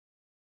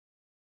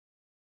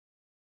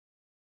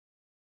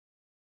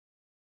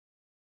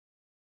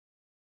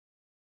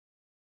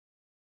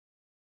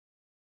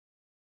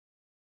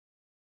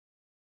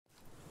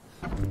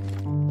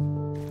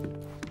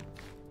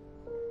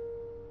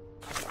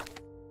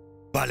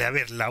Vale, a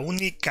ver, la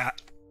única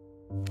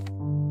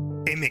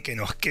M que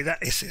nos queda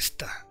es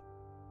esta.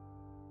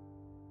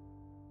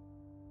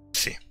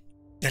 Sí,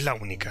 es la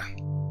única.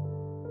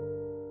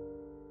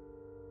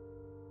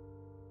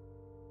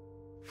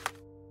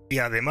 Y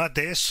además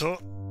de eso,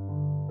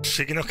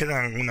 sí que nos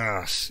quedan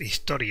unas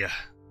historias.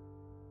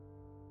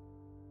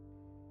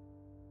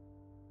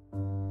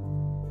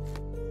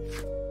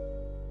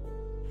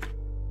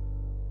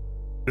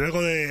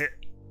 Luego de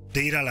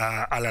ir a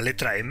la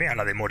letra M, a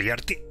la de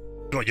Moriarty,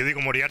 no, yo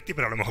digo Moriarty,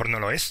 pero a lo mejor no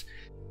lo es,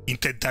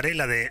 intentaré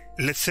la de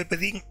Led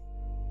Zeppelin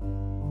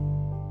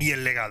y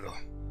el legado.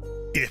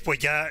 Y después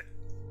ya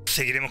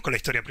seguiremos con la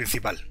historia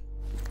principal.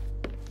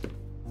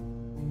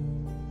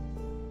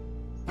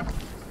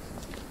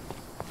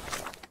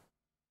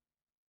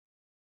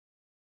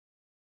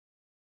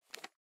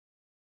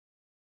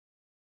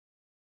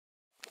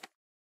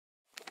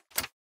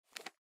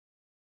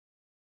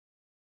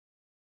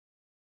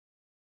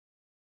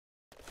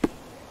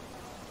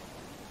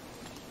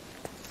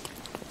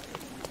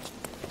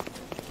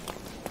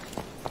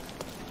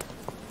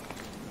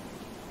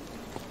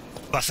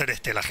 Va a ser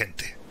este el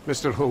agente.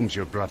 Mr. Holmes,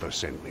 your brother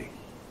sent me.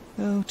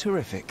 Oh,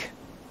 terrific.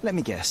 Let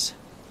me guess.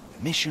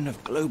 Mission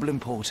of global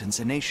importance,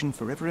 a nation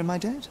forever in my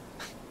debt?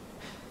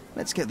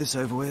 Let's get this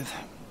over with.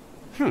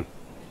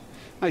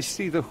 I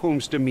see the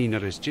Holmes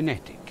demeanor is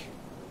genetic.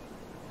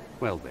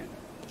 Well then,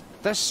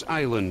 this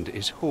island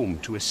is home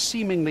to a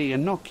seemingly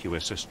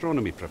innocuous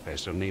astronomy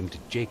professor named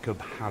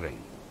Jacob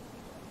Haring.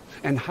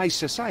 In high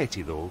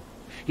society, though,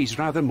 he's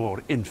rather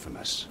more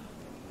infamous.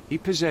 He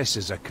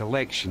possesses a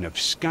collection of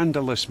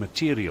scandalous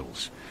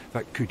materials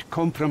that could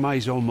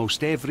compromise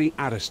almost every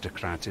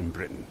aristocrat in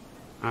Britain.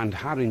 And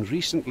Haring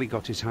recently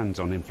got his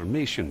hands on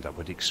information that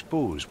would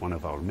expose one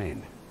of our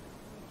men.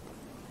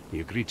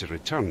 He agreed to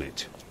return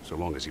it, so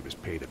long as he was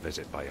paid a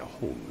visit by a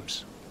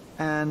Holmes.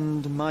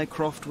 And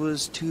Mycroft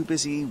was too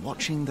busy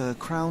watching the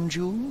crown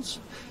jewels?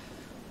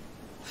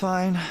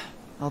 Fine.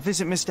 I'll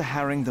visit Mr.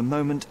 Haring the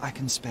moment I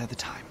can spare the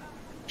time.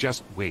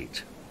 Just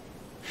wait.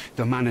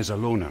 The man is a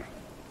loner,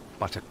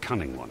 but a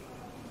cunning one.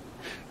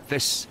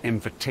 This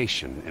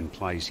invitation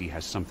implies he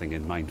has something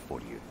in mind for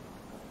you,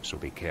 so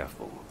be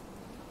careful.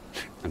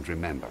 And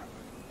remember,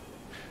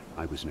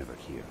 I was never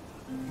here.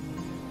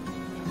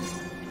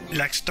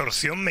 La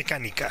extorsión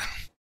mecánica.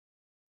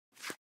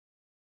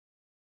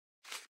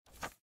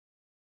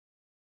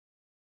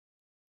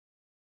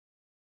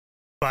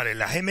 Vale,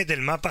 las M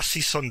del mapa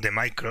sí son de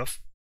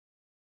Mycroft,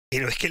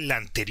 pero es que en la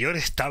anterior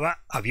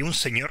había un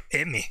señor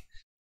M.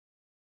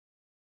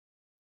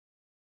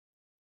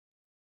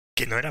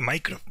 Que no era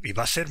Mycroft, y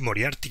va a ser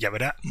Moriarty. Ya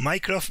verá,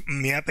 Mycroft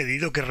me ha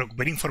pedido que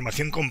recupere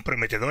información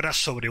comprometedora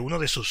sobre uno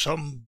de sus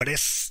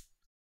hombres.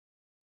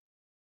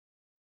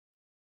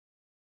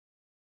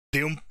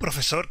 De un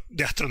profesor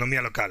de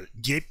astronomía local,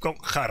 Jacob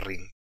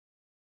Haring.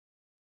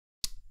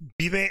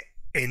 Vive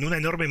en una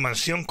enorme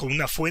mansión con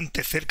una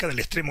fuente cerca del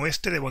extremo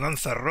oeste de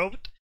Bonanza Road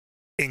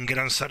en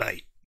Gran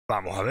Sarai.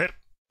 Vamos a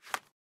ver.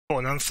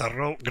 Bonanza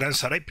Road, Gran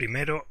Sarai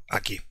primero,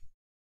 aquí.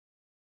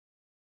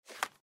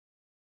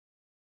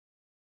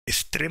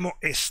 Extremo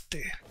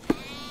este.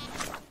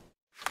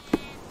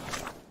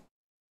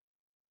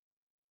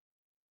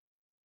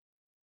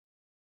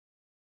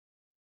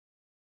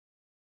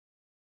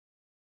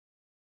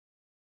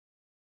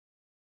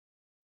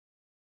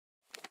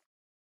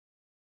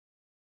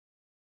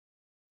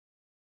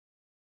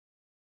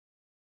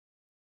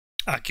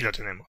 Aquí lo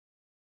tenemos.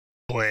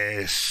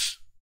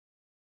 Pues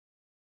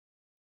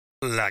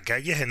la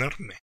calle es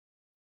enorme.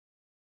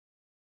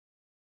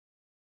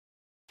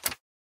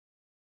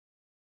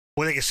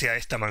 Puede que sea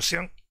esta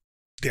mansión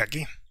de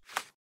aquí.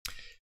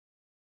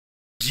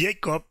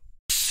 Jacob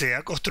se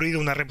ha construido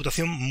una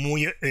reputación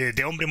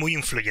de hombre muy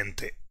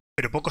influyente,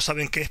 pero pocos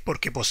saben que es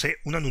porque posee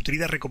una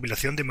nutrida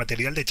recopilación de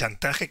material de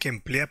chantaje que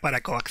emplea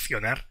para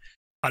coaccionar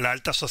a la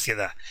alta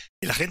sociedad.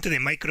 El agente de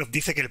Mycroft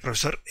dice que el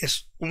profesor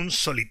es un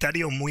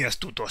solitario muy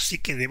astuto,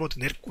 así que debo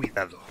tener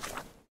cuidado.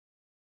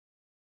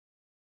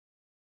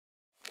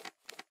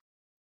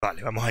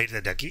 Vale, vamos a ir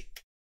desde aquí.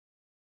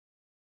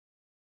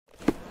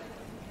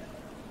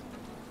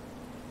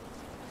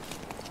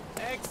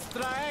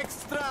 Extra,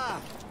 extra!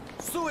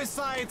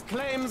 Suicide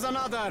claims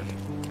another.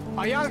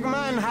 A young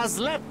man has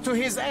leapt to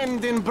his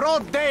end in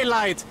broad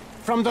daylight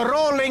from the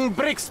rolling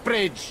bricks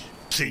bridge.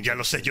 Sí, ya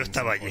lo sé, yo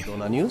estaba allí.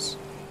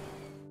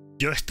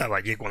 Yo estaba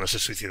allí cuando se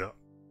suicidó.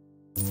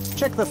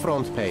 Check the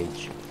front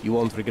page. You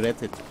won't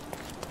regret it.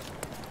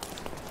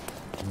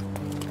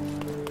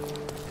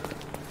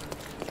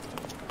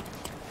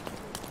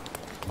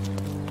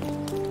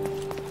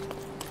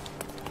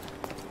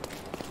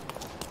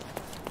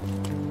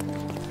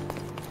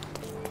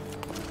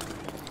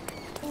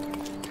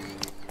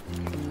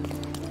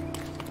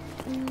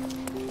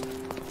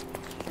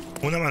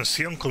 Una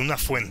mansión con una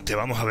fuente,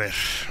 vamos a ver.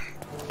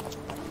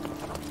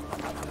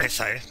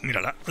 Esa es,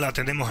 mírala, la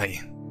tenemos ahí.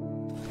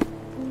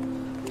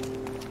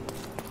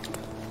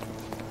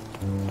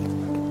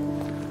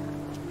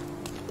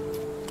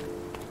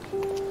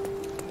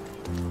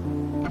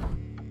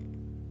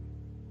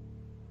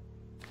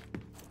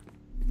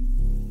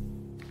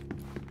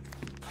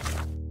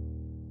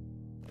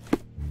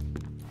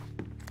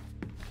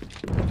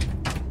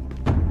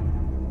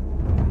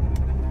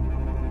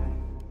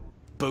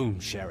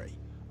 Boom, Sherry.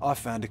 I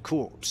found a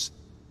corpse.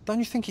 Don't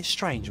you think it's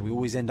strange we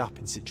always end up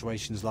in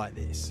situations like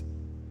this?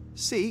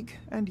 Seek,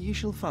 and ye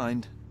shall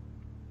find.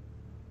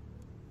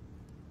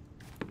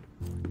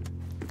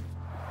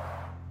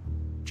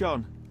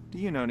 John, do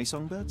you know any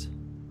songbirds?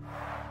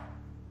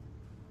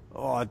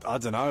 Oh, I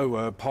don't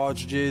know.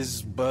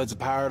 Partridges, birds of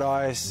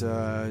paradise,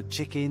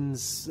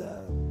 chickens.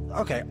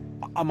 Okay,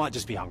 I might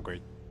just be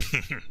hungry.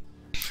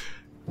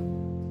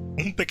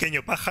 Un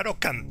pequeño pájaro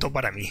cantó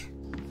para mí.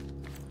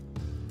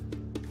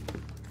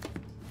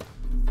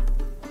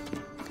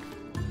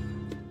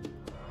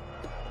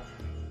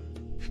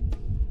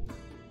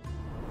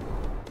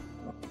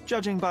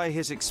 Judging by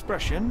his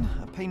expression,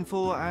 a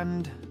painful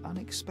and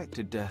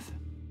unexpected death.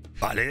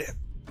 Vale,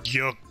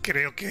 yo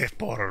creo que es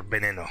por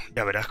veneno.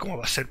 Ya verás cómo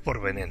va a ser por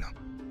veneno.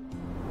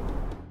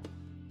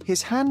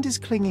 His hand is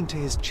clinging to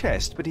his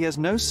chest, but he has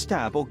no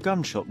stab or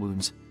gunshot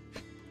wounds.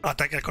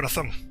 Ataque al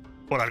corazón,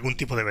 por algún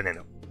tipo de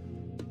veneno.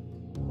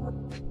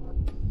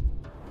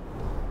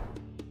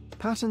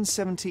 Pattern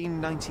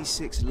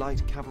 1796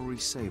 light cavalry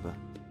saber.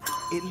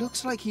 It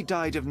looks like he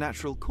died of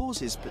natural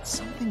causes, but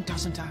something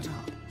doesn't add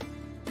up.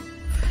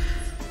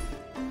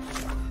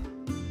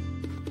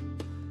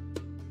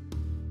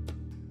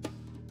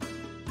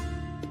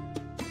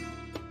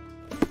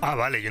 Ah,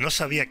 vale, yo no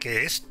sabía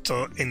que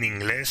esto en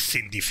inglés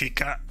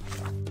significa...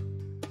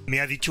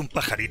 Me ha dicho un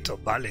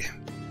pajarito, vale.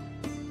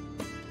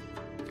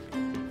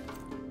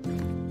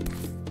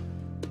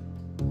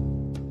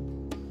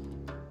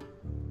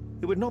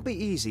 It would not be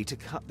easy to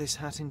cut this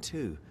hat in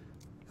two.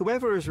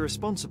 Whoever is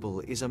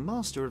responsible is a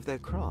master of their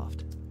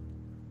craft.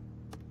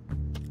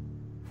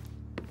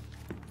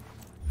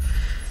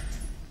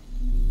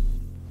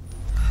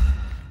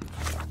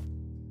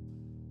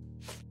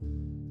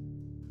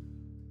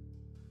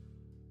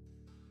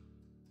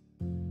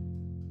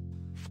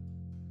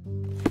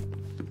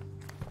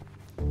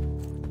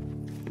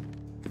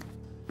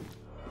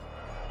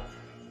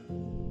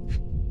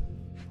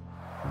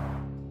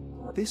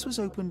 This was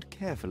opened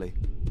carefully.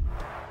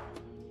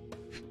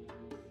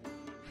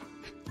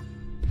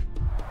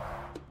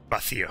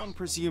 Vacío. One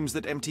presumes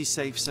that empty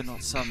safes are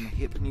not some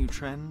hip new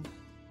trend.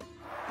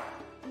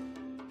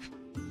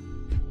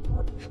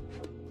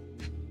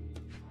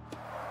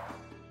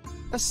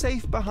 A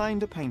safe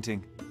behind a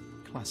painting.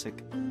 Classic.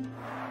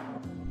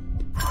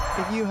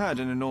 If you had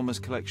an enormous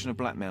collection of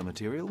blackmail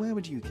material, where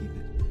would you keep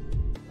it?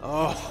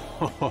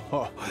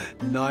 Oh,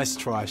 nice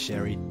try,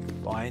 Sherry.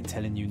 But I ain't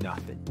telling you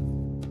nothing.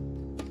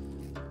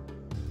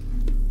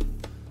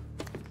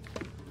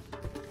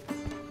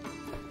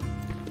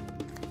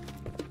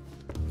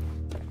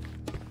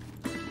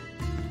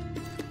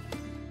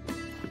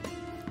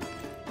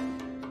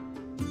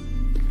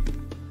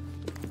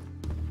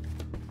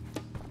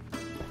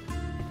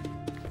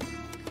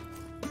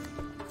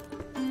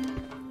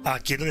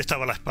 Aquí es donde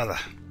estaba la espada.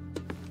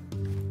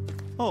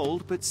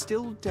 Old, but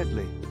still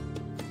deadly.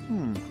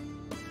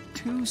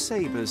 Two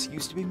sabers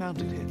used to be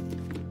mounted here.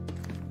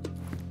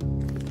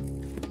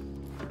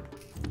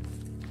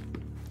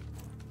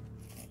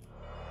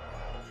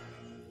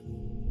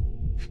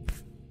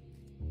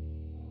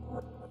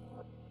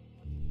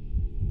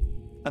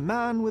 A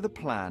man with a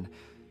plan.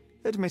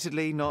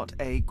 Admittedly, not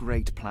a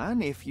great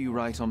plan if you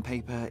write on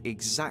paper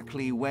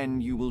exactly when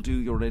you will do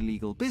your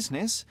illegal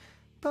business,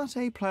 but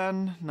a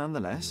plan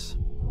nonetheless.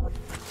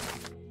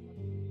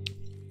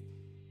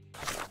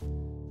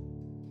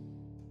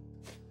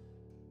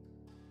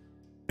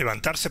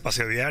 Levantarse,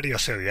 paseo diario,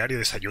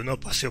 desayuno,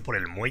 paseo por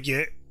el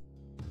muelle.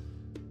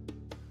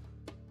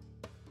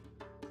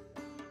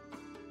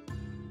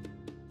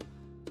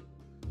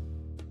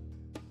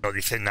 No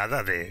dice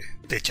nada de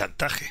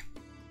chantaje.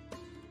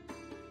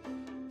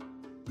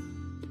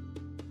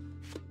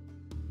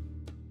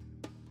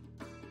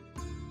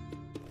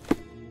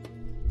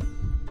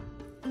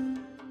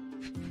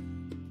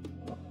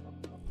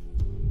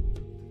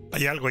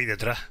 Hay algo ahí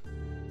detrás.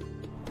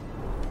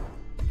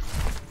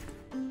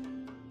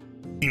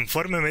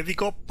 Informe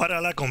médico para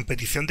la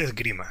competición de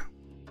esgrima.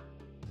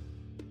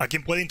 A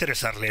quien puede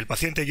interesarle, el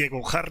paciente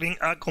Diego Harring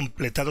ha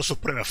completado sus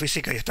pruebas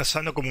físicas y está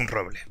sano como un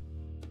roble.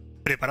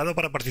 Preparado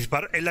para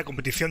participar en la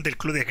competición del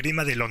Club de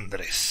Esgrima de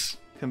Londres.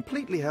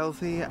 Completely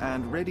healthy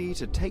and ready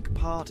to take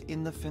part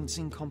in the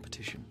fencing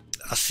competition.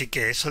 Así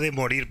que eso de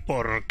morir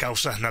por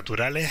causas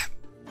naturales...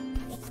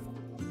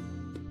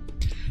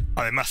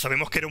 Además,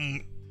 sabemos que era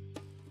un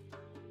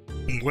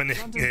buen...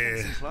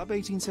 Club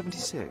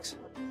 1876.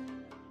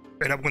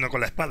 Era bueno con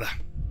la espada.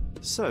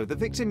 So, the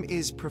victim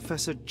is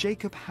Professor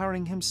Jacob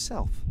Harring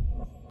himself.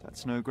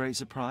 That's no great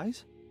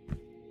surprise.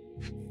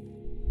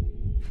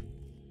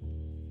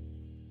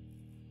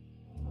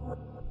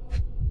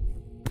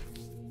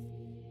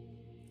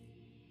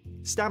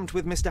 Stamped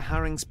with Mr.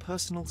 Harring's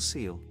personal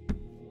seal.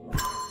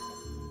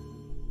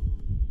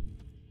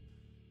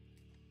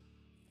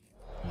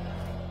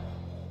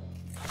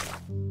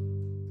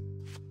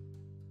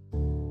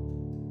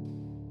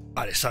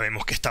 Vale,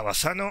 sabemos que estaba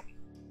sano.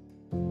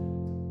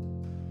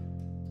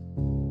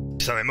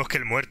 Sabemos que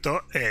el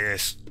muerto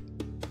es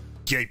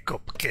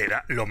Jacob, que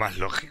era lo más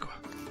lógico.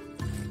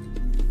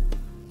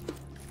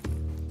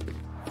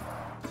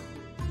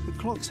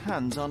 clock's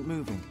hands aren't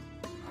moving.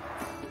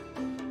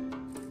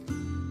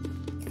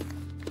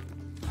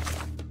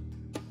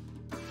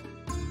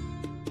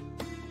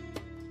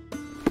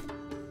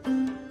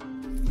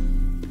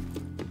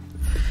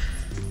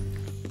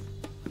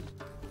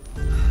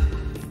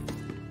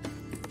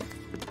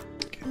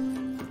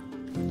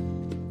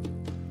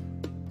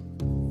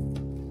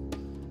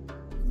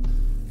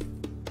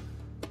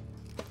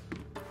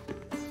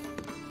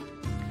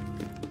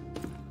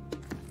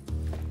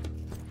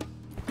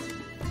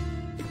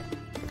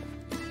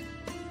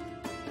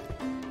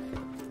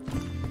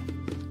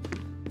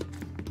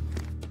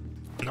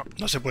 No,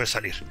 no se puede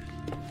salir.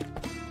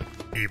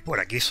 Y por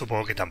aquí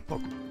supongo que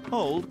tampoco.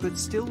 Old, but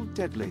still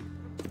deadly.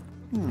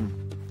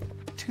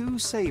 2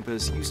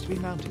 sabers used to be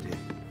mounted here.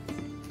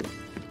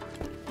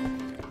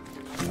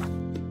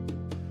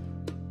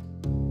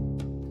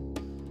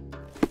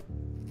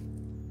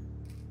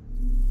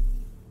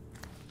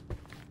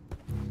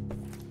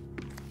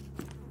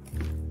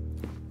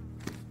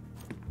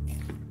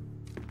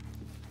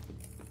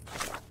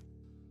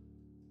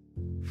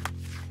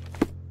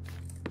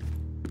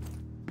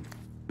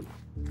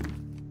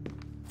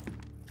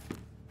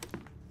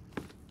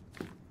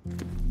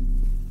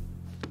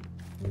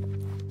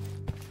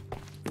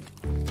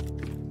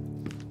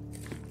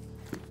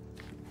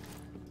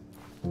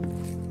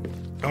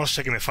 No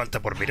sé qué me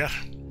falta por mirar.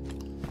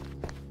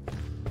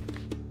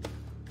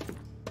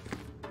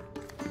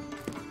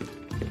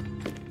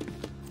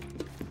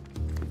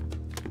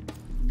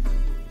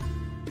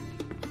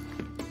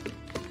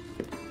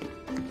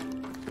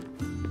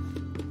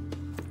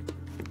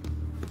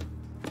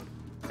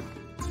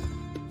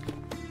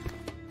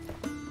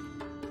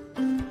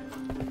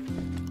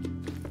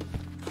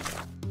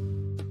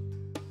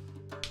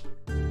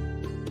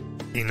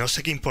 Y no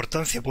sé qué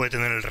importancia puede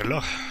tener el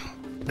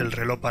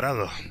reloj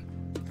parado.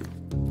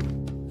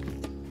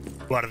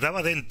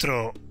 Guardaba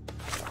dentro...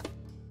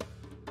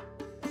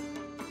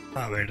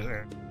 A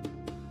ver...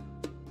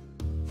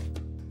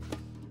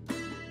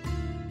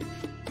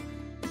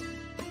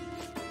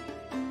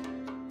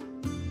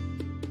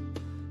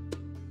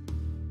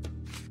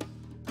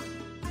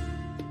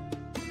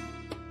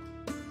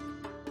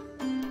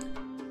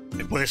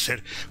 Puede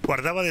ser.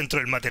 Guardaba dentro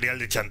el material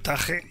de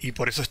chantaje y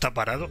por eso está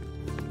parado.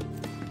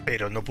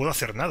 Pero no puedo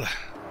hacer nada.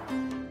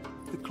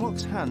 The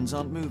clock's hands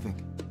aren't moving.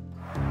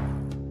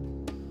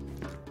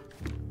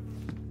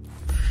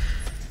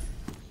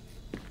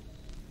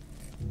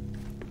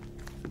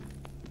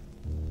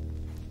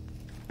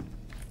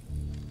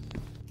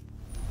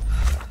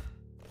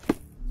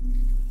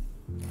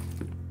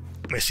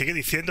 Me sigue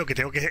diciendo que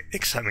tengo que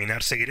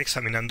seguir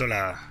examinando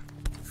la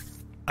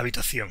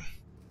habitación.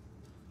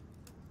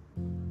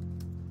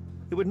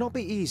 It would not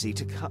be easy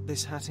to cut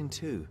this hat in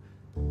two.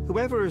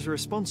 Whoever is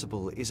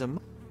responsible is a...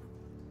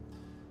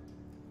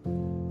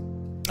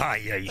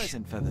 Ay, ay.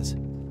 Pheasant feathers.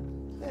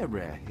 They're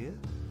rare here.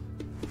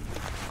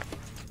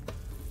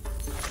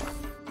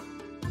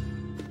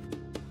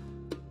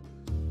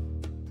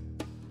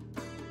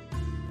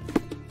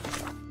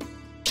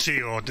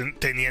 Sigo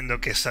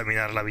teniendo que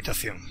examinar la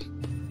habitación.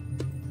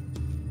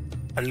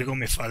 Algo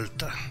me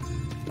falta.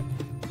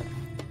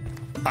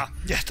 Ah,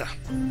 ya está.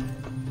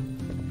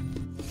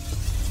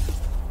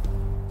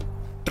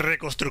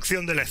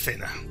 Reconstrucción de la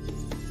escena.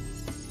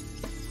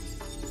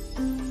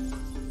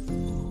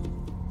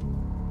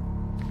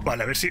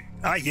 Vale, a ver si...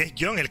 ¡Ay, es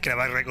John el que la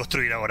va a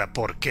reconstruir ahora!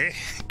 ¿Por qué?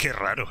 ¡Qué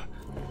raro!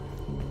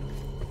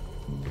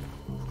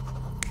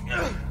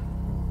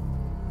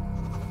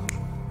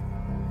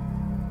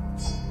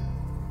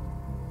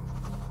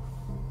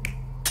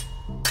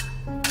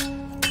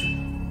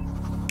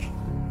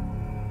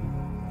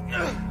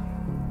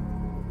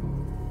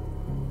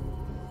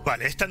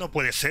 Vale, esta no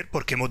puede ser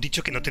porque hemos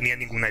dicho que no tenía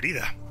ninguna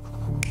herida.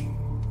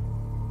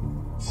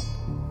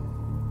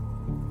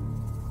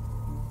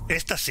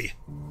 Esta sí.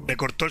 Le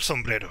cortó el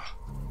sombrero.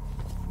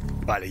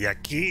 Vale, y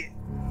aquí...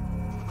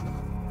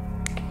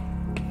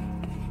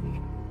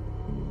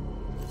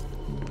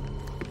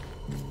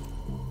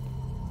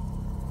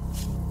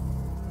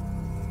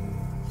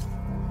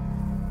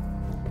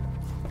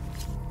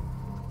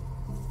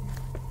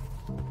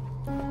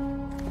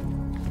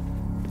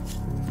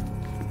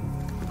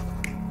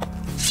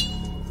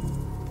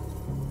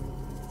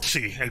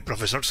 Sí, el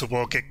profesor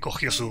supongo que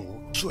cogió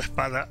su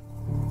espada.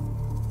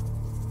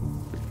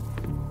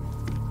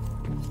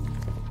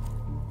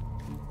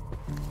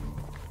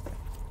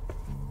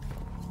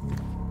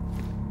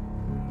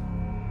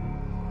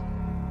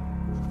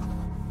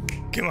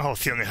 ¿Qué más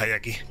opciones hay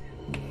aquí?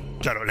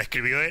 Claro, ¿la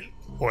escribió él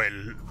o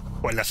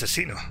el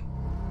asesino?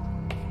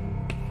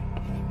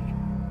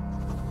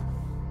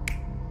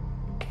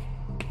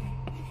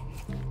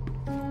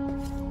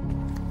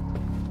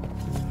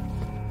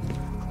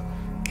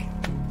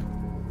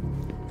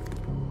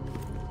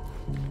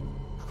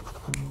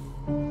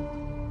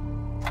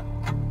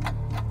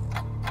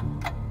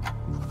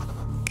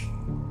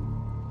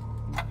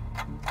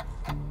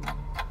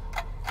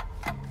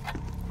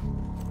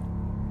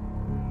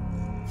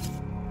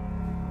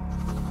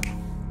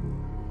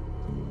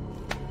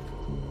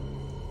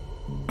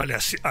 Vale,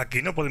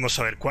 aquí no podemos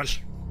saber cuál.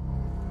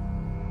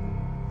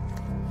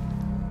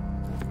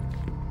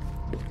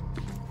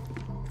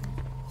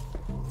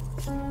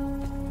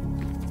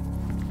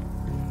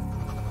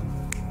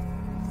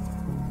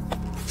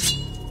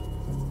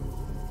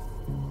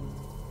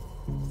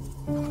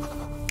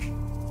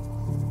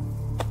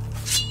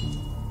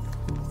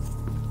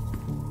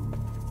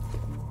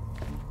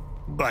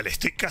 Vale,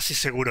 estoy casi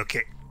seguro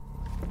que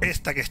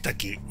esta que está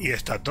aquí y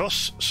estas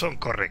dos son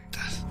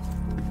correctas.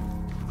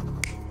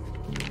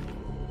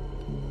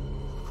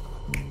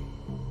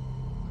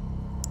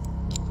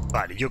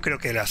 Vale, yo creo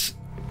que las...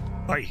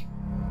 ¡Ay!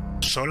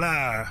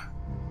 Sola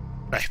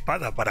la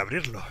espada para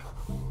abrirlo.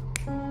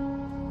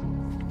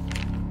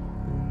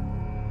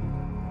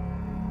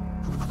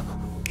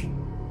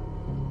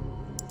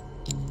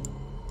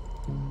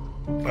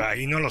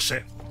 Ahí no lo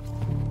sé.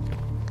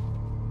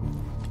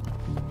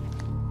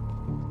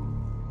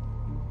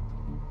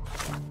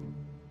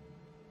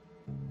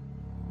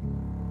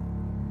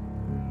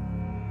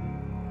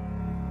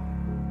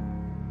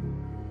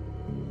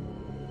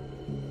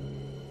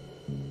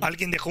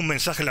 Alguien dejó un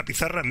mensaje en la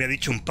pizarra, me ha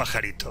dicho un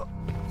pajarito.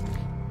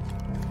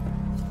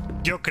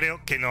 Yo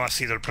creo que no ha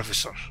sido el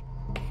profesor.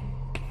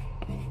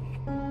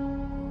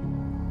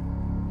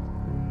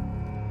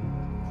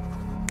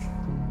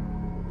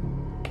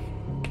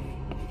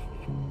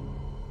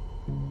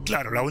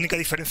 Claro, la única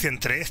diferencia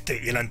entre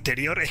este y el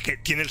anterior es que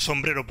tiene el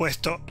sombrero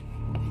puesto.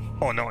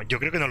 O no, yo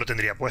creo que no lo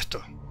tendría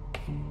puesto.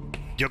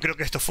 Yo creo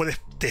que esto fue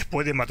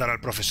después de matar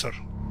al profesor.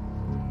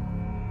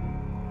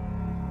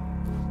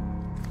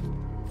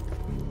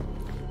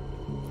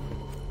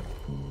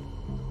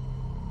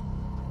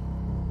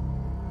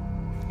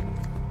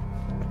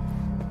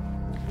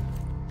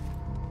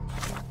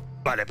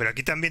 Vale, pero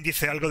aquí también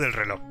dice algo del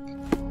reloj.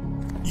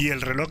 Y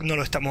el reloj no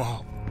lo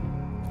estamos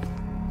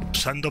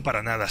usando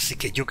para nada, así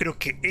que yo creo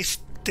que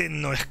este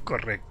no es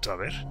correcto. A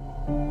ver.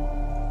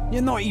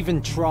 You're not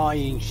even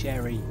trying,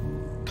 Sherry.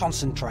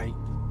 Concentrate.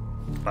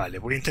 Vale,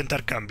 voy a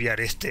intentar cambiar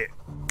este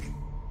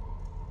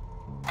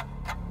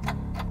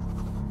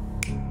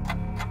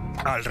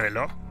al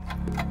reloj.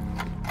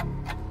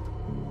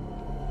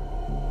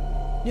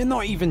 You're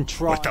not even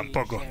trying, Pues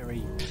tampoco.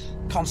 Sherry.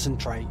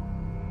 Concentrate.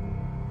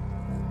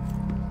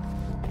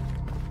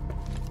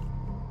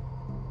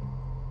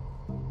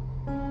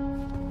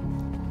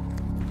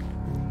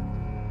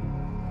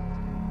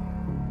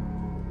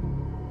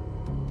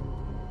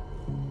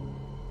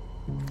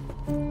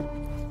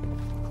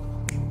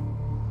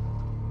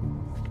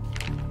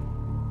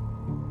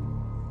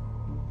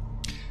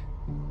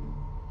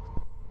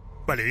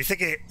 Vale, dice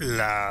que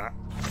la... A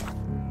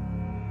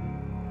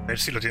ver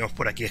si lo tenemos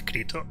por aquí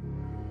escrito.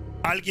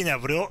 Alguien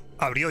abrió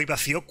y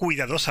vació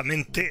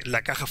cuidadosamente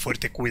la caja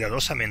fuerte,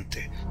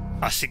 cuidadosamente.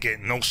 Así que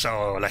no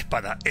usó la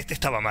espada. Este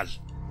estaba mal.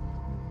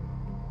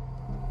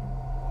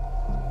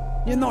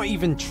 You're not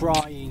even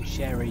trying,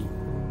 Sherry.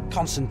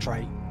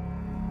 Concentrate.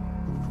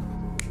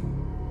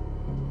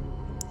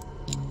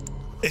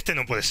 Este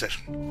no puede ser.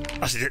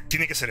 Así que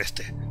tiene que ser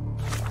este.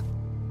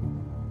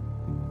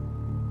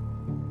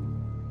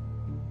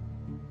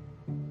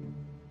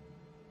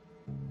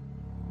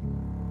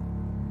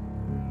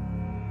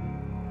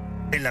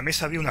 En la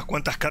mesa había unas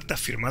cuantas cartas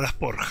firmadas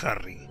por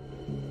Harry.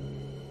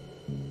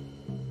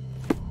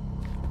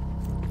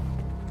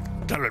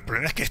 Claro, el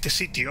problema es que este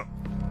sitio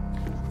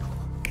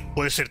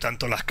puede ser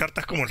tanto las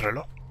cartas como el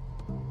reloj.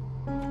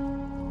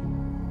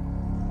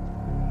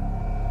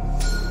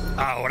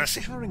 Ahora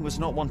sí. Harry was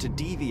not one to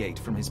deviate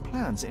from his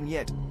plans, and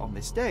yet, on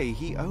this day,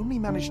 he only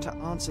managed to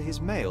answer his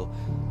mail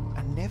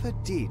and never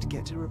did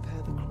get to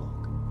repair the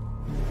clock.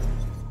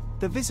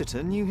 The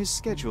visitor knew his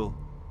schedule.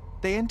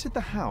 They entered the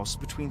house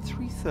between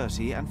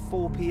 3:30 and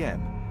 4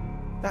 p.m.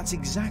 That's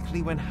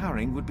exactly when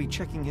Haring would be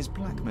checking his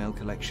blackmail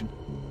collection.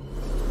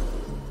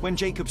 When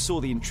Jacob saw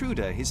the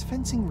intruder, his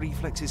fencing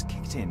reflexes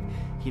kicked in.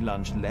 He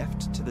lunged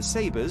left to the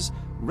sabres,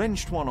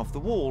 wrenched one off the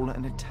wall,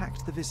 and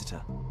attacked the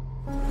visitor.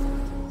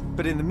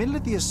 But in the middle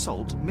of the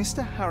assault,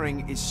 Mr.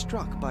 Haring is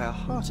struck by a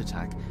heart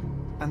attack,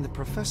 and the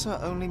professor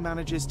only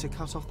manages to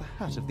cut off the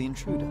hat of the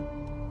intruder.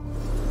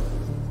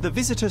 The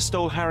visitor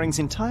stole Haring's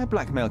entire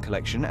blackmail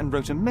collection and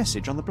wrote a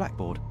message on the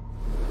blackboard.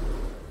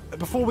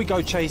 Before we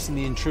go chasing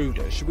the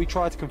intruder, should we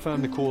try to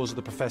confirm the cause of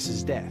the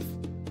professor's death?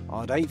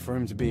 I'd hate for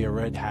him to be a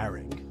red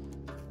herring.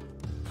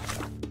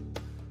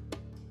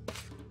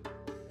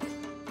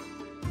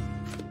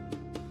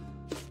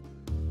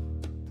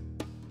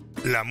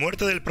 La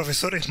muerte del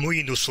profesor es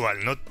muy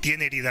inusual. No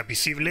tiene heridas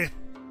visibles,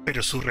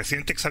 pero su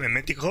reciente examen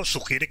médico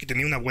sugiere que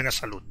tenía una buena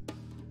salud.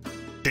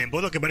 De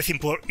modo que parece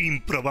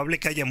improbable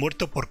que haya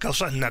muerto por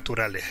causas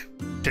naturales.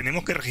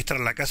 Tenemos que registrar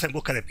la casa en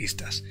busca de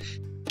pistas.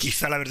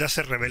 Quizá la verdad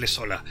se revele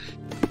sola.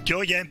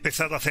 Yo ya he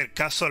empezado a hacer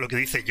caso a lo que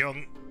dice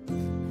John,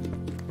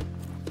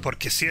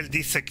 porque si él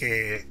dice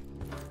que...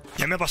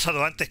 Ya me ha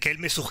pasado antes que él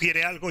me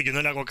sugiere algo, yo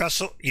no le hago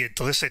caso, y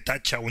entonces se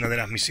tacha una de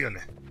las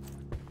misiones.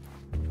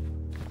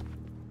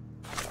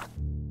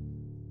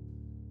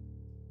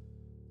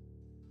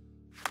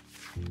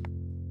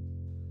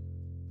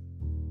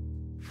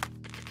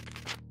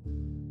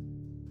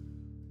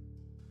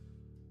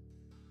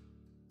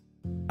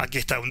 Aquí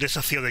está, un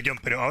desafío de John,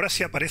 pero ahora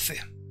sí aparece.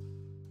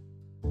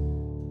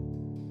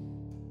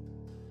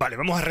 Vale,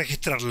 vamos a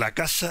registrar la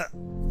casa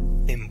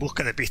en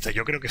busca de pistas.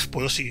 Yo creo que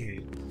puedo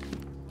salir,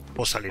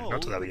 ¿no?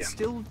 Todavía.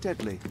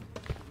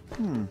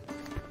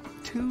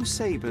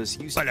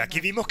 Vale, aquí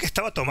vimos que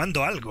estaba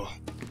tomando algo.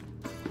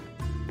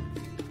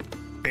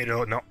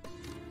 Pero no.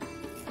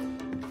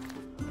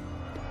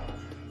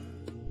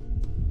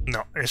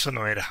 No, eso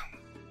no era.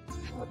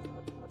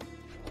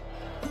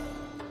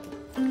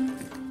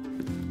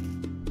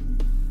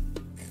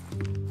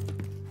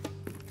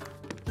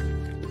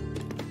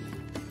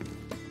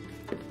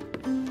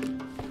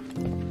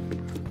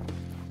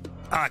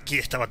 Aquí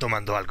estaba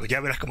tomando algo. Ya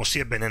verás como si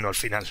es veneno al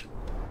final.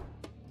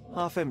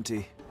 Half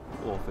empty,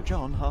 or for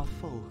John, half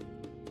full.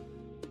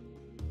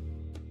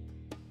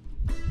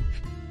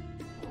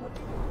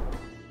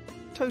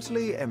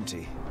 Totally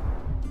empty.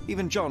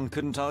 Even John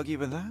couldn't argue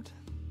with that.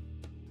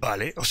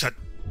 Vale, o sea,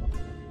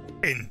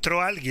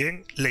 entró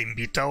alguien, le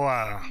invitó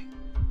a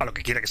lo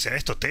que quiera que sea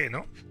esto, té,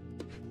 ¿no?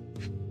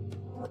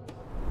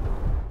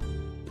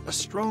 A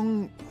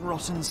strong,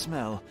 rotten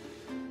smell.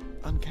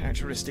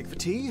 Uncharacteristic for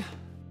tea.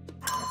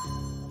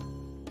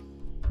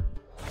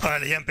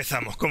 Vale, ya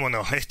empezamos, cómo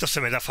no, esto se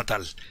me da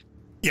fatal.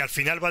 Y al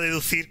final va a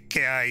deducir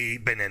que hay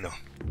veneno.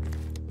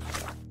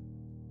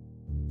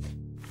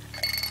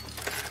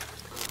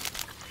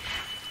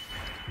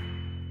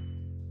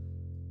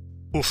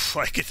 Uf,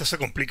 es que esto se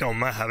complica aún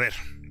más, a ver.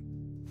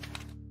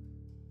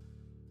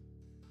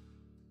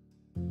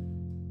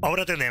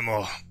 Ahora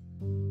tenemos...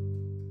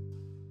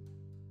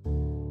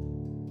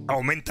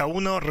 Aumenta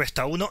 1,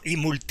 resta 1 y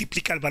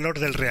multiplica el valor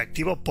del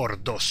reactivo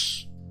por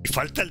 2. Y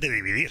falta el de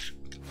dividir.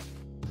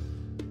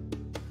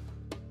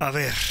 A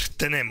ver,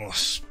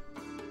 tenemos...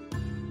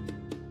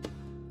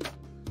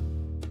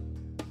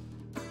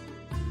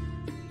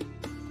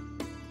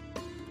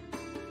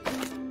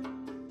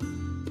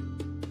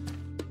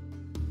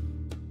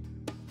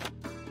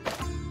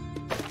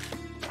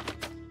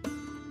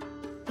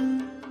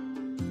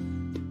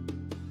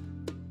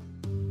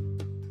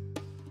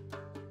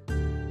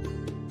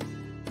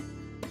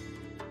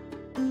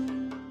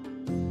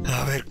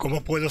 A ver,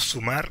 ¿cómo puedo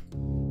sumar?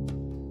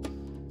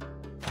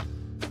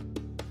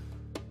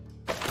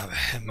 A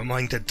ver, vamos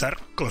a intentar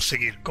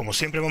conseguir, como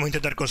siempre vamos a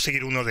intentar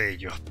conseguir uno de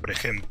ellos, por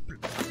ejemplo.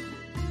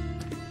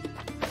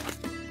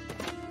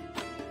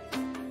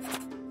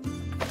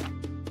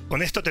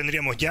 Con esto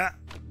tendríamos ya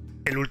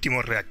el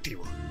último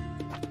reactivo.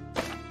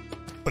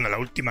 Bueno, la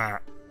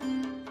última...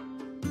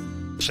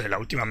 O sea, la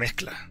última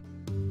mezcla.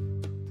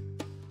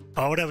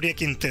 Ahora habría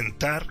que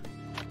intentar...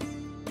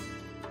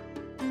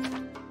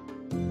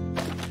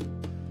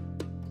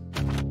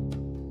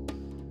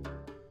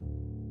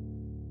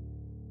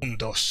 un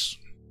 2.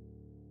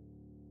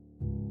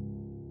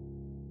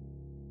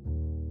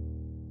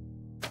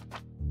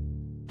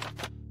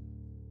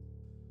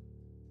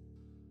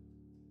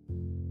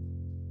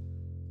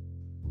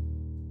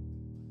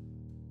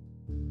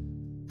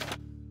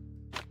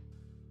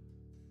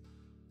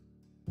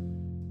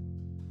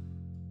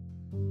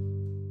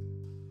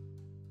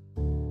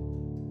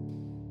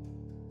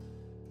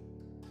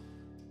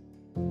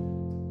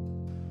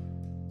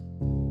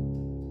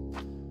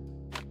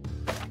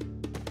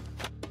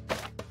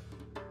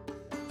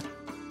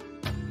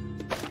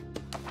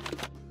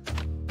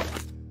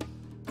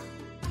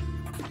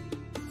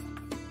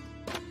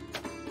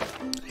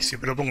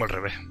 Siempre lo pongo al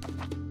revés.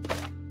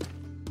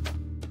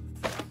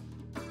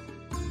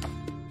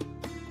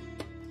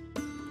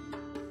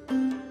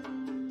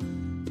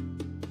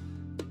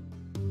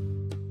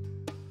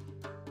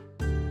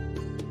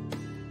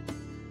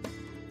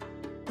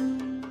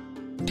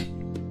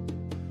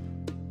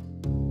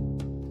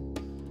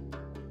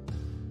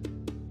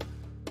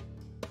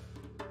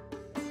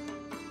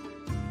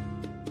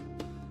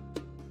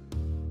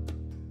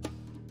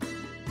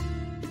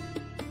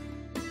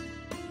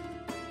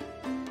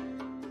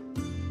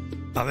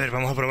 A ver,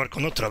 vamos a probar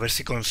con otro, a ver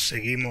si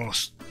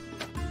conseguimos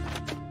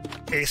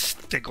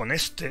este con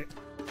este.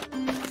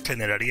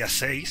 Generaría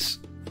 6.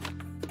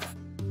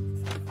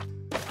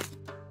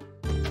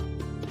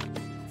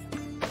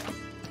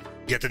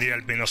 Ya tendría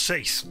el menos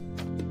 6.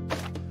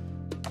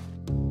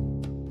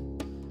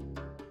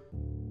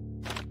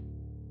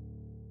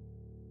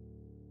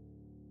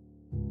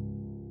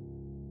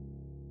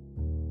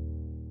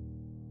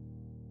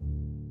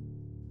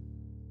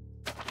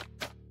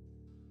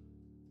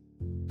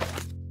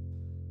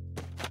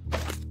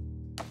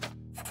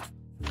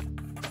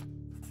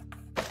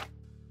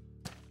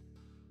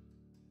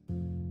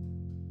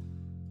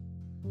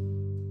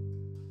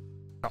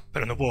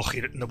 Pero no puedo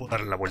girar, no puedo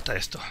darle la vuelta a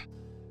esto.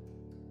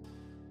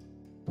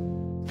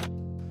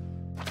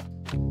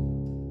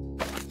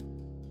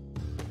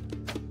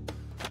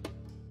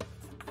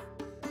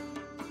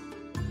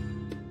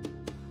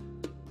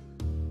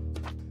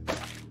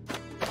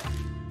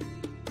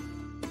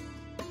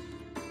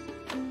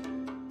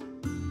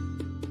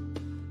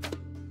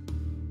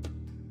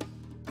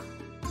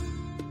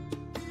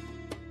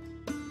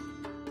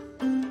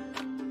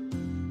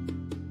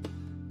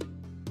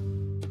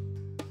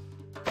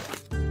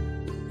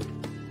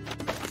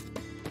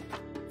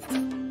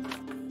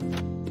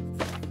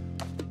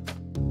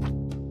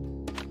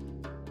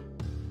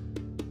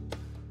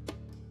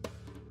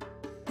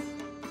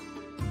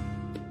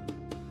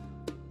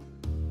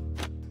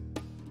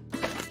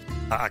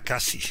 Ah,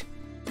 casi.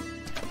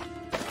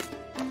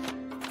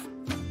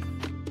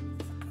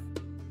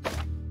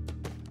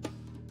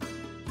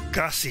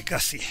 Casi,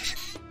 casi.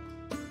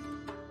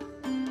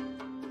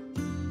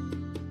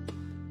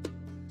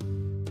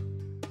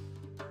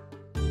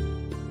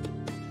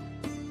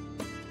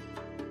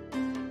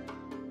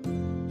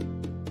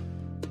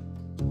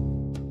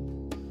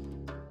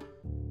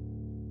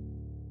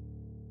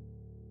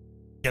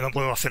 Ya no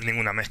puedo hacer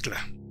ninguna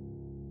mezcla.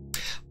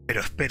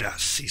 Pero espera,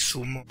 si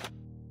sumo...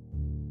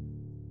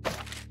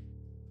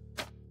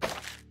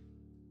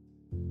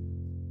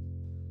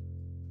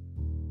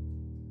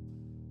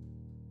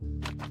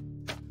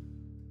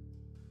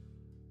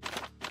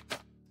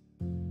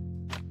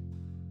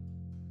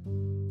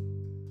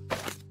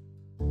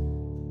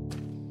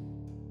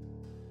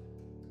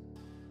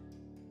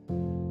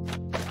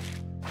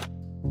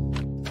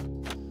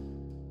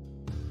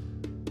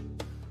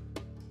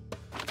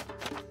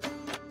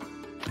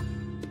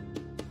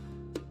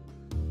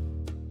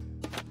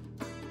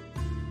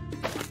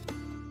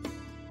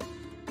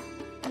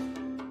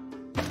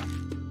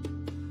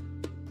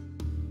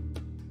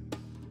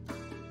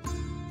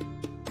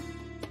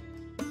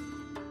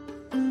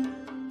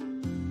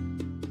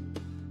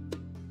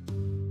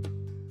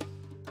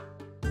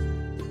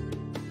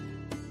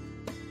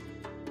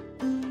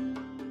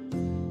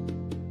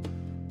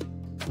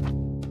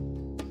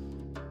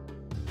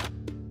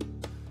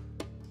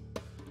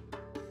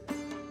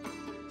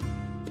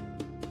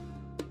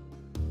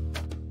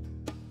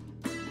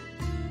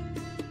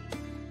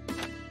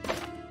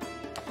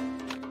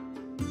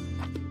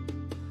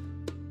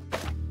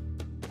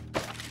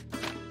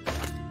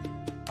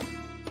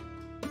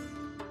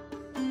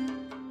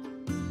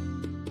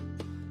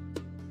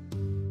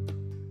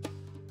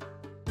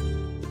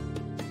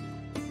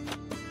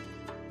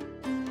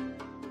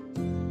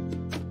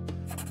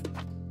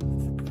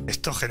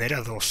 Esto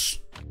genera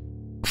 2.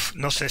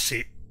 No sé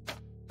si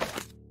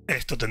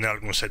esto tendrá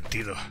algún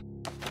sentido.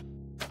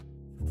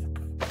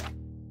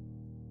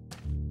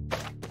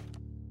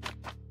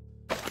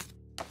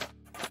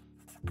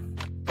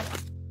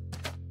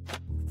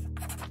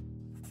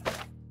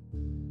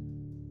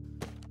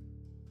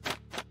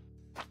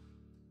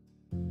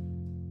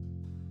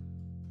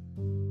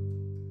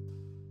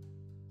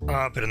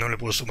 Ah, pero no le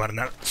puedo sumar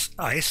nada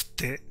a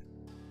este.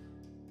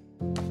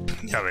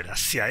 Ya verás,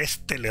 si a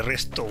este le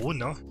resto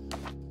 1...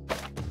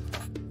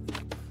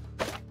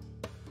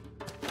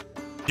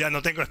 Ya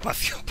no tengo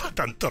espacio para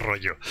tanto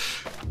rollo.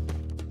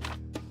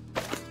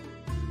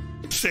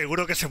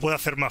 Seguro que se puede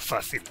hacer más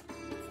fácil.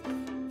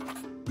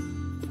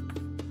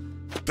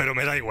 Pero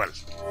me da igual.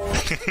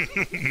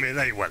 Me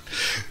da igual.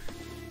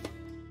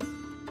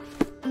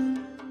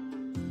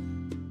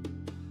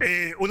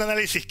 Un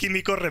análisis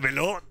químico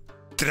reveló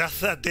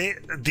trazas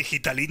de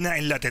digitalina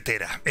en la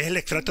tetera. Es el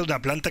extracto de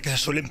una planta que se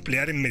suele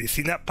emplear en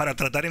medicina para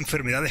tratar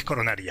enfermedades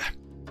coronarias.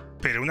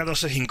 Pero una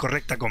dosis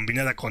incorrecta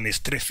combinada con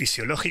estrés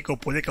fisiológico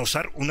puede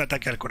causar un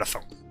ataque al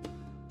corazón.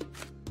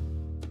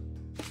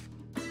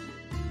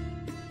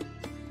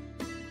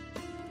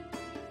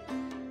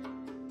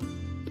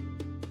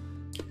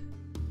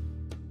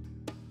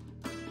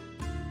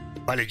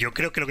 Vale, yo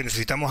creo que lo que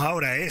necesitamos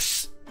ahora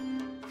es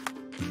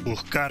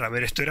buscar, a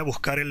ver, esto era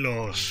buscar en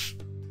los...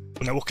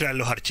 una búsqueda en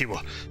los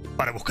archivos,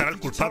 para buscar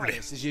al culpable.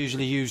 Is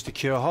usually used to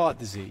cure heart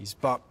disease,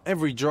 but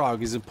every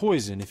drug is a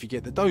poison if you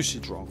get the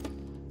dosage wrong.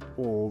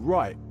 Or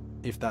right,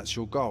 if that's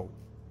your goal.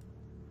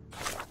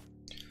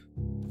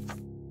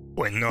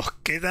 Pues nos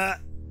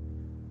queda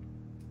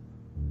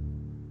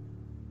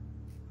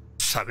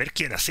saber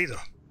quién ha sido.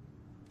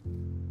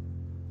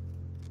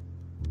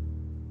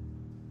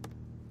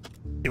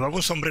 Llevaba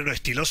un sombrero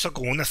estiloso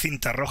con una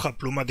cinta roja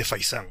plumas de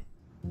faisán.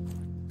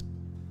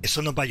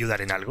 ¿Eso nos va a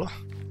ayudar en algo?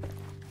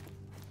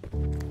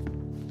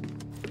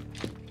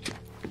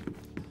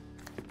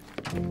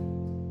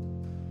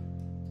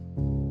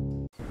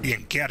 ¿Y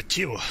en qué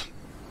archivo?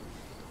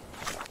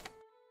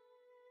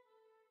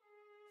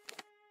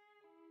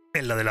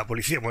 En la de la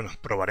policía. Bueno,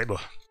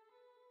 probaremos.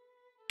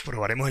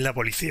 Probaremos en la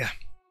policía.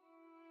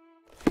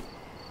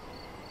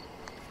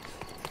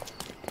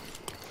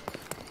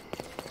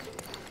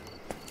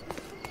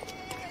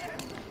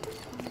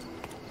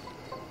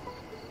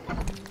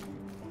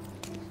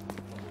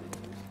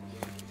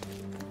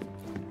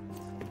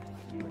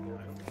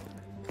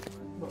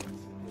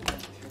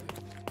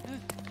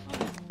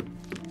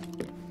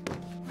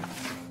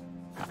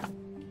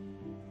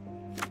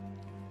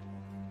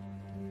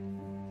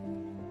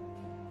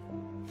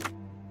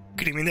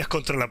 Crímenes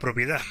contra la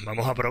propiedad.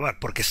 Vamos a probar,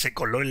 porque se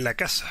coló en la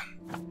casa.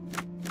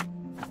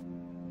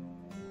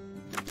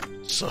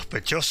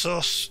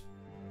 Sospechosos.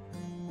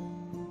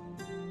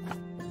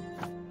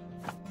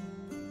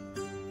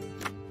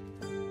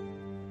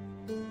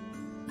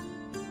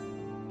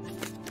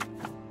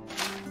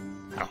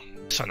 No,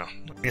 eso no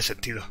tiene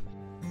sentido.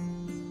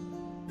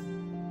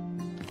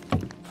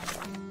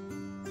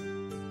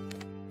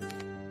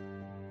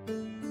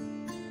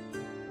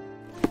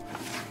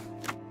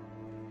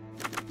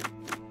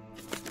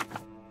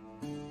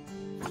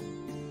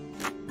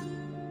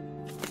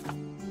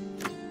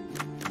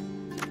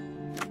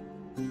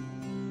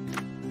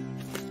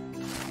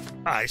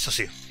 Ah, eso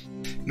sí.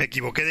 Me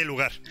equivoqué de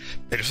lugar.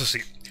 Pero eso sí.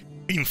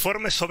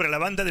 Informes sobre la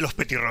banda de los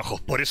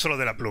petirrojos. Por eso lo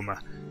de la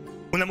pluma.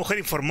 Una mujer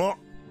informó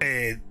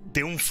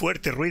de un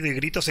fuerte ruido y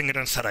gritos en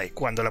Gran Sarai.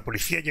 Cuando la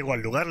policía llegó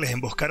al lugar, les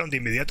emboscaron de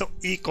inmediato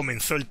y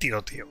comenzó el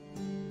tiroteo.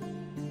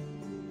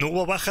 No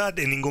hubo baja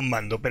de ningún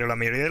mando, pero la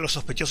mayoría de los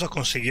sospechosos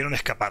consiguieron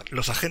escapar.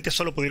 Los agentes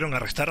solo pudieron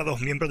arrestar a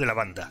 2 miembros de la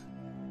banda.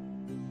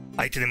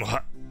 Ahí tenemos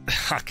a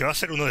que va a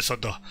ser uno de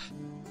esos dos.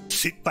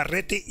 Sid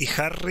Parretti y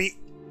Harry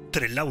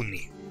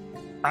Trelawney.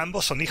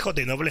 Ambos son hijos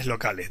de nobles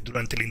locales.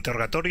 Durante el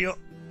interrogatorio,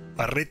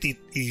 Parretti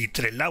y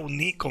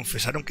Trelawney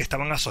confesaron que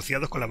estaban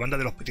asociados con la banda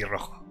de los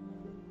petirrojos.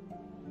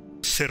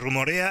 Se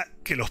rumorea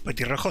que los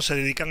petirrojos se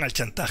dedican al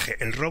chantaje,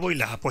 el robo y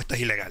las apuestas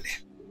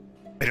ilegales,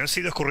 pero han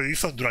sido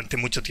escurridizos durante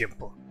mucho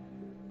tiempo.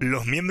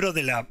 Los miembros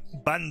de la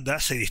banda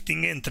se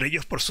distinguen entre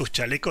ellos por sus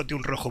chalecos de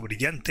un rojo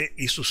brillante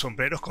y sus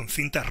sombreros con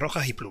cintas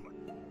rojas y plumas.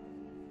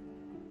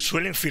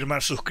 Suelen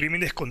firmar sus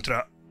crímenes con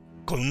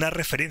una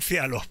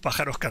referencia a los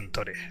pájaros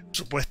cantores,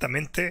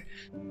 supuestamente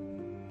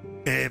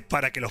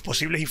para que los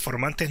posibles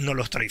informantes no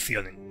los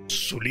traicionen.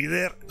 Su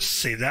líder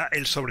se da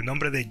el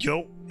sobrenombre de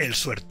Joe el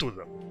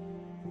Suertudo,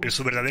 pero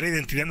su verdadera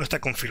identidad no está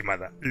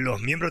confirmada. Los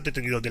miembros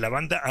detenidos de la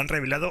banda han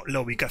revelado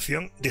la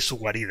ubicación de su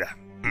guarida.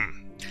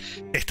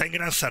 Está en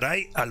Gran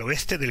Sarai, al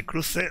oeste del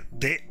cruce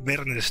de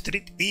Berners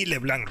Street y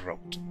LeBlanc Road.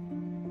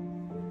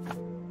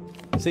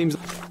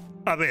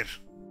 A ver.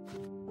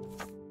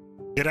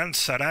 Gran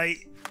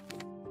Sarai.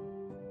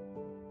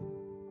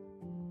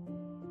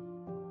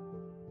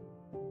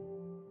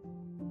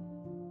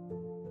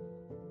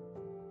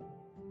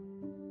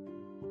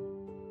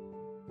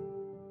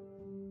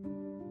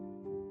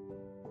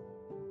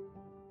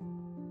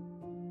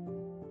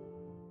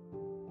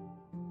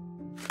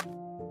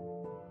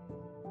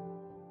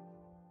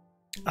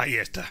 Ahí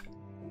está.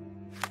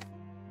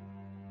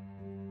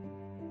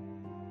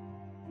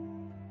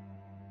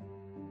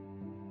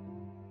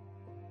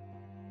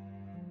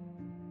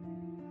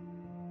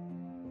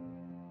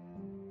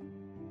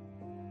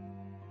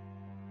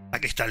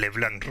 Aquí está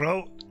LeBlanc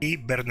Road y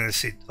Berners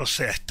Street. O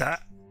sea,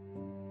 está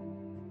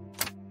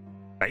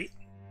ahí.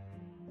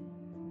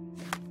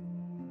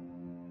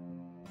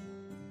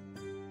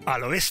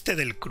 Al oeste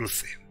del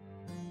cruce.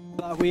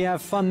 We have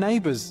fun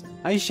neighbors,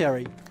 eh,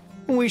 Sherry?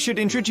 We should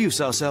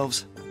introduce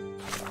ourselves.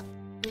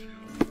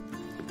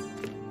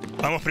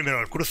 Vamos primero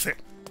al cruce.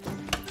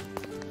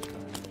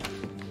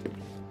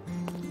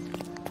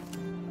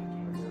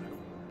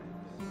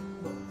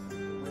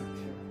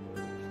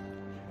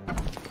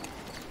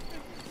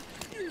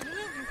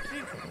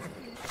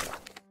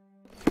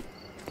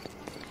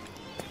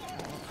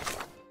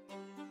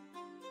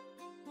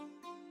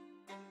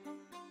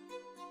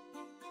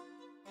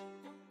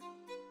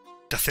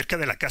 Está cerca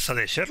de la casa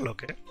de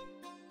Sherlock, ¿eh?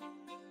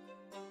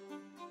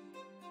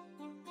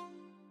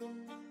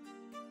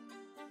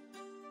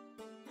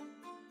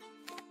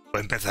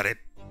 Pues empezaré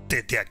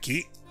desde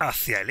aquí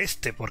hacia el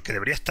este, porque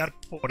debería estar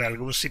por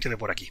algún sitio de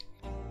por aquí.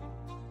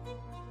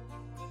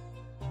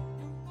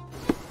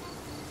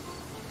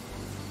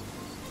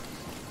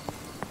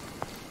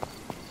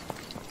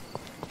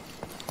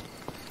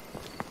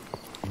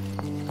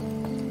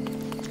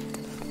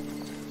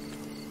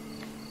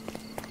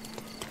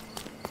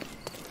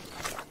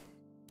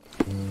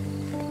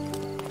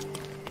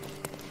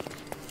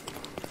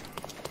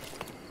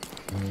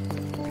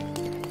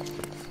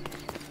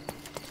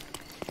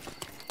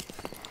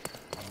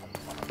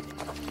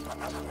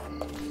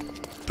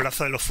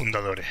 Plaza de los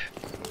Fundadores.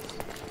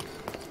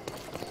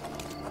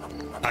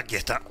 Aquí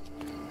está.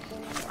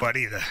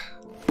 Guarida.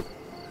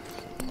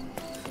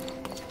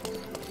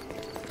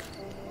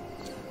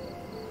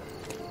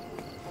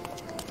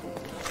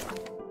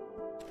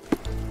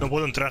 No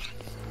puedo entrar.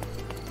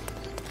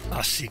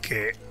 Así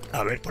que,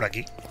 a ver por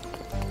aquí.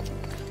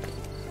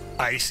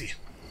 Ahí sí.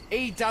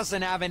 He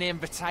doesn't have an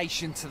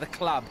invitation to the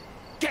club.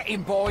 Get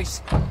him,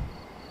 boys.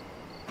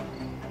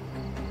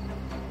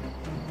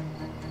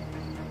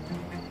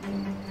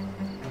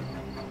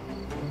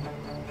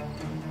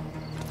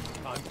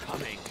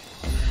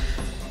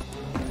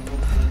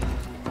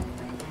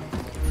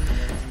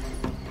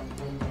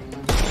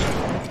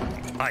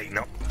 Ahí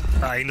no.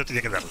 Ahí no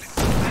tenía que darle.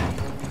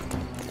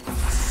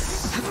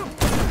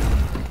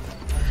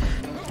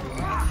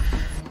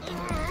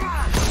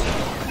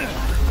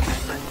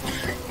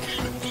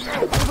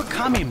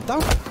 Overcome him,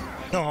 don't.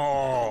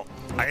 No,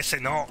 a ese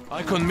no.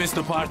 I couldn't miss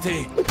the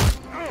party.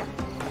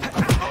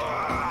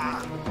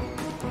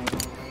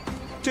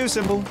 Too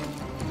simple.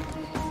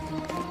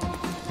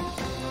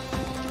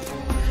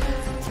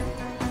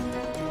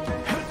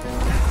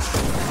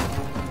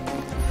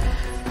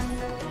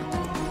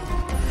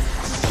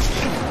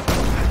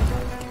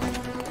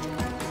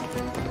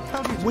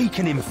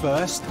 Weaken him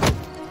first.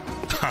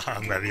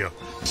 Me dio.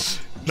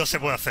 No se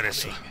puede hacer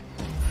eso.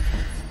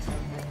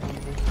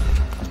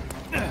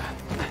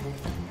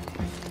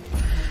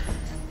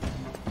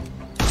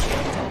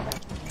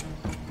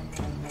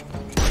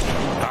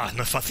 Ah,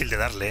 no es fácil de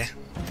darle, ¿eh?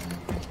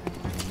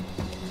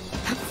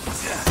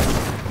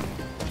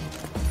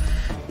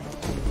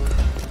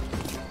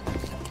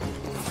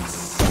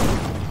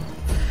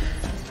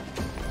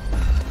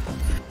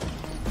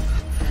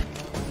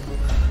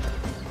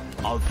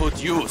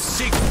 put you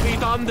 6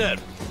 feet under.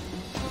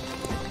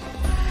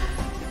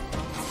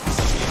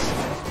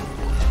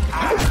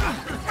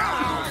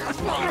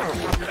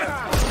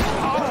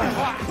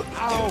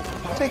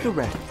 Take a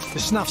rest. The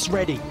snuff's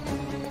ready.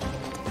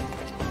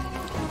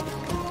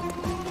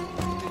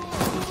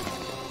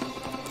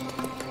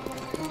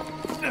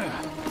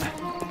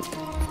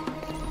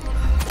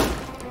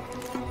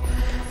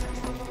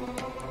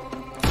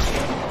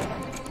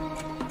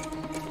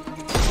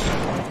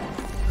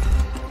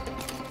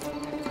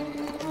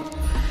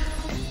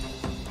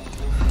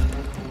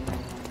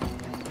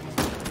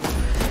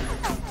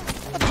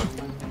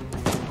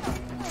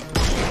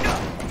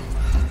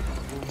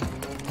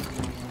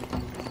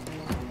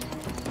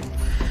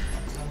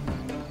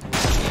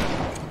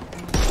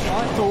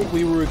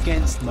 We were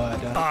against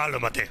murder. Ah, lo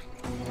maté.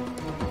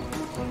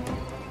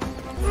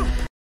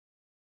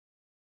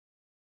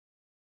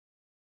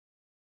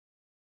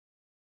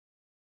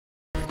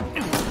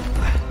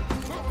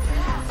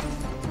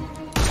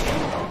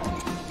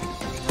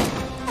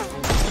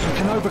 We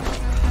can over...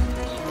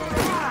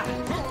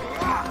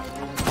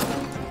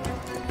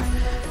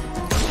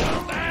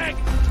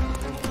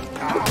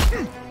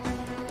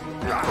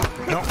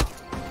 No.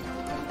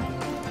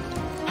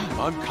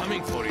 I'm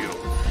coming for you.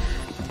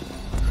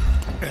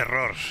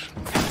 Error.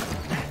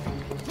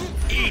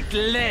 Eat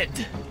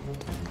lead.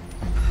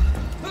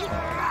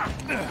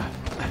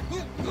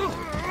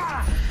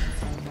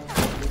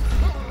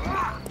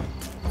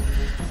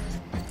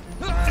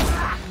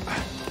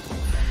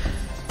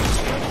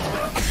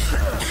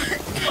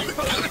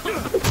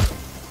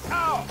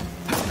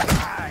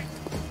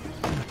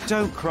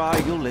 Don't cry,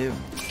 you'll live.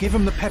 Give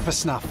him the pepper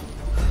snuff.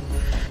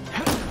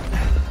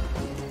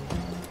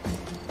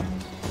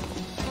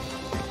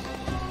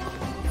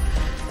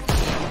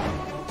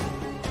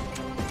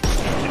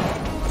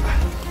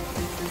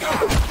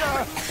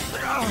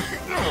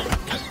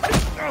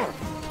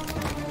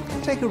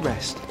 Take a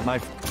rest.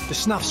 The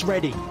snuff's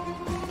ready.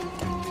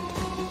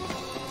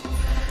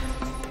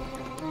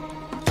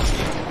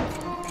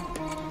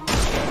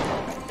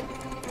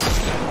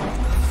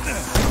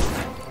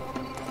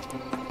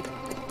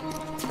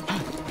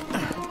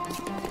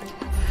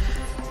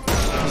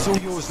 It's all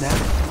yours now.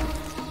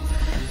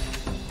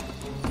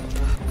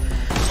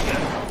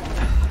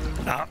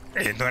 Ah,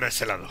 no era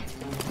ese lado.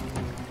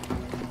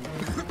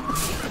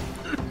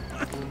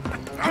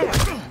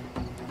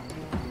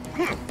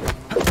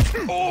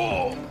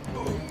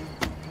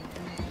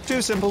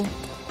 Too simple.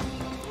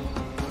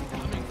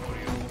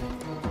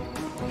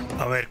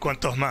 A ver,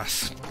 ¿cuántos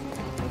más?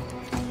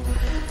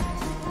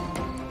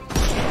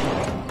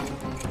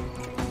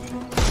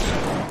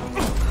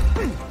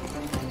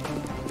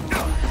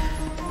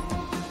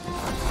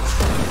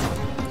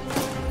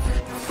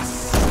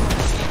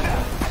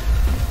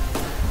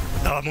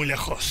 Estaba muy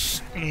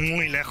lejos,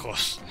 muy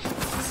lejos.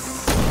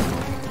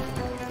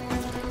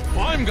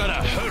 I'm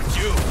gonna hurt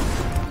you.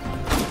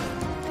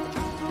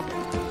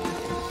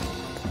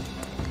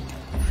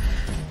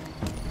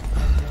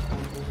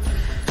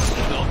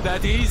 Not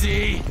that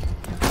easy.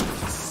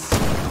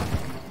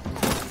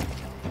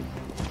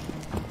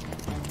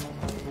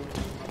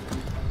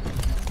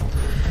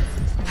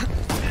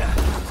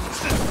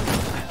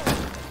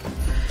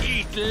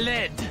 Eat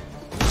lead.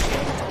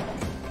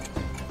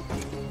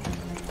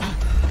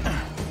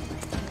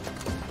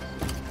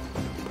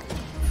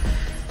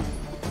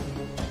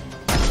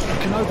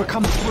 Can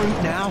overcome the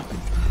brute now.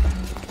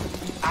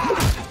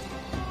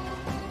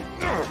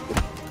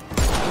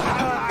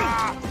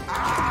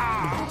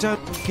 Don't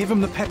give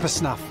him the pepper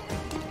snuff.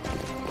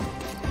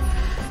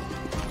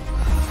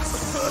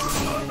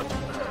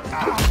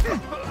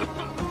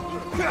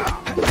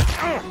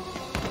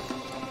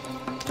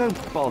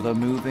 Don't bother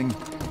moving.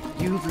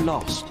 You've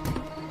lost.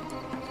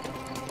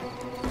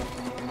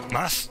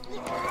 ¿Más?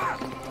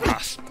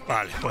 Más.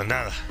 Vale, pues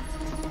nada.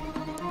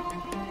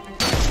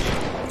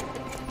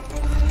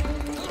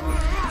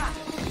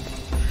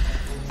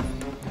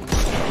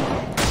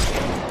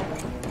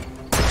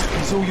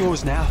 It's all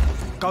yours now.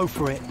 Go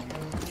for it.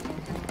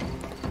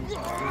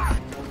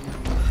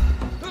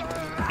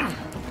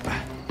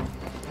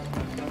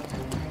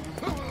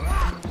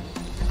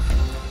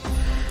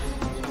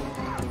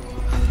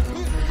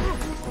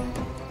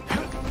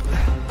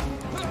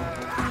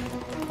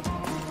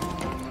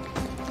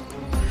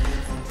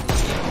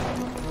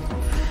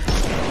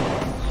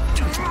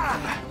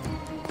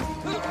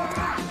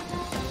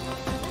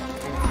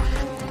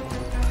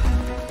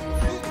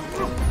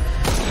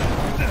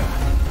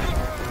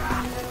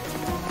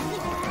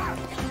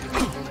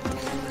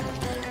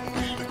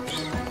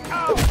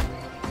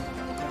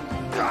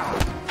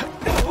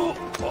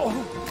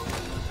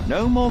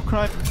 No more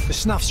crime. The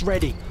snuff's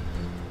ready.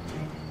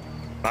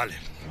 Vale,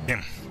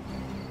 bien.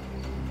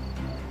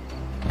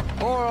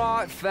 All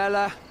right,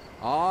 fella.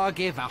 I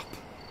give up.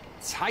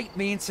 Take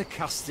me into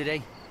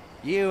custody.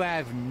 You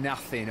have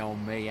nothing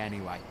on me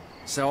anyway.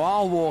 So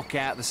I'll walk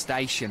out the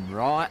station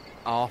right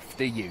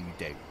after you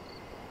do.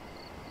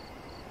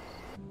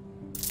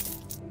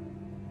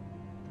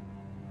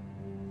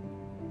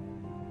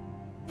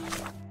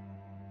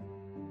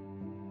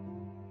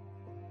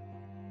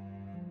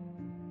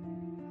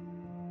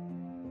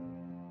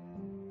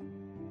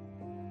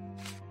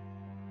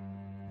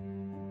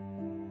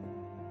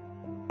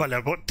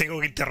 Vale,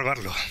 tengo que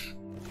interrogarlo.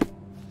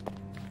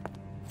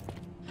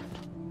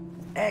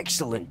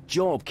 Excellent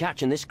job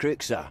catching this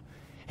crook, sir.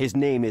 His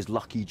name is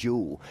Lucky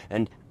Joe,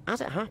 and as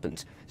it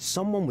happens,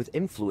 someone with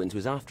influence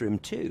was after him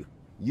too.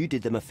 You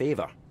did them a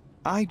favour.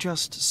 I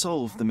just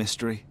solved the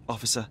mystery,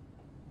 officer.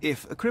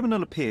 If a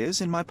criminal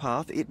appears in my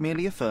path, it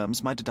merely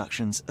affirms my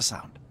deductions are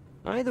sound.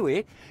 Either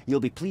way, you'll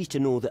be pleased to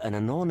know that an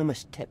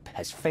anonymous tip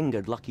has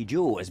fingered Lucky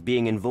Joe as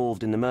being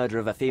involved in the murder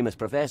of a famous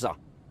professor.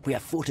 We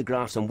have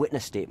photographs and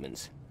witness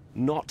statements.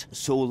 Not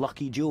so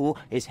Lucky Joe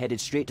is headed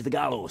straight to the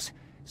gallows.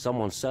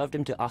 Someone served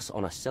him to us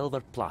on a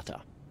silver platter.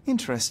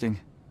 Interesting.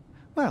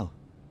 Well,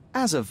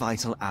 as a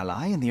vital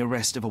ally in the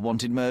arrest of a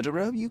wanted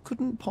murderer, you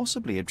couldn't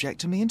possibly object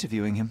to me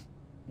interviewing him.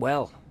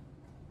 Well,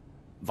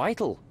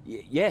 vital?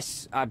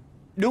 Yes,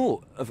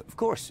 no, of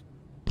course.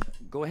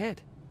 Go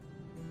ahead.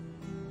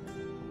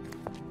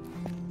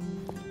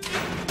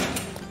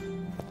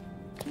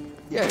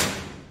 You,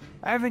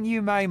 haven't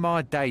you made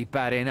my day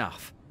bad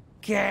enough?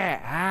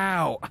 Get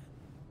out!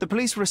 The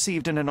police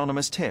received an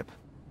anonymous tip.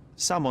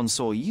 Someone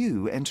saw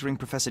you entering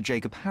Professor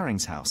Jacob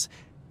Haring's house.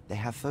 They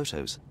have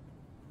photos.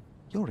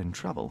 You're in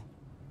trouble.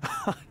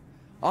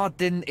 I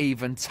didn't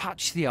even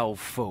touch the old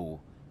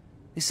fool.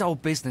 This whole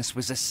business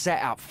was a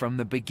setup from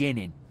the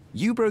beginning.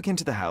 You broke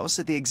into the house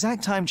at the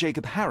exact time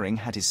Jacob Haring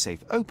had his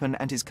safe open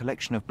and his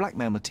collection of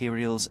blackmail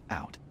materials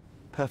out.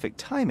 Perfect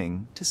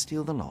timing to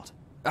steal the lot.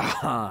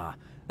 Ah,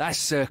 that's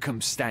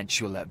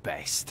circumstantial at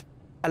best.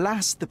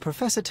 Alas, the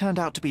professor turned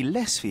out to be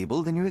less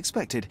feeble than you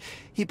expected.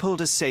 He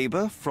pulled a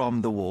saber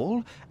from the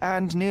wall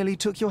and nearly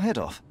took your head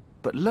off.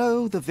 But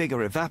lo, the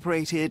vigor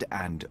evaporated,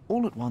 and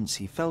all at once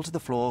he fell to the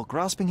floor,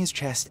 grasping his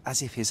chest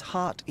as if his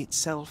heart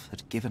itself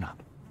had given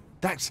up.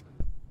 That's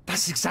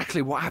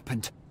exactly what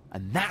happened.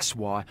 And that's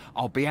why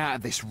I'll be out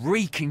of this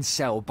reeking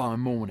cell by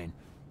morning,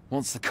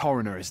 once the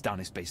coroner has done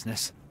his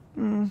business.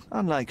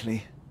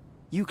 Unlikely.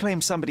 You claim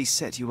somebody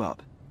set you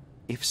up.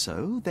 If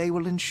so, they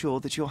will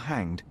ensure that you're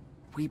hanged.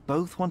 We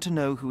both want to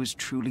know who is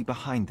truly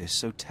behind this,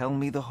 so tell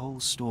me the whole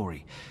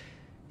story.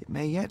 It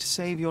may yet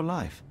save your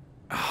life.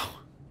 Oh,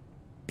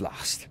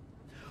 blast.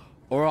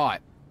 All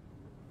right.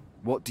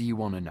 What do you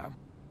want to know?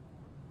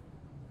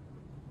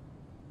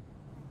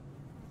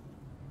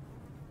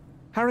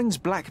 Haring's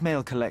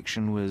blackmail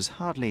collection was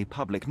hardly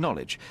public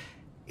knowledge.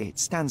 It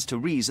stands to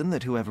reason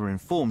that whoever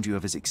informed you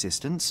of his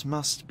existence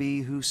must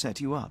be who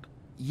set you up.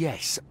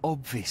 Yes,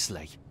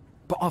 obviously.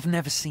 But I've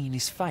never seen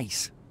his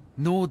face,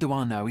 nor do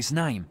I know his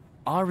name.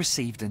 I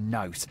received a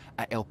note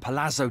at El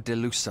Palazzo de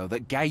Lusso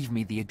that gave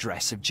me the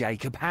address of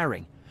Jacob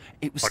Haring.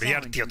 It was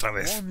signed with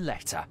one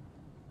letter,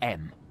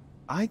 M.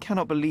 I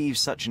cannot believe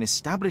such an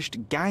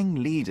established gang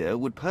leader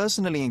would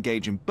personally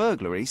engage in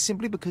burglary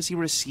simply because he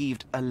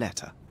received a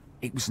letter.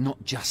 It was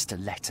not just a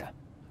letter.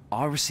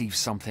 I received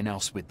something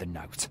else with the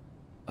note.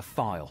 A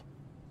file.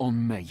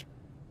 On me.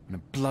 And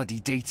a bloody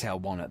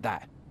detailed one at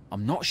that.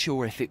 I'm not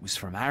sure if it was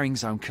from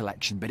Haring's own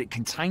collection, but it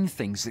contained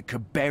things that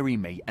could bury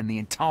me and the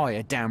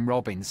entire damn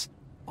Robbins.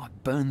 I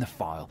burned the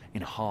file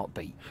in a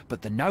heartbeat,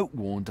 but the note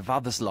warned of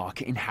others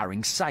like it in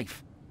Haring's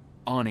safe.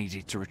 I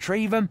needed to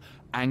retrieve them,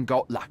 and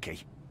got lucky.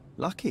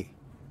 Lucky?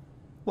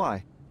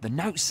 Why? The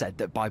note said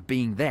that by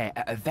being there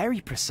at a very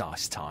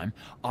precise time,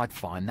 I'd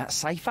find that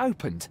safe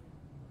opened.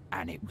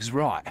 And it was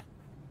right.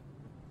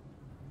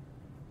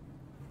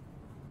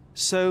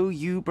 So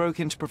you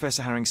broke into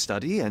Professor Haring's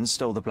study and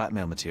stole the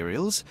blackmail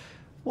materials.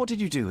 What did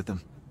you do with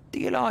them? Do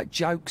you like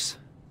jokes?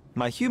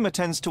 My humour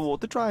tends toward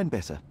the dry and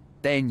bitter.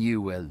 Then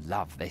you will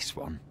love this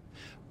one.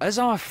 As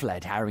I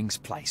fled Haring's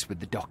place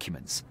with the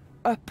documents,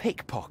 a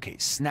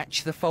pickpocket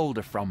snatched the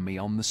folder from me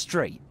on the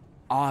street.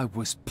 I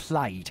was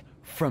played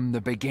from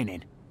the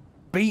beginning.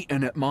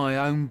 Beaten at my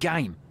own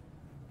game.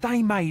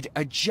 They made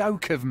a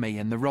joke of me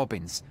and the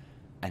Robbins.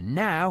 And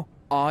now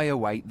I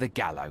await the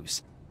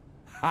gallows.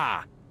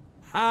 Ha!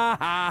 Ha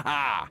ha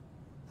ha!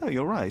 Oh,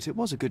 you're right, it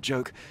was a good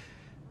joke.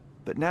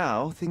 But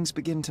now things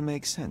begin to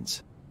make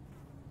sense.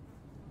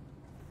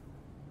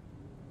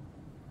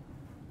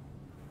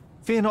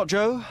 Fear not,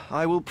 Joe.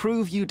 I will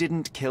prove you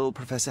didn't kill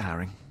Professor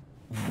Haring.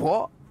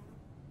 What?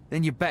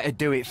 Then you better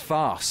do it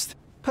fast.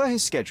 Per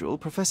his schedule,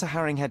 Professor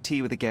Haring had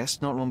tea with a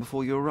guest not long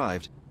before you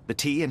arrived. The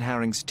tea in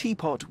Haring's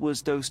teapot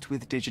was dosed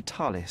with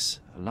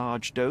digitalis. A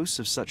large dose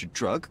of such a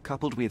drug,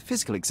 coupled with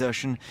physical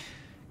exertion,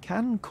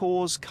 can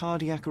cause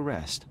cardiac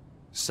arrest.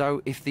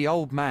 So if the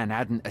old man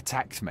hadn't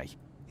attacked me...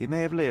 He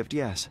may have lived,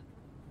 yes.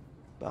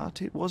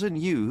 But it wasn't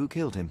you who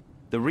killed him.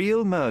 The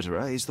real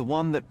murderer is the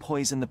one that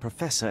poisoned the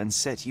professor and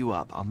set you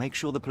up. I'll make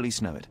sure the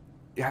police know it.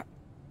 Yeah,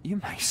 you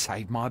may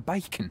save my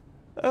bacon.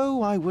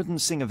 Oh, I wouldn't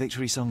sing a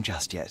victory song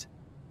just yet.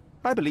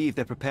 I believe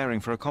they're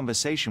preparing for a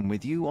conversation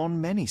with you on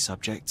many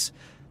subjects.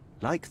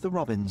 Like the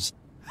Robbins.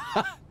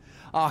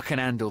 I can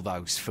handle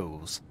those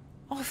fools.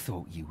 I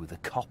thought you were the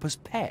copper's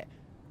pet.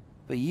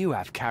 But you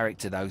have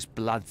character those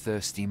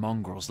bloodthirsty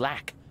mongrels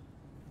lack.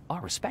 I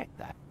respect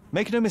that.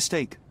 Make no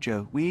mistake,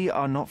 Joe, we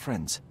are not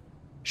friends.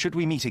 Should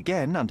we meet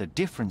again under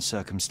different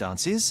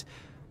circumstances,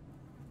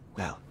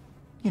 well,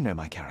 you know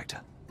my character.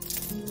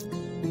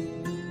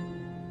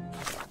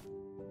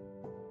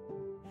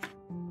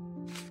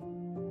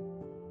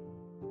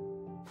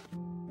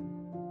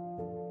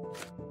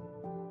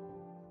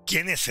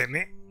 ¿Quién es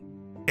M?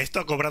 Esto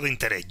ha cobrado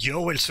interés.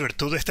 Joe, el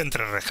suertudo, está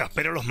entre rejas,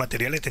 pero los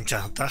materiales de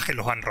chantaje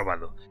los han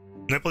robado.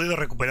 No he podido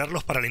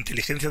recuperarlos para la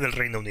inteligencia del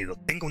Reino Unido.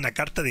 Tengo una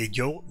carta de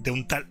Joe de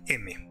un tal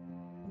M,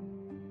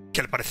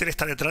 que al parecer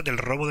está detrás del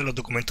robo de los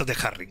documentos de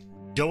Harry.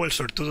 Joe, el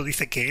suertudo,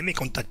 dice que M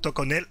contactó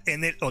con él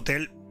en el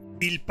hotel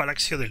Il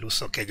Palacio del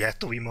Uso, que ya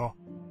estuvimos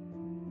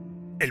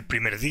el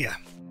primer día.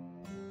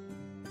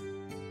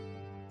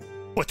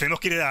 Pues tenemos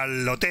que ir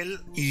al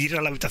hotel y ir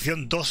a la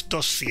habitación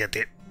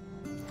 227.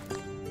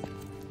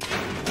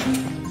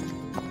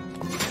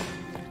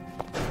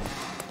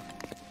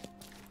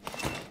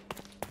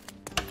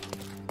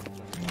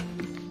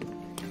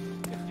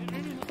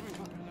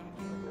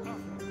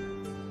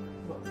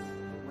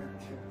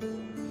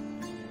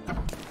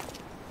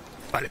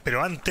 Vale,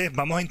 pero antes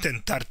vamos a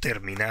intentar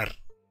terminar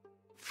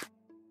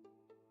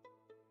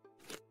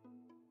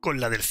con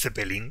la del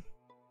Zeppelin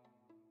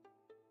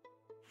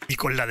y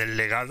con la del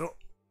legado.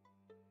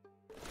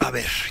 A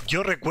ver,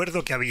 yo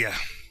recuerdo que había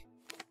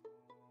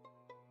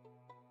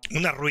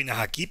unas ruinas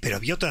aquí, pero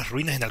había otras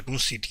ruinas en algún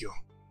sitio.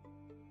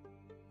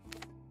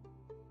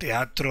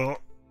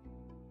 Teatro,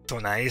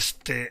 zona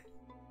este,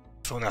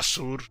 zona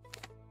sur,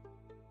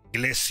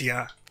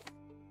 iglesia,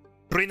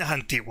 ruinas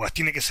antiguas,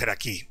 tiene que ser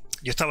aquí.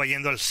 Yo estaba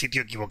yendo al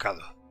sitio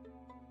equivocado.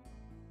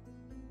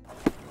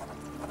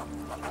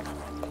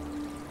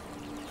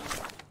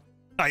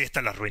 Ahí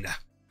están las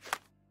ruinas.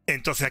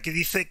 Entonces aquí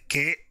dice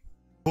que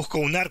busco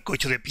un arco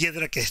hecho de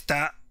piedra que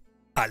está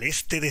al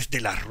este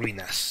desde las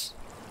ruinas.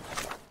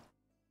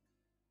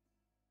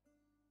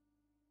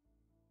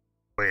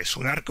 Pues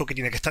un arco que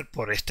tiene que estar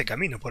por este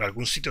camino, por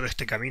algún sitio de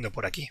este camino,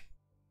 por aquí.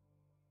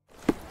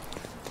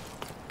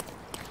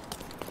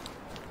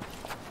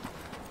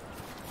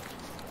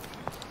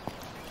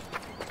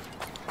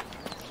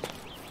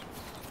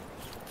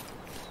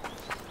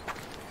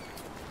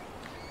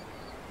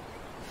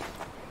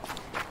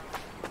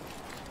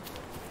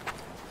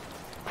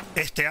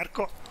 Este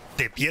arco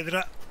de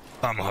piedra,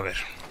 vamos a ver.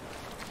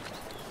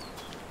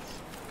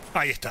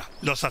 Ahí está,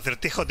 los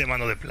acertijos de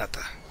mano de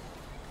plata.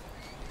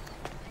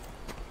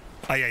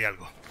 Ahí hay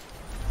algo.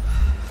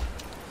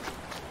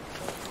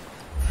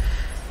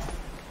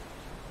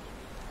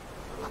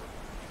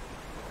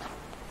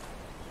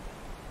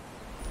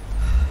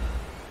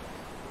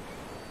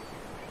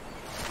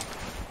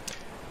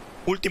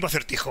 Último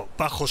acertijo.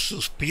 Bajo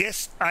sus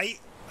pies hay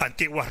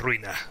antiguas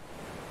ruinas.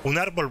 Un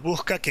árbol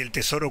busca que el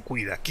tesoro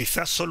cuida.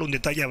 Quizás solo un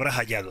detalle habrás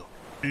hallado,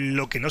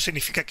 lo que no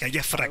significa que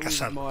hayas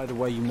fracasado.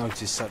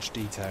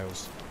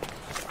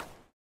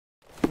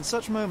 In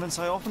such moments,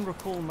 I often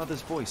recall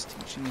Mother's voice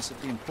teaching us of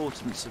the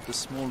importance of the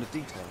smaller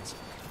details.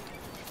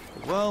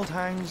 The world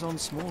hangs on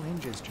small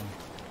hinges, John.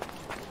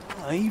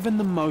 Even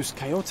the most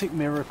chaotic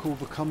miracle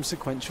becomes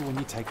sequential when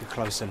you take a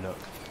closer look.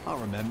 I'll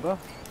remember.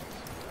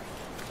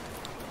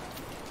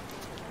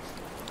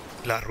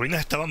 Las ruinas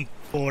estaban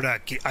por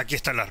aquí. Aquí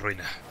están las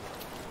ruinas.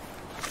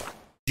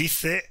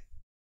 Dice: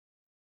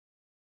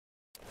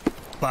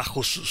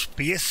 bajo sus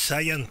pies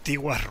hay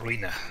antiguas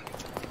ruinas.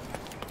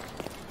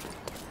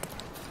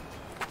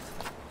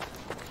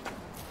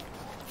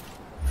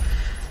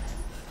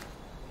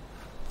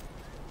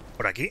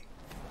 Por aquí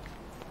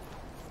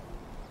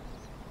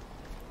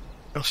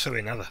no se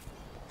ve nada.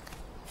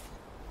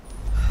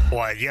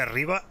 O allí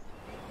arriba,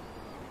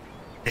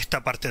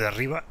 esta parte de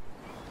arriba.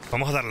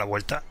 Vamos a dar la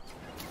vuelta.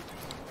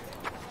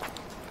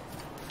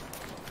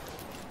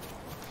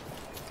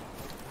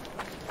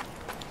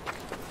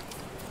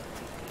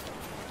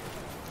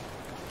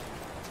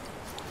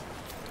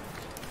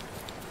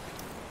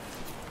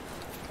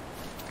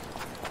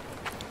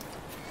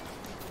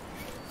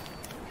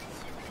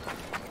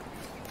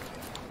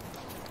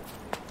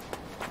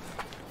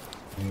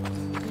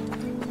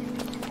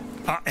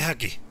 Ah, es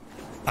aquí.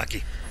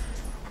 Aquí.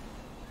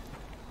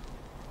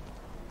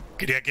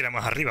 Creía que era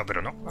más arriba,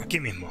 pero no.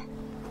 Aquí mismo.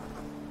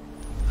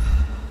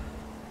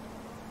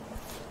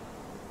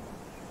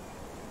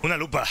 Una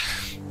lupa.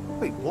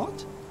 Wait,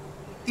 what?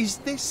 Is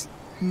this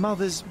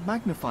Mother's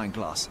magnifying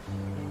glass?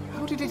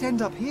 How did it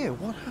end up here?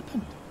 What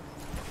happened?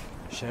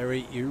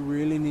 Sherry, you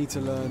really need to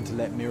learn to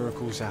let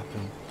miracles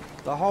happen.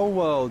 The whole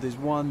world is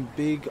one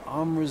big,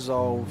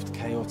 unresolved,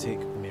 chaotic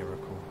miracle.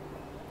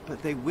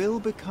 But they will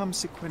become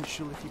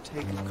sequential if you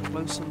take a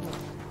closer look.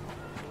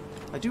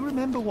 I do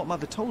remember what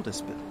Mother told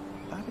us, but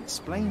that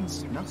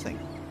explains nothing.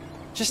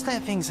 Just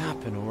let things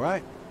happen, all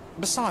right?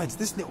 Besides,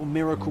 this little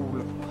miracle will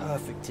look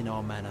perfect in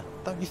our manner,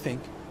 don't you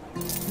think?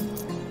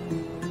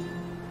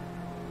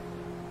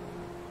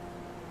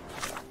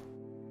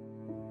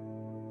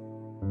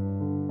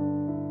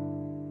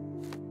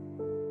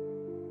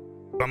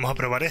 Vamos a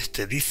probar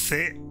este.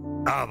 Dice...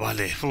 Ah,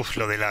 vale. Uf,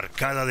 lo de la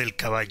arcada del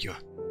caballo.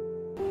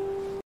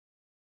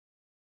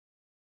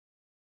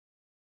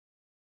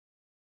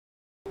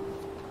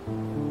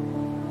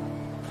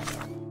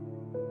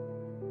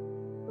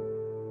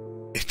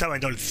 Estaba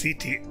en Old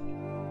City.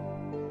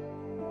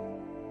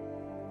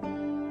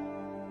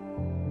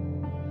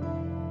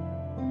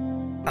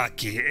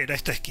 Aquí, era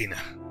esta esquina.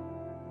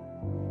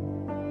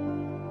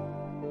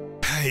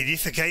 Y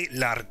dice que hay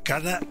la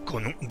arcada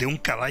de un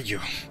caballo.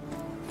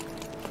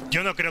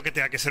 Yo no creo que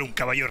tenga que ser un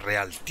caballo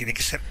real. Tiene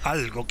que ser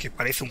algo que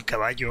parece un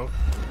caballo.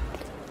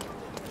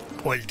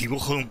 O el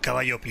dibujo de un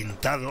caballo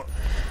pintado.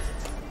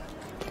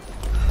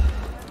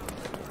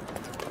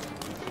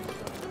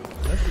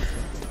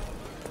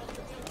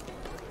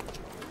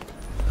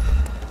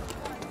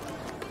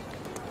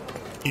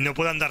 Y no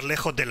puedo andar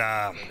lejos de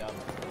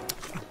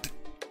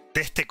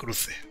este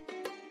cruce.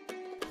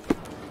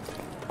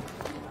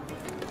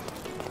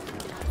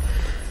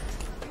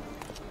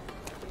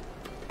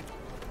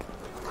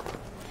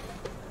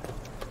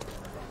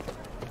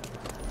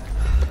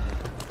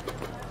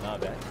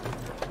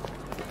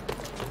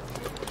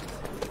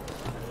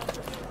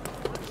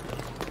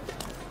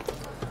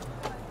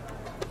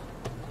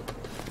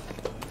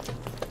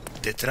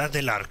 Detrás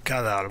de la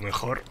arcada, a lo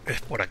mejor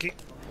es por aquí.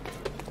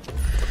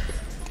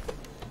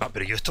 Ah,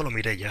 pero yo esto lo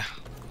miré ya.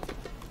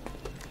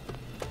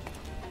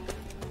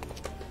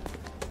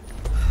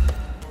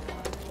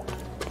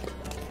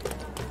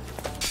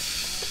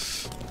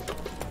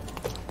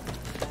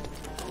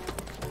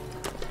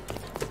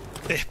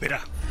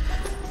 Espera.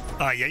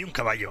 Ahí hay un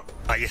caballo.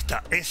 Ahí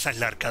está. Esa es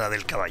la arcada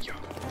del caballo.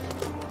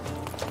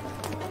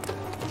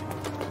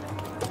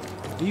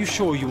 Are you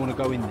sure you want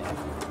to go in there?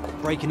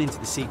 Breaking into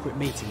the secret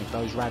meeting of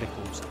those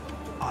radicals.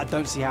 I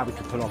don't see how we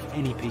could pull off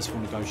any peaceful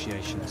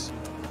negotiations.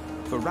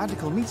 For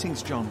radical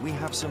meetings, John, we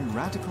have some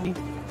radical...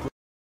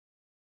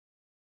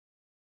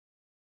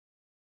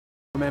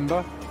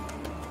 Remember?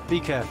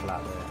 Be careful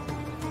out there.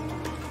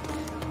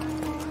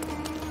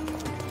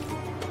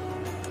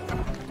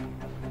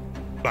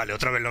 Vale,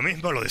 otra vez lo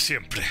mismo, lo de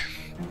siempre.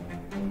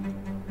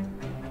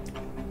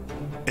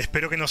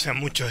 Espero que no sean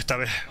muchos esta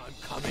vez.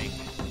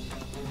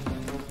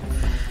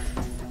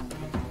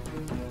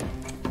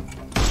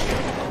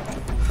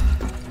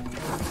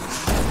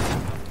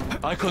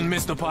 I couldn't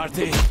miss the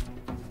party.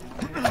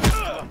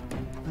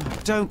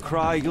 Don't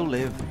cry, you'll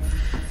live.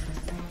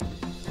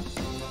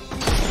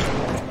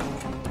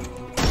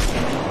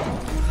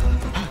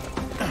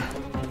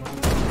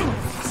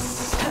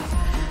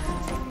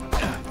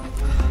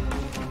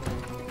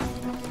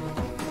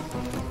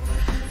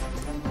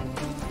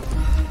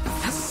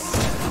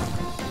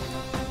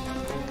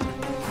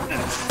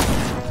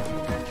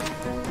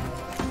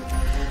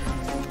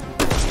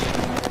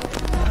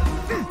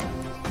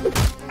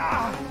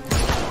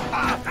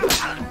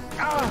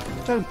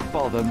 Don't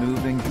bother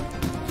moving.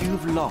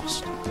 You've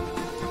lost.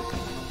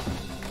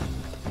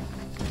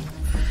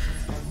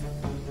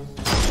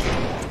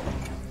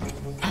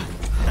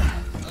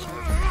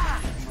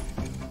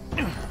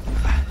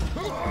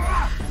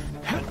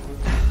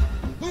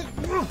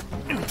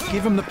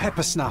 Give him the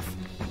pepper snuff.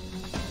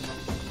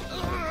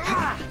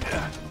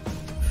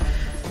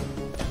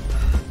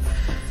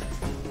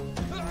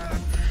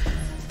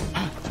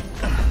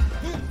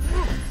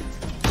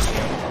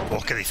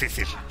 Oh, qué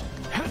difícil.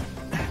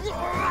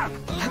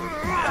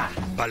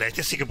 Vale,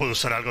 este sí que puedo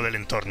usar algo del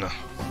entorno.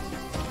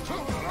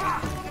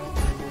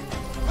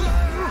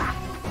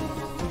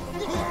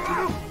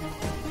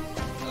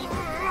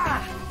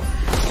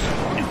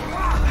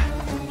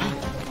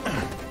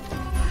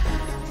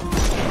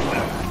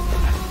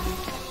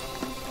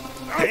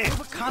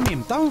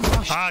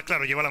 Ah,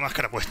 claro, lleva la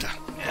máscara puesta.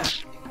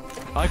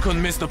 I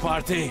couldn't miss the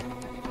party.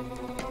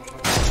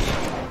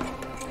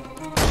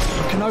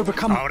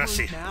 Ahora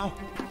sí.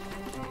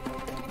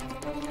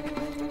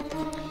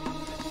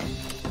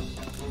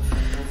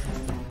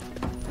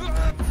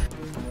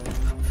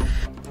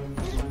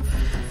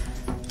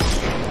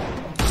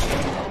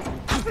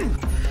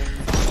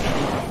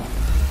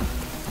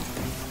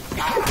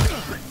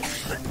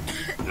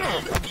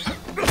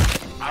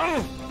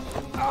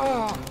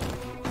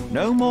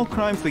 No more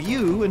crime for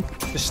you, and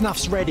the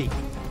snuff's ready.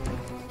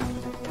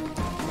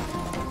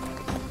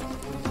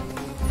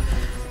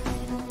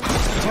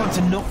 Time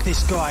to knock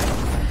this guy.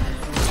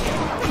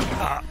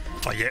 Ah,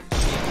 fallé.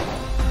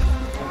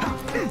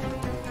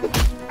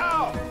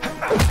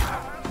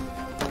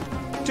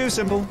 Too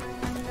simple.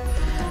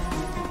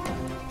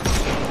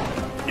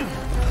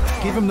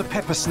 Give him the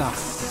pepper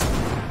snuff.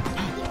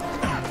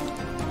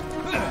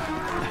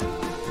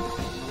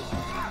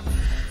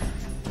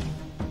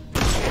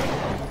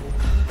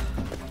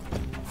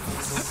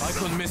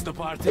 Miss the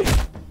party.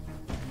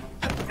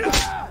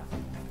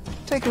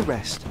 Take a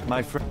rest,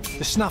 my friend.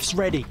 The snuff's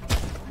ready.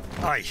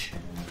 Ay.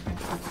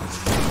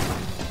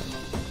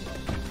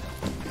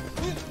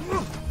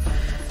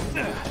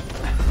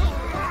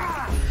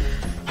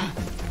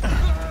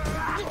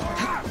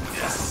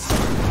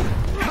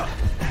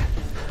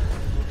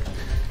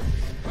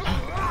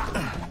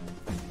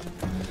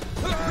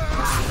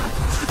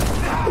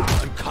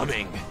 I'm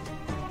coming.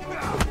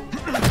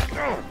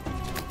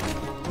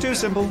 Too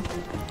simple.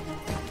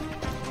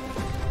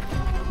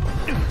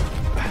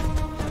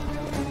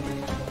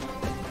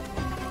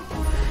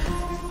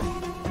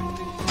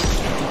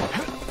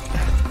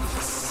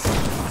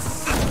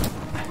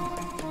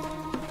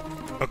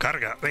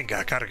 Carga,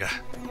 venga, carga.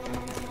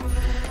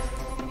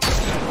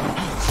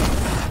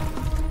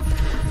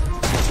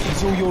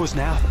 It's all yours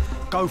now.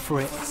 Go for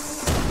it.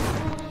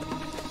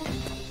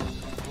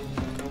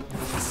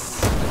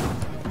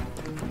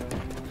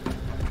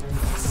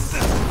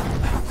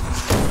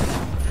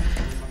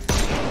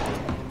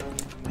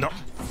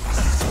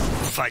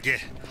 Fallé.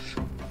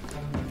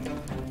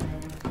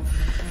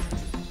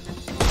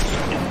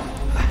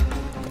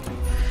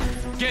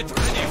 Get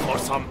ready for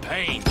some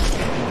pain.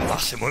 Ah,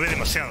 se mueve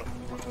demasiado.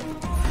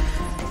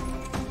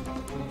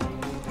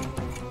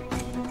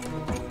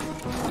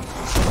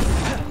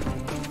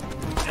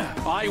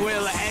 I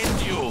will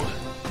end you.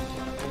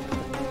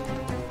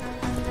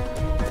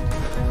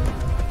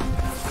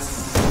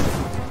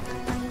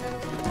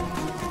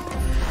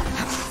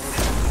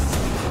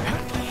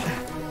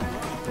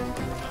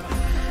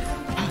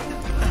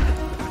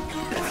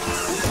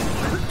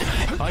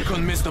 I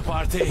couldn't miss the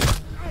party.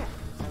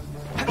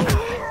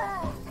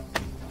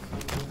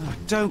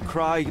 Don't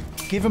cry.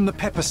 Give him the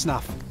pepper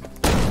snuff.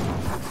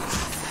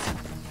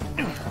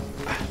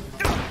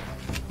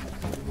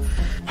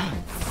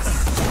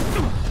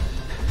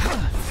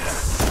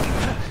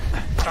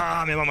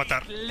 Ah, me va a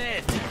matar.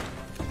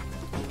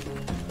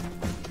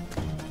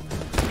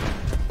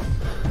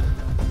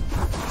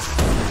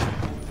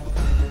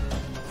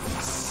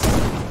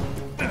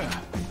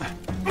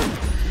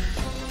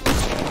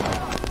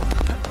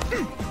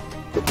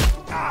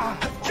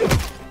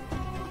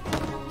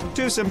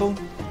 Too simple.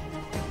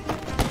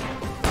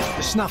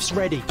 The snuff's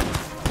ready.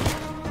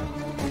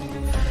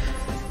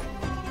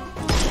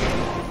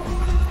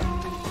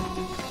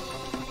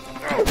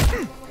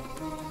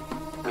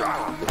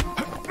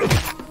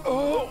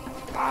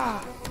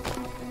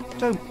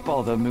 Don't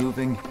bother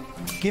moving.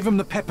 Give him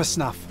the pepper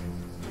snuff.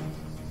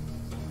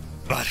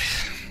 Vale.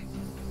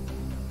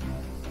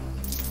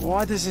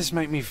 Why does this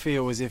make me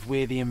feel as if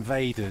we're the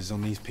invaders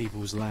on these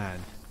people's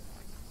land?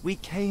 We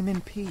came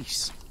in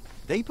peace.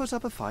 They put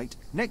up a fight.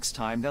 Next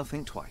time they'll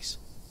think twice.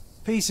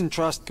 Peace and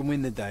trust can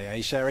win the day,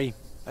 eh, Sherry?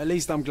 At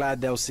least I'm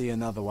glad they'll see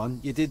another one.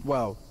 You did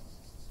well.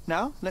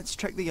 Now, let's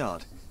check the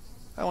yard.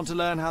 I want to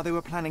learn how they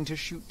were planning to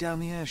shoot down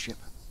the airship.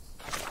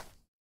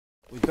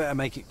 We'd better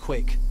make it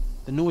quick.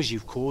 The noise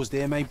you've caused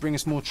here may bring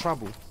us more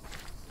trouble.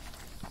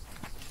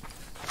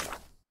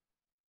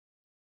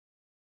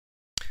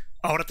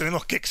 Ahora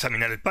tenemos que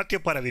examinar el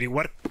patio para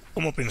averiguar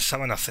cómo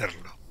pensaban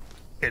hacerlo.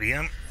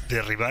 Querían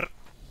derribar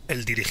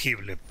el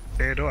dirigible,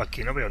 pero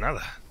aquí no veo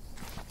nada.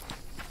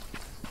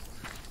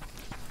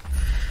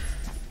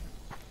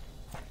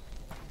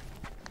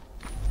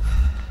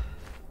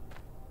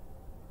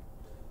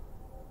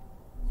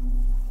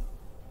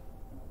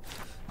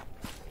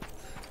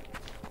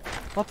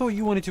 I thought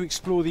you wanted to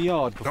explore the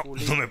yard before No,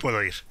 leaving. no me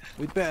puedo ir.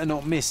 We'd better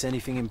not miss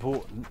anything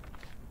important.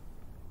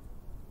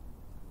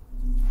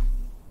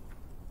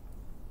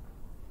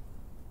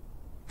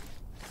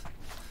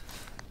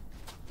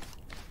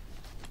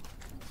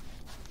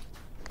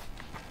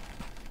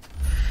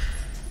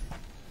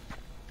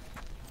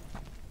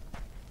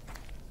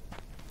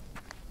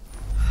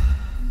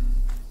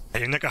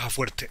 Hay una caja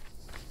fuerte.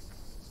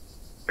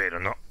 Pero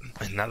no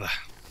es nada.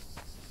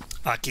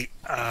 Aquí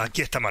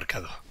está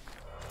marcado.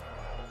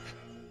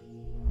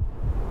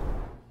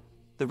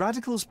 The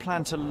radicals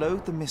plan to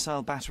load the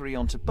missile battery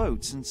onto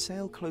boats and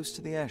sail close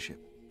to the airship.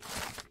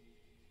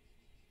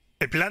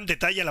 El plan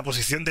detalla la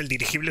posición del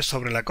dirigible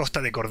sobre la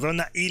costa de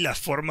Cordona y las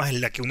formas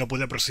en las que uno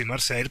puede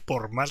aproximarse a él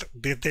por mar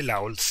desde la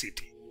Old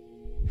City.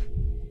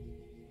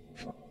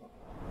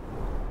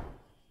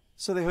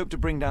 So they hope to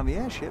bring down the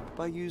airship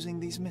by using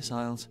these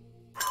missiles.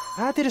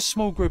 How did a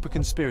small group of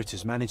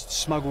conspirators manage to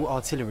smuggle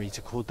artillery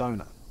to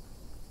Cordona?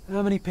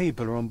 How many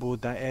people are on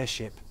board that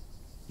airship?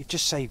 You've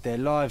just saved their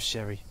lives,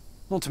 Sherry.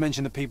 Not to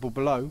mention the people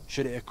below,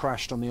 should it have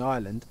crashed on the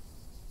island.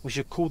 We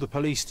should call the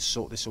police to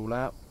sort this all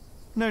out.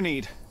 No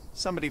need.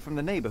 Somebody from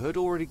the neighborhood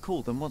already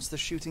called them once the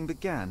shooting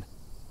began.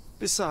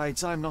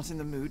 Besides, I'm not in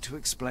the mood to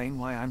explain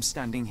why I'm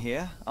standing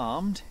here,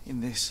 armed,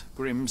 in this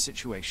grim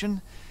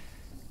situation.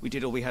 We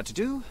did all we had to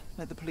do,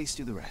 let the police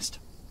do the rest.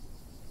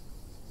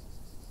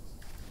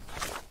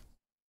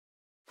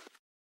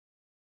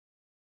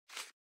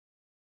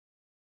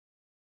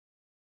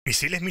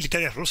 Misiles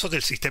militares rusos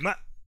del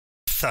sistema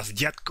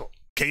Zasyatko.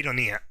 ¡Qué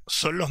ironía!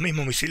 Son los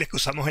mismos misiles que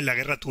usamos en la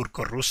guerra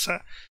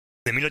turco-rusa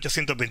de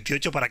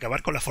 1828 para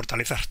acabar con las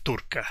fortalezas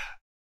turcas.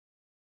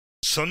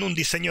 Son un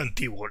diseño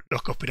antiguo.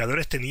 Los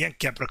conspiradores tenían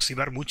que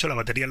aproximar mucho la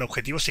batería al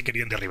objetivo si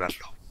querían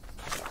derribarlo.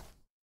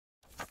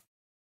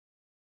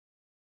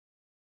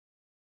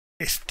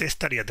 Este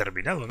estaría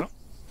terminado, ¿no?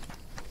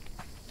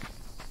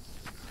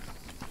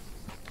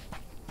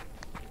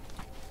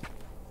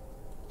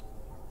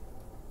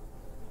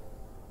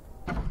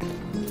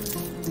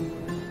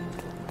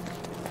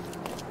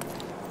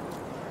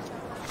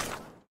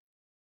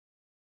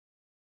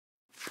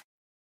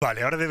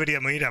 Vale, ahora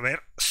deberíamos ir a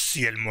ver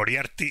si el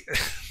Moriarty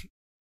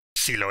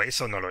si lo es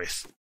o no lo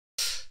es.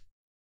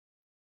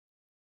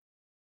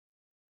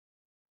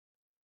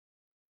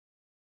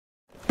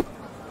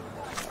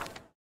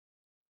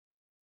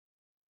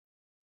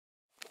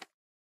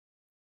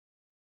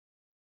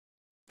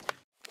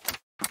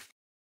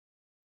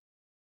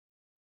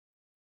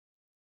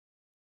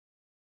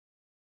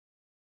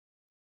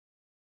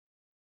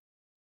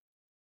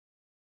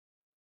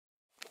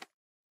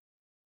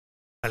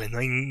 Vale, no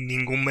hay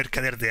ningún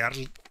mercader de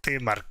arte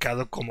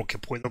marcado como que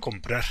puedo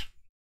comprar.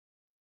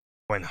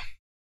 Bueno.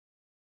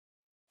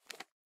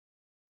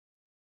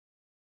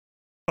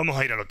 Vamos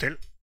a ir al hotel.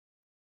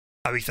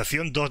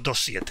 Habitación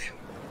 227.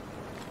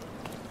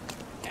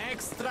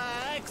 Extra,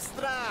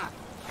 extra!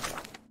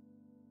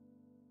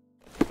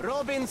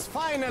 Robin's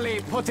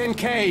finally put in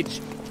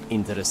cage.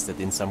 Interested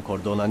in some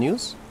Cordona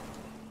news?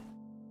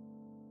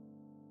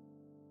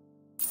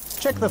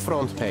 Check the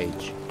front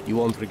page. You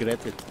won't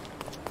regret it.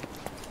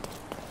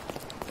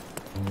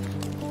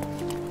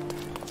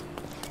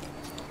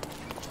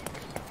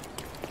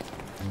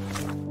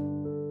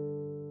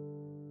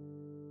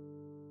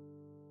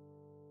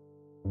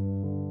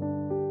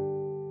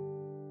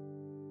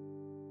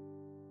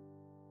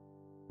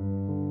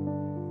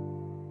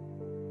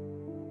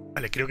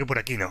 Vale, creo que por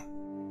aquí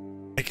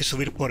no. Hay que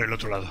subir por el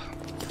otro lado.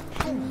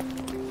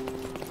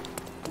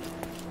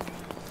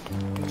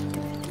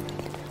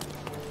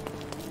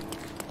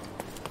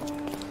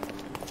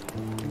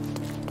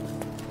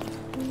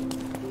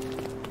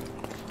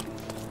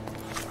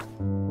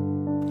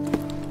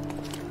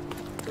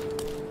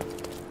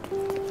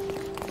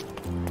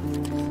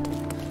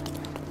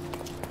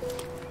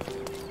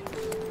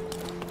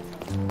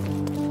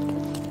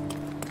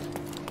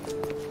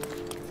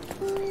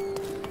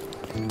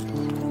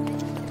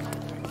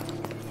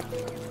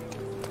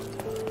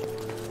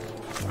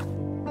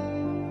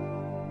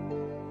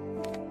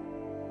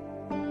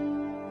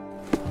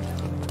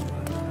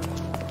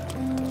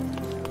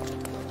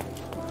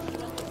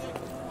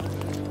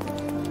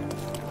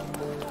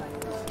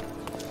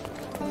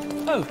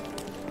 Oh,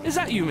 is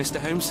that you, Mr.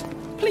 Holmes?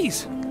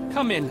 Please,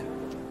 come in.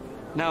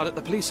 Now that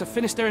the police have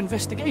finished their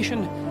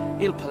investigation,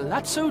 Il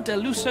Palazzo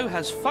dell'Uso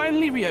has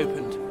finally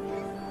reopened.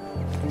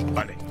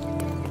 Vale.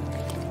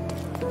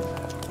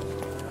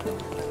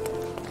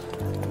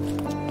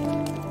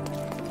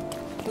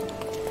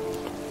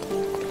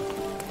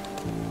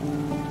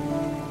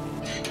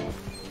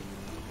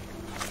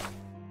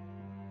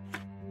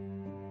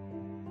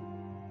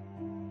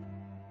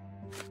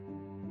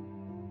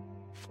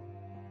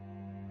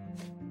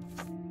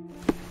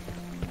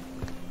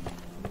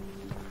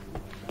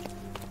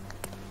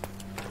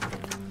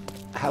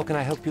 How can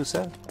I help you,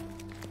 sir?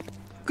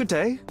 Good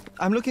day.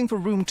 I'm looking for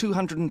room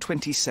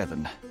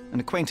 227. An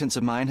acquaintance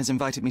of mine has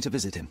invited me to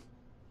visit him.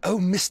 Oh,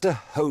 Mr.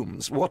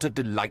 Holmes, what a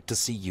delight to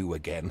see you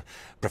again.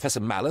 Professor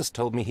Malice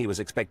told me he was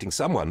expecting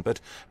someone, but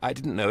I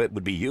didn't know it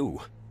would be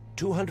you.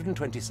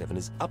 227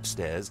 is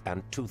upstairs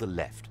and to the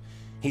left.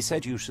 He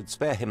said you should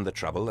spare him the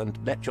trouble and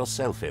let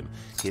yourself in.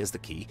 Here's the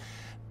key.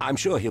 I'm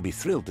sure he'll be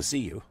thrilled to see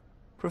you.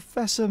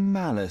 Professor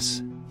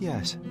Malice.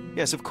 Yes.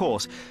 Yes, of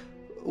course.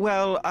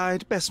 Well,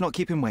 I'd best not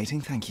keep him waiting,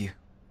 thank you.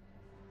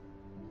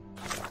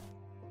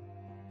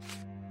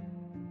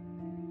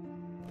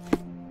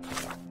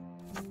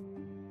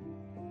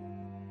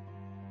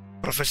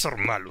 Profesor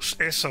Malus.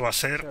 Eso va a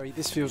ser Sherry,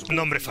 this feels un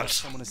nombre like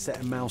falso. someone has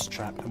set a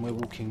mousetrap and we're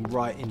walking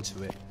right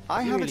into it.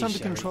 I have it Really, under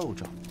Sherry, control,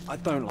 John. I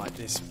don't like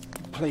this.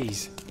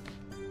 Please.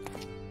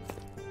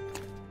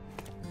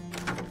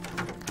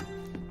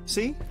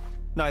 See?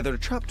 Neither a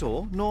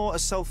trapdoor nor a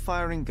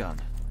self-firing gun.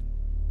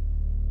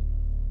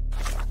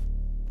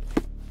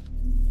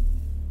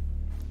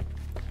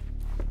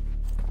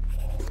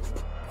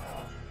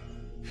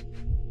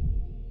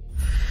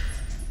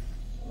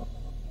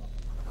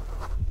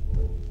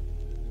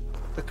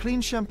 A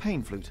clean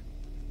champagne flute.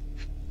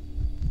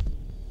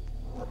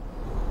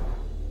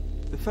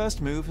 The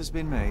first move has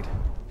been made.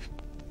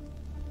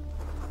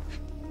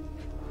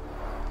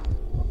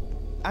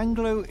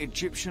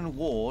 Anglo-Egyptian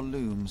war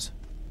looms.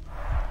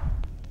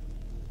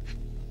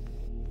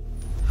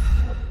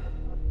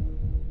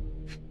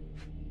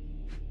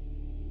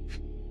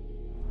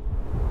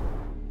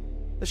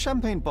 The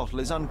champagne bottle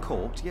is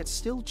uncorked, yet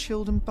still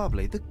chilled and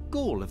bubbly. The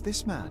gall of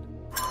this man.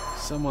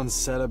 Someone's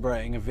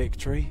celebrating a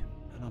victory,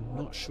 and I'm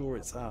not sure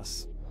it's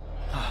us.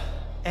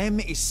 M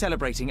is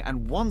celebrating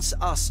and wants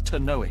us to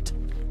know it.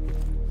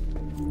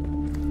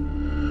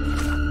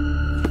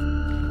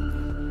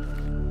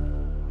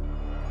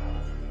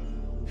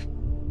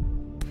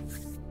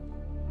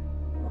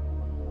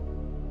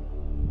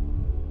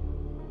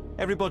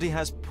 Everybody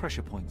has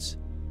pressure points.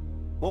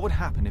 What would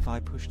happen if I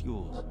pushed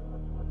yours?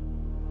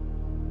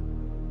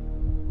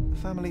 A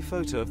family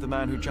photo of the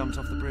man who jumped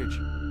off the bridge.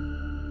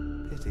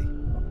 Pity.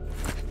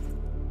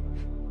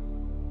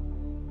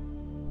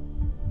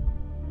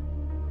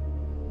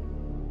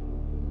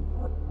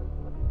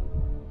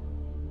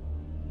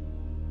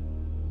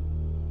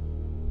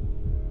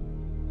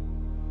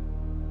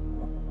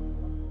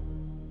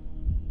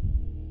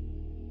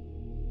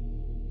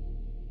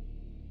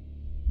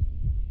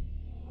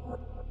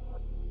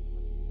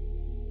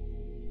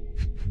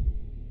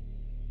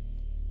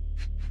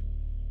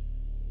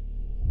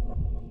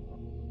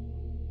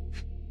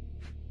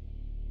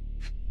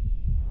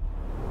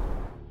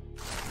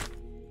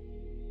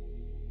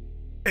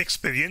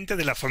 Expediente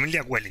de la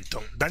familia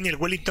Wellington. Daniel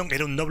Wellington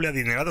era un noble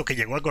adinerado que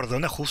llegó a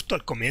Cordona justo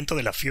al comienzo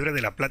de la fiebre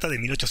de la plata de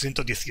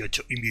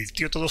 1818.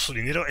 Invirtió todo su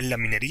dinero en la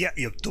minería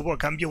y obtuvo a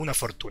cambio una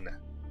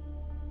fortuna.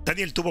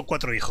 Daniel tuvo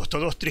 4 hijos,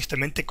 todos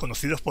tristemente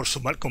conocidos por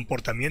su mal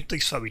comportamiento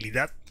y su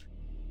habilidad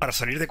para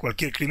salir de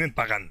cualquier crimen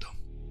pagando,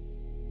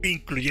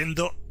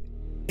 incluyendo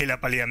el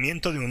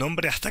apaleamiento de un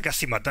hombre hasta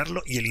casi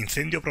matarlo y el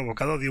incendio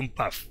provocado de un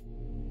pub.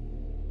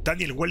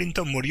 Daniel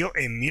Wellington murió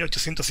en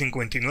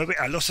 1859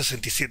 a los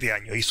 67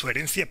 años y su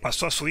herencia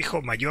pasó a su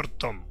hijo mayor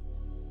Tom.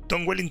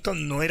 Tom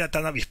Wellington no era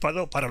tan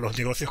avispado para los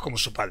negocios como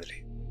su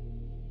padre.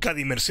 Cada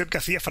inversión que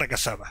hacía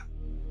fracasaba.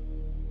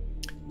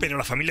 Pero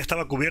la familia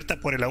estaba cubierta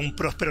por el aún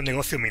próspero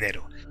negocio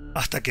minero,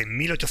 hasta que en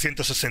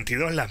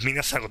 1862 las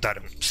minas se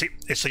agotaron. Sí,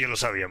 eso ya lo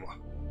sabíamos.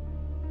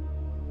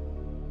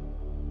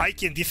 Hay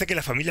quien dice que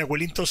la familia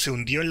Wellington se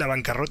hundió en la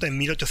bancarrota en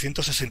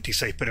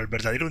 1866, pero el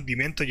verdadero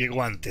hundimiento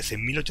llegó antes,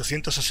 en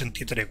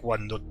 1863,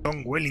 cuando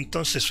Tom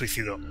Wellington se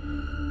suicidó.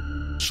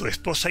 Su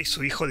esposa y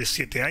su hijo de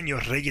 7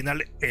 años,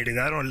 Reginald,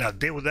 heredaron las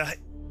deudas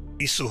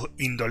y sus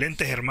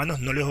indolentes hermanos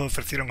no les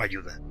ofrecieron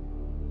ayuda.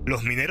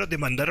 Los mineros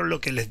demandaron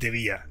lo que les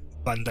debía,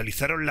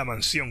 vandalizaron la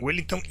mansión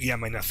Wellington y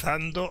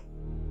amenazando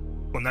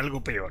con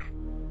algo peor.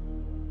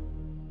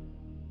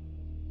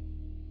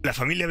 La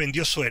familia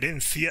vendió su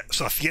herencia,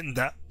 su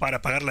hacienda,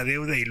 para pagar la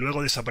deuda y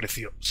luego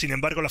desapareció. Sin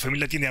embargo, la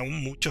familia tiene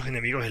aún muchos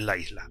enemigos en la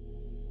isla.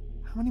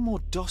 How many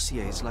more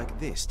dossiers like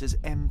this does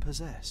M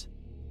possess?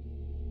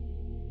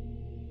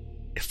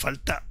 Le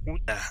falta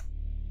una.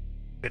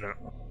 Pero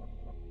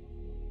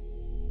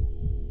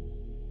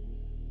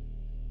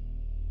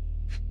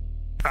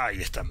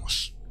ahí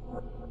estamos.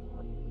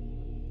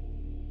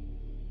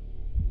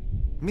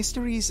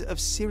 Mysteries of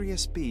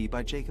Sirius B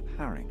by Jacob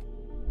Haring.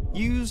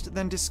 Used,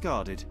 then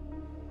discarded.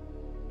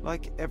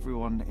 Like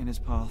everyone in his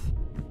path.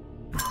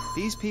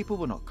 These people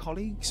were not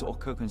colleagues or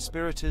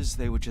co-conspirators,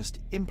 they were just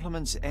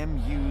implements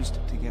M used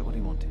to get what he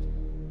wanted.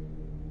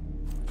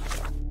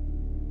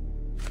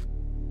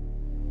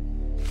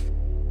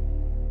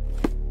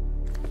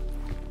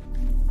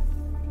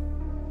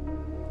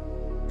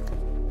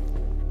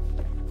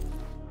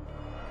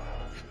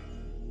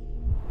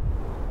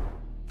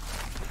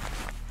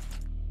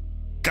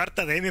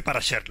 Carta de M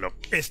para Sherlock.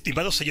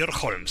 Estimado señor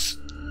Holmes,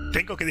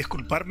 tengo que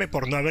disculparme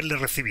por no haberle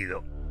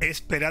recibido. He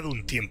esperado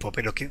un tiempo,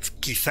 pero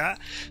quizá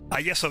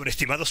haya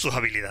sobreestimado sus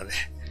habilidades.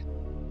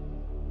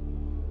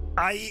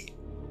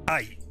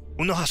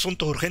 Unos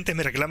asuntos urgentes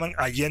me reclaman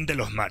allende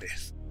los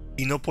mares,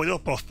 y no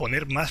puedo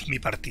posponer más mi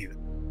partida.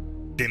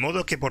 De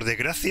modo que, por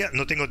desgracia,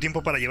 no tengo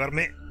tiempo para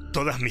llevarme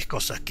todas mis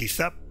cosas.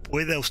 Quizá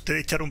pueda usted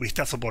echar un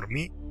vistazo por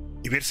mí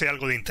y verse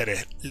algo de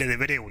interés. Le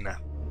deberé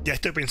una. Ya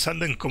estoy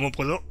pensando en cómo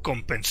puedo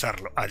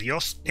compensarlo.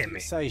 Adiós, M.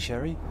 Say,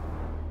 Sherry.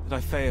 That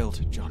I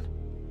failed, John.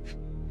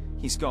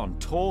 He's gone,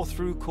 tore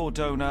through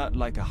Cordona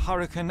like a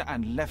hurricane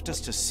and left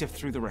us to sift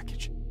through the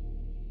wreckage.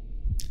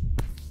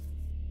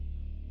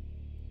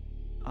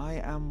 I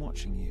am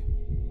watching you.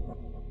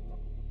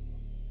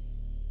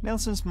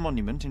 Nelson's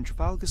Monument in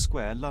Trafalgar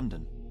Square,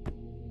 London.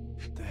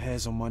 The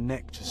hairs on my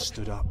neck just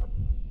stood up.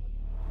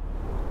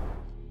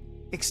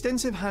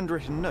 Extensive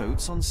handwritten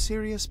notes on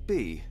Sirius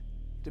B.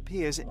 It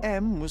appears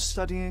M was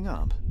studying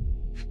up.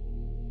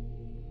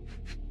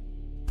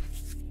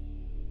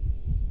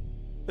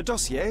 A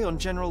dossier on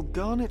General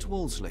Garnet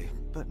Wolseley,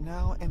 but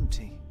now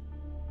empty.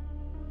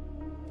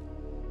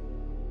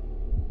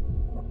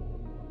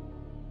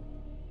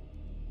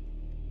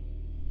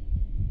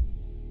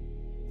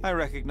 I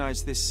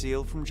recognize this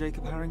seal from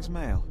Jacob Haring's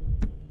mail.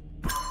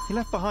 He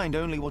left behind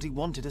only what he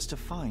wanted us to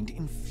find.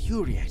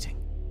 Infuriating.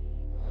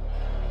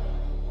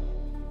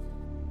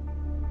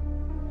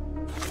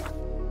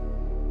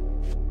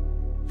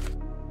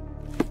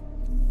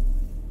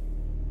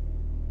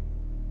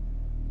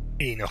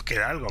 Y nos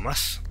queda algo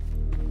más.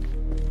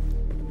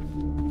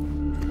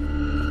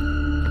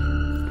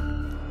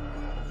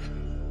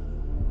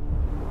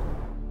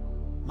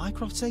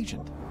 Mycroft's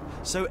agent.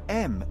 So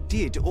M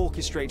did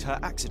orchestrate her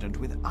accident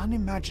with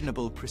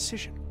unimaginable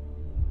precision.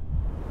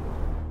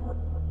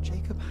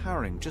 Jacob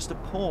Haring, just a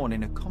pawn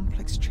in a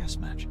complex chess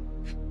match.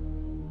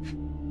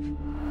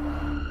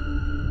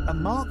 A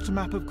marked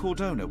map of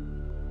Cordona.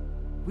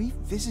 We've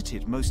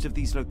visited most of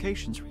these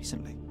locations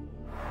recently.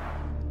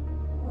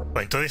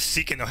 Pues entonces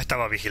sí que nos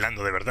estaba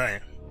vigilando de verdad,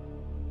 ¿eh?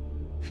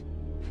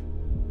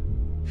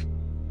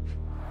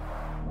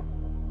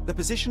 The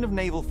position of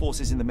naval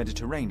forces in the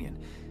Mediterranean.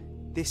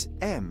 This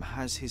M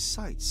has his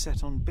sights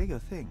set on bigger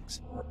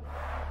things.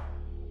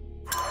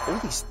 All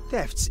these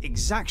thefts,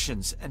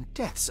 exactions, and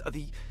deaths are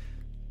the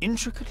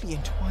intricately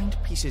entwined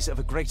pieces of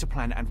a greater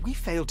plan, and we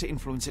failed to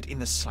influence it in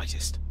the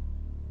slightest.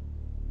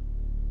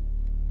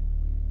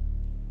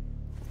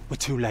 We're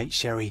too late,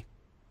 Sherry.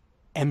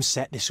 M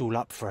set this all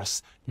up for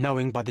us,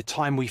 knowing by the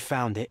time we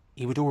found it,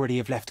 he would already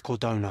have left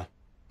Cordona.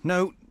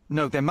 No,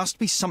 there must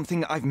be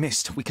something I've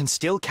missed. We can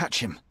still catch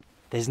him.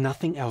 There's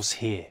nothing else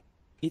here.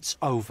 It's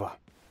over.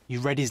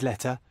 You read his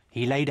letter.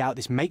 He laid out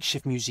this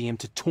makeshift museum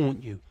to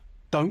taunt you.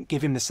 Don't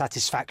give him the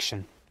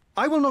satisfaction.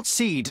 I will not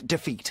cede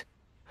defeat.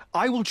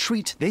 I will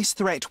treat this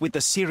threat with the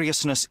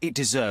seriousness it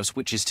deserves,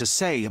 which is to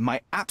say,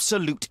 my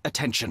absolute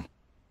attention.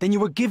 Then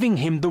you are giving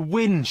him the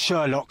win,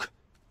 Sherlock.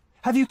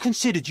 Have you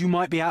considered you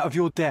might be out of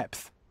your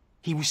depth?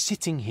 He was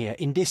sitting here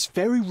in this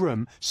very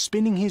room,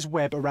 spinning his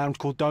web around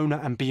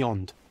Cordona and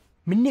beyond,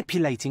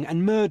 manipulating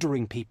and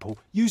murdering people,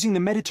 using the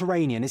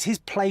Mediterranean as his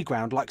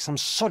playground like some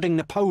sodding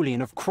Napoleon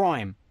of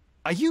crime.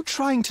 Are you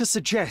trying to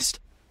suggest...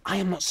 I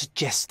am not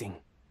suggesting.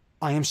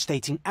 I am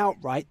stating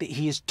outright that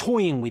he is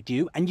toying with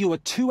you and you are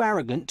too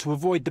arrogant to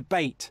avoid the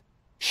bait.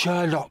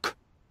 Sherlock,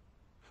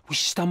 we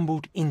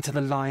stumbled into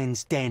the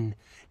lion's den.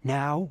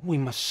 Now we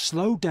must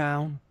slow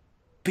down,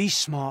 be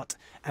smart,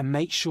 and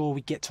make sure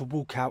we get to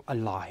walk out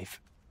alive.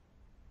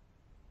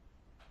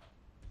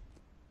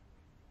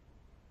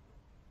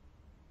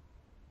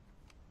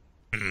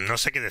 No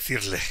sé qué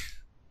decirle.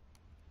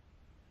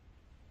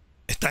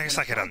 Estás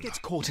exagerando. When it gets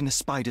caught in a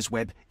spider's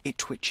web, it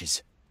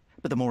twitches.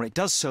 But the more it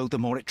does so, the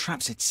more it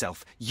traps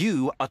itself.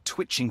 You are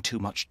twitching too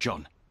much,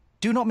 John.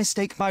 Do not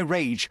mistake my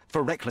rage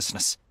for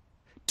recklessness.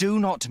 Do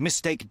not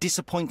mistake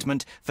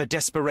disappointment for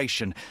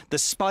desperation. The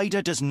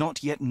spider does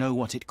not yet know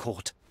what it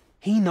caught.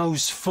 He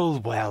knows full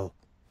well.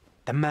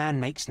 The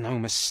man makes no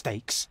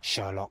mistakes,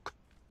 Sherlock.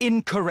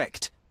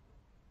 Incorrect.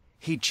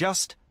 He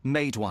just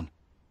made one.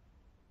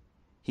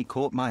 He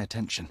caught my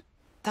attention.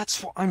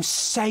 That's what I'm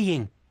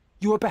saying.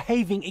 You are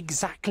behaving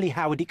exactly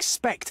how I'd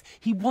expect.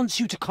 He wants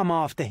you to come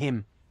after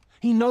him.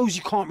 He knows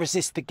you can't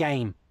resist the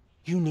game.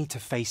 You need to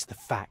face the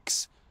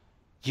facts.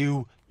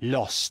 You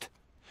lost.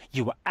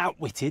 You were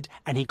outwitted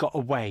and he got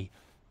away.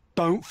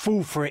 Don't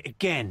fall for it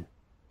again.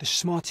 The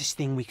smartest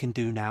thing we can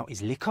do now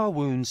is lick our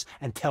wounds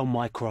and tell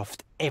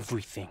Mycroft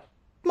everything.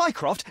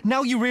 Mycroft,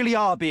 now you really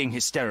are being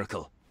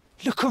hysterical.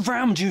 Look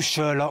around you,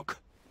 Sherlock.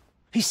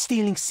 He's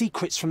stealing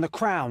secrets from the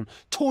Crown,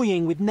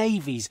 toying with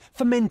navies,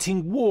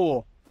 fomenting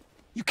war.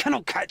 You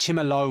cannot catch him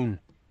alone.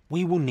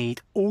 We will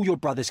need all your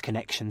brother's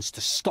connections to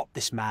stop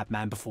this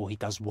madman before he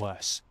does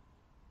worse.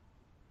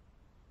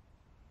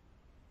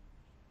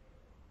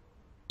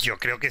 Yo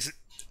creo que,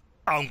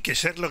 aunque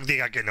Sherlock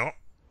diga que no,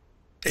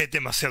 es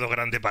demasiado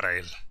grande para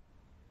él.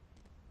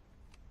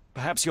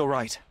 Perhaps you're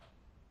right.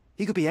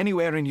 He could be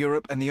anywhere in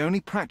Europe, and the only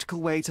practical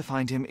way to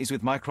find him is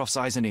with Mycroft's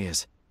eyes and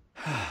ears.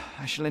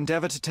 I shall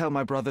endeavour to tell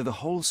my brother the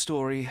whole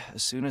story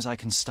as soon as I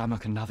can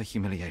stomach another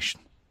humiliation.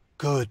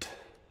 Good.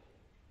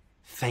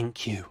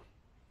 Thank you.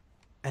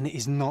 And it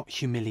is not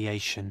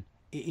humiliation,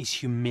 it is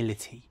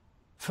humility.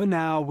 For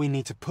now, we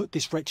need to put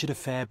this wretched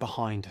affair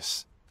behind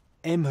us.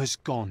 M has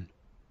gone.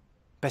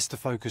 Best to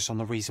focus on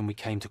the reason we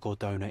came to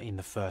Gordona in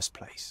the first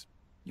place.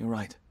 You're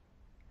right.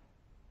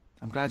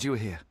 I'm glad you were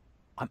here.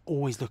 I'm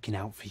always looking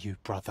out for you,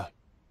 brother.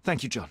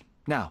 Thank you, John.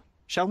 Now,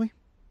 shall we?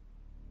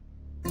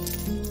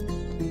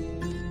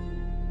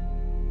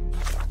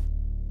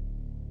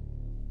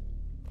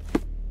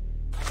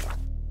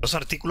 Dos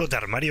artículos de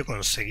armario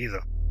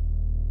conseguido.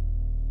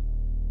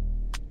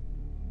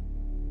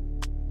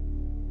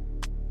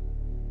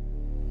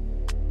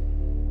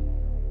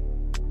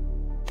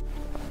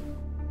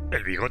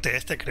 El bigote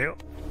este, creo.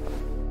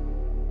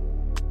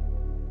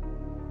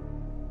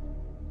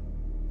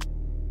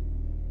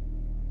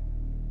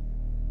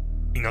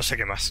 Y no sé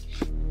qué más.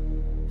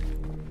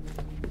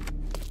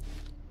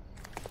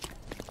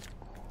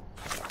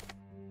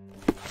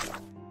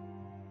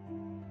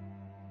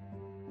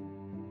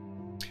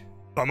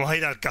 Vamos a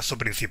ir al caso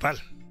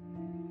principal.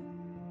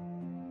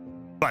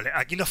 Vale,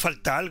 aquí nos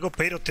falta algo,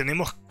 pero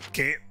tenemos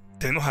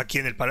aquí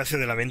en el Palacio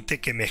de la Mente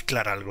que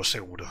mezclar algo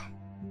seguro.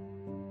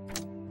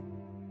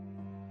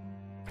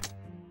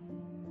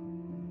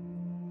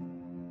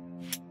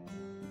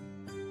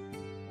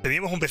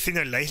 Teníamos un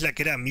vecino en la isla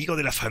que era amigo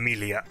de la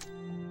familia.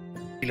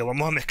 Y lo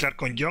vamos a mezclar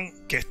con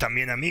John, que es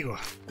también amigo.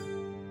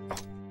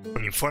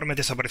 ¿Con informes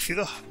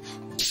desaparecidos?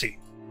 Sí.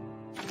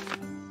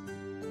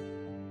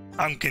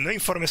 Aunque no hay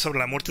informes sobre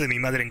la muerte de mi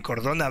madre en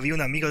Cordona, había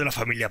un amigo de la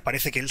familia.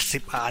 Parece que él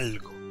sepa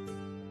algo.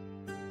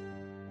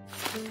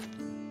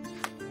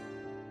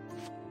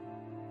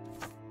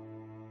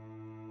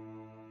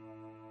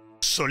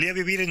 Solía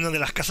vivir en una de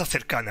las casas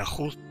cercanas,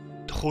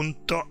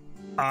 junto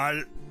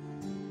al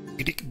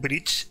Greek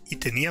Bridge, y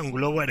tenía un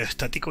globo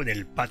aerostático en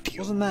el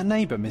patio. Wasn't that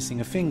neighbor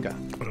missing a finger?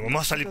 Bueno,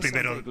 vamos a salir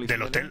primero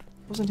del hotel.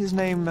 Wasn't his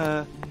name,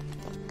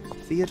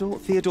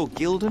 Theodore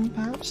Gilden,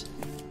 perhaps?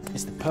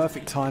 It's the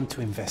perfect time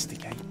to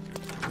investigate.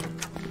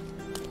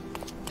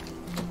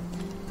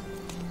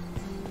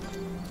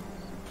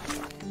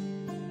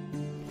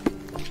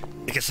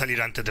 Hay que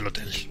salir antes del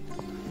hotel.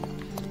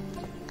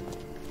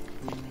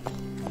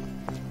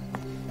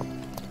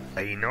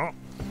 Ahí no.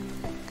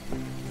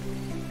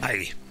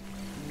 Ahí.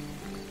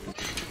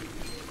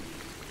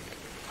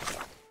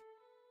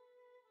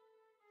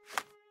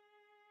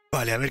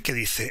 Vale, a ver qué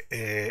dice.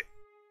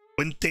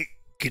 Puente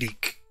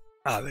Greek.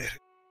 A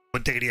ver.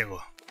 Puente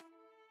griego.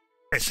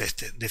 Es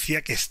este.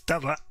 Decía que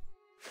estaba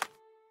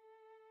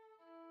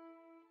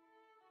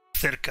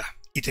cerca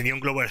y tenía un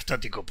globo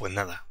aerostático. Pues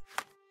nada.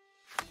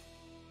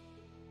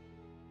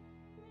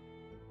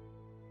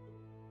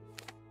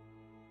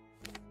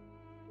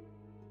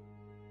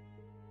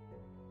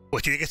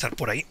 Pues tiene que estar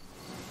por ahí.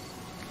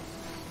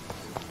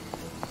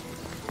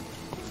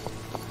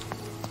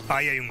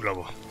 Ahí hay un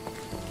globo.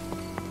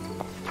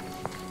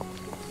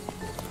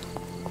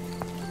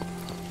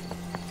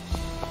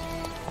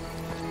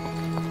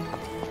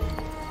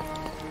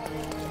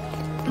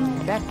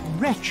 That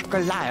wretch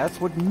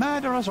Goliath would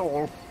murder us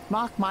all.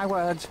 Mark my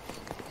words.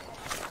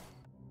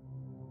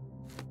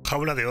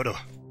 jaula de oro.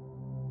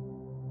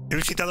 He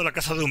visitado la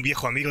casa de un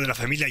viejo amigo de la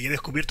familia y he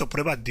descubierto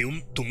pruebas de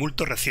un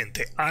tumulto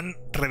reciente. Han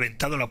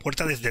reventado la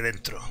puerta desde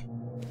dentro.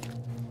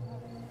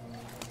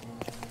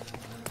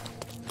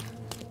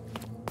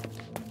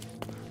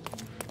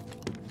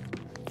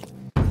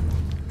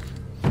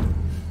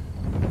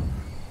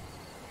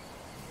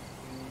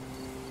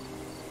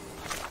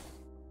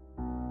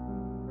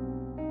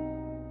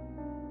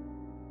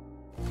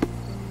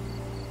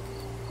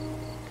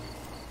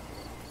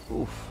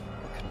 Oof,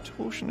 a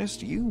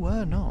contortionist you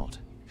were not.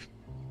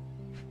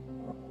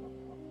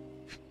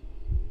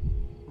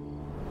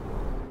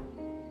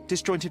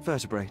 Disjointed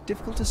vertebrae.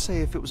 Difficult to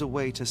say if it was a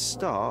way to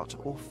start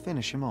or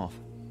finish him off.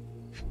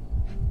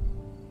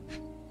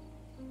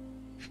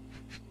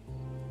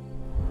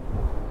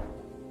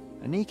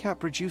 A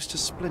kneecap reduced to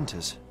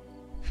splinters.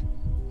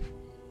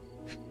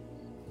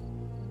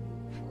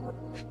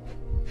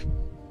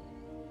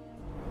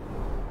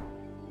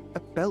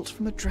 A belt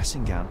from a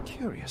dressing gown.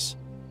 Curious.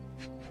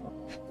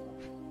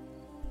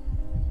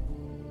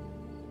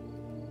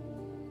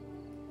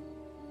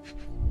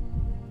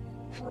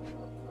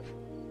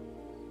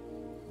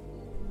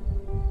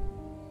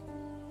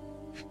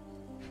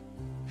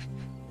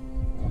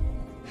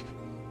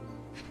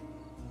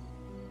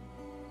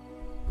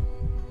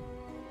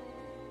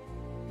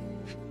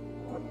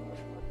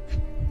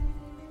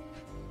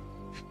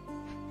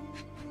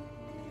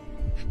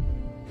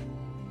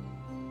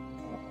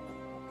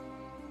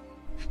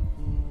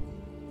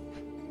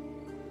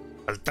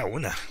 Falta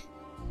una.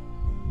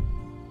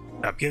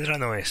 La piedra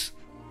no es.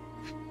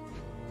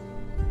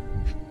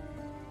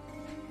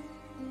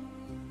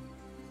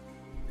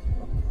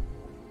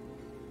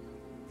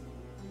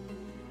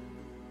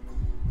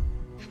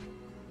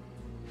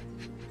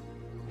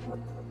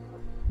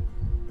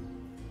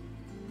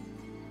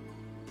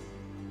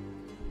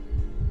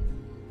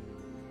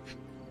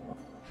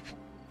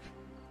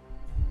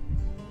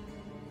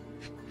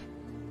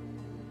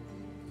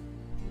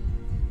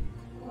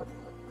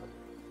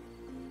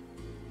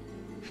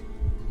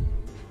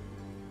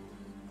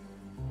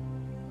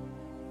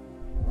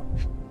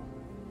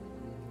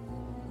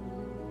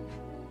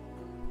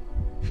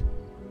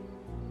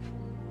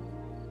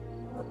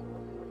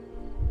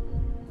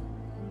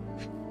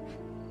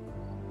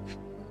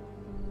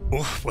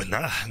 Pues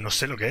nada, no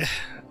sé lo que es.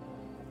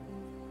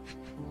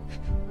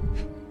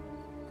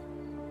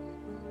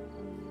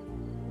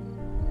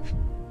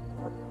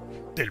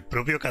 Del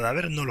propio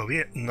cadáver no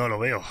lo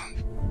veo.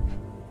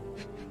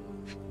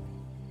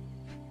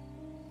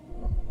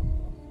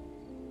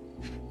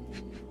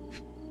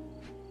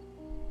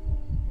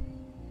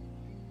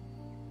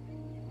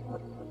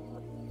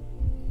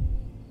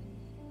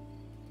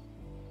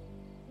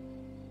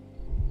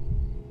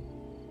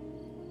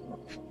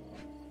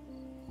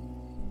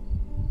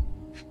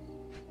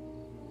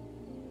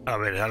 A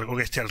ver, algo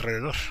que esté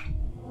alrededor.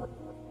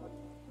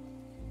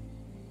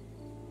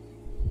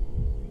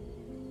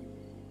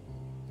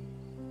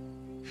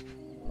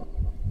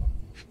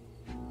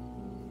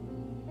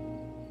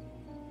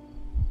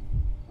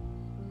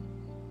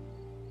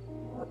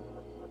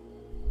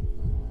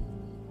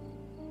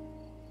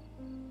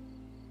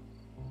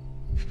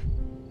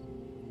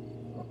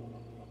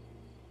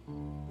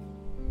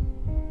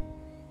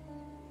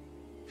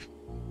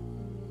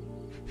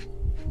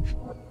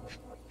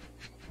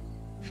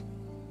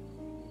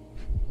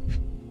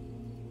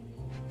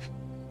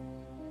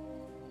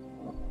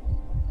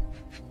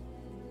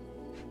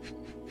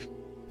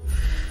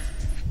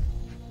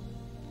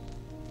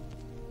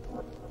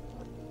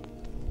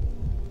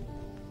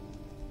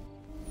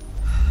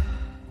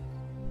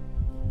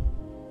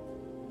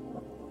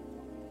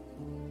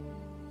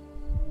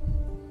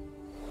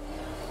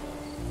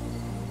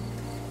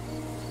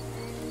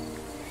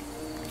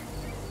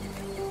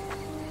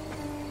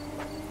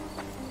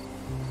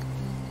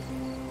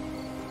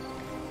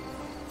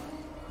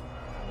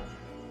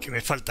 ¿Qué me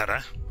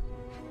faltará?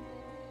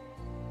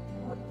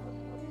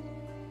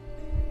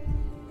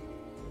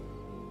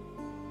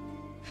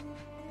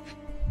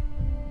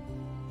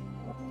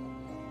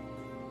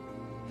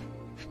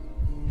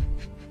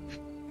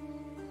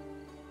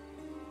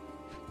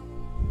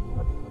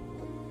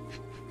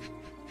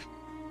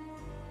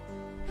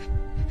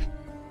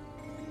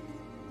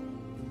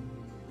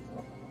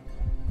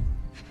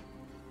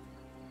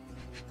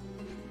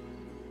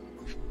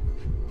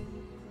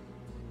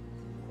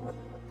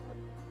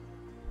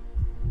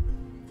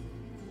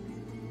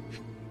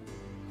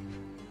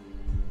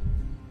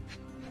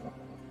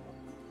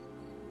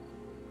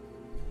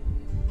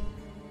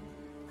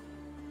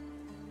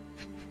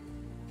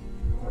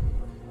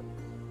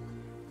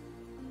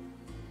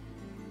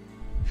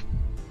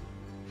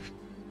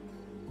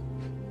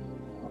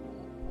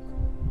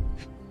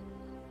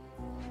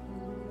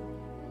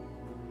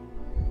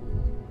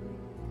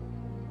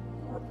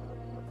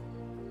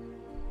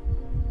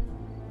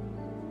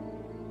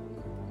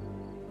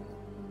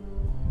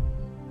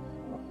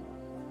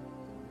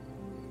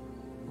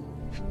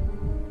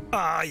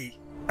 ¡Ay!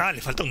 Ah,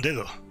 le falta un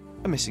dedo.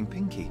 A missing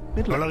pinky.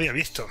 No lo había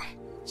visto.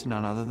 It's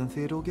none other than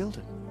Theodore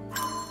Gilden.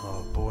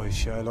 Oh boy,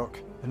 Sherlock.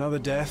 Another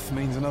death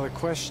means another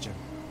question.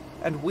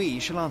 And we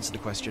shall answer the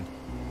question.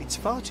 It's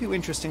far too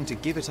interesting to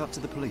give it up to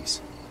the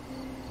police.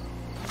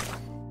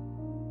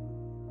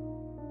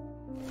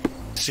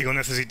 Sigo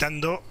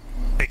necesitando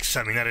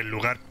examinar el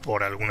lugar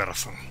por alguna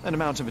razón. An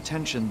amount of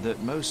attention that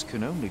most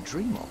can only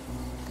dream of.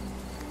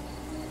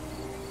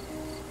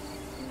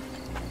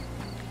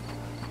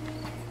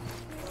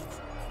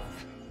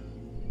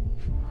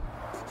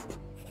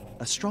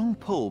 A strong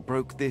pull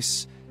broke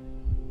this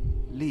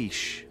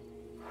leash.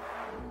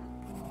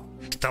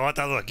 Estaba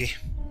atado aquí.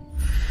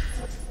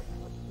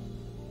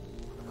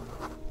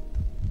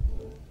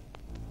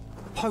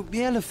 Poke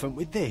the elephant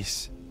with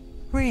this?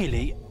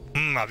 Really?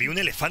 Había un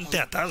elefante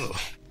atado.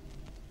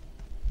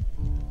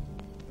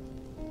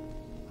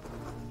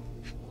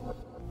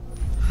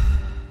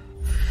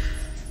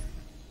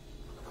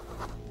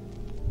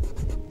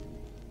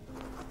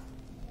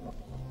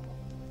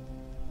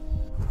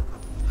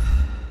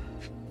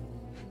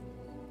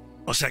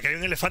 O sea que hay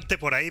un elefante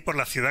por ahí, por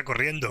la ciudad,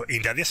 corriendo, y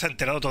nadie se ha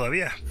enterado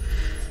todavía.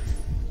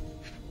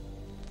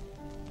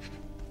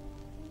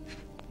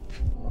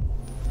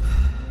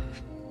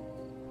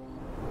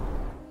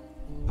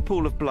 A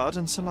pool of blood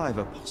and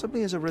saliva,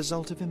 possibly as a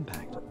result of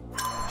impact.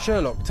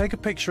 Sherlock, take a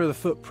picture of the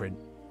footprint.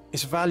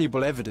 It's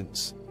valuable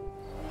evidence.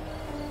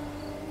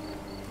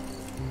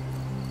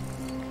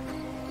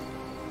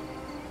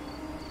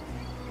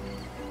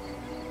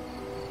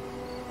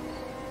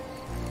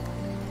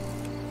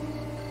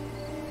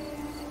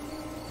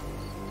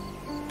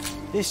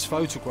 This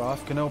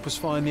photograph can help us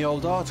find the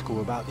old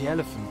article about the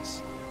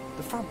elephants.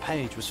 The front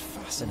page was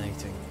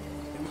fascinating.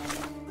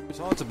 It was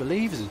hard to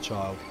believe as a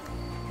child.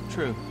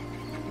 True.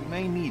 We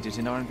may need it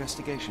in our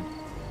investigation.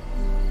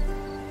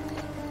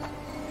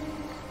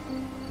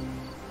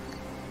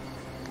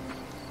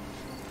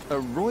 A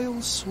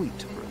royal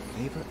suite for a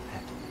favourite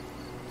pet.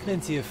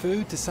 Plenty of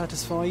food to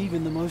satisfy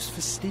even the most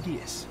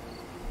fastidious.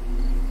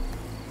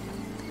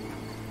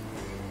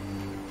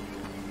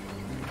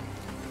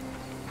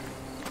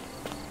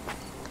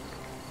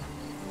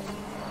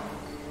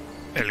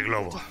 El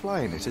globo. To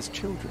fly in it as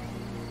children.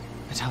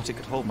 I doubt it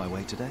could hold my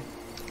weight today.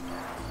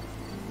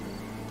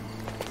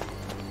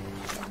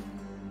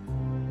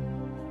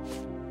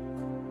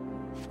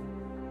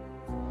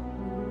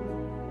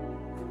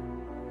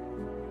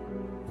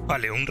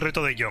 Vale, un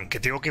reto de John que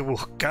tengo que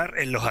buscar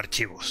en los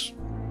archivos.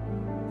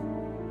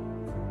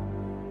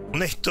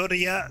 Una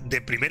historia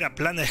de primera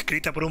plana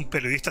escrita por un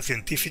periodista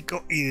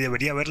científico y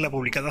debería haberla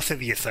publicado hace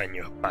 10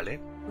 años, ¿vale?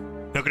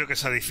 No creo que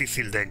sea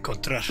difícil de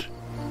encontrar.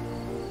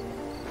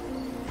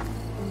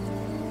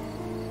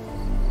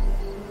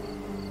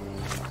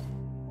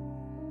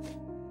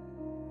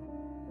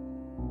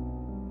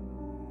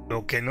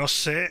 Lo que no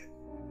sé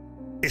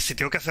es si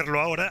tengo que hacerlo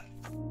ahora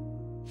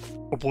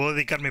o puedo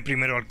dedicarme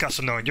primero al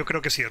caso. No, yo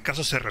creo que si el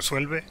caso se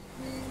resuelve,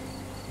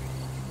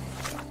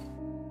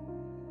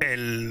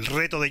 el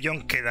reto de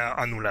John queda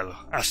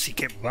anulado. Así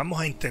que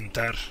vamos a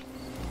intentar...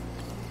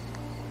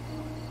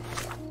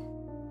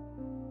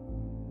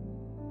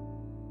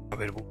 A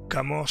ver,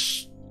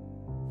 buscamos...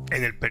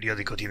 En el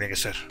periódico tiene que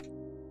ser.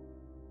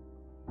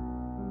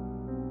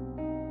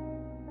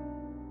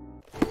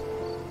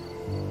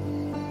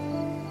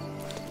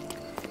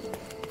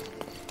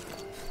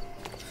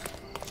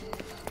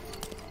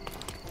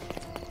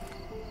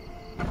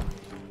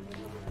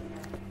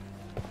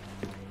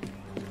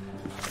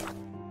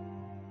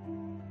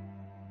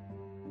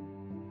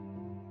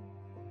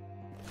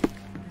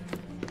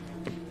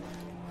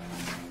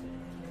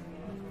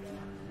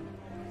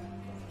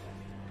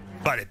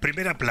 Vale,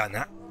 primera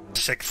plana.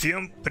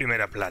 Sección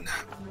primera plana.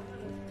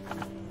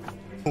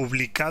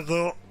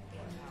 Publicado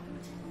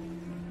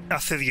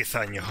hace 10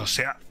 años, o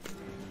sea,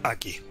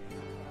 aquí.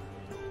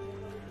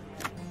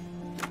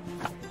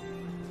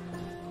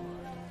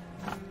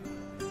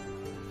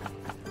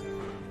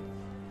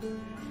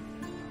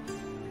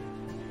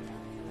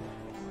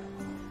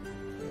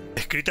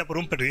 Escrita por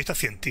un periodista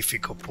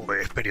científico,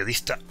 pues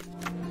periodista.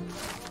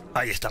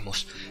 Ahí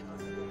estamos.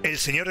 El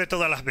señor de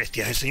todas las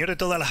bestias. El señor de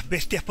todas las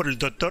bestias por el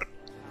doctor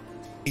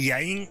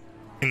Iain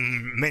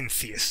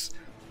Menzies.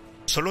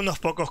 Solo unos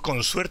pocos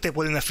con suerte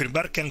pueden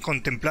afirmar que han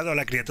contemplado a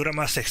la criatura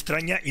más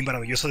extraña y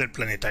maravillosa del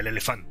planeta, el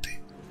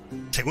elefante.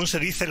 Según se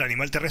dice, el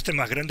animal terrestre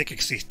más grande que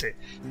existe.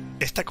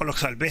 Esta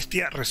colosal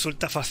bestia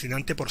resulta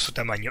fascinante por su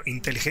tamaño,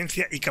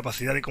 inteligencia y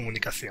capacidad de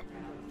comunicación.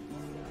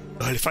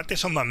 Los elefantes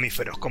son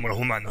mamíferos, como los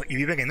humanos, y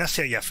viven en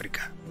Asia y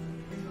África.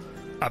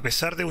 A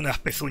pesar de unas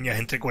pezuñas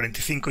entre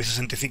 45 y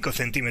 65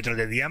 centímetros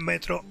de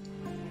diámetro,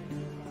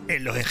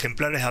 en los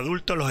ejemplares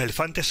adultos los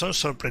elefantes son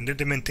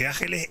sorprendentemente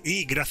ágiles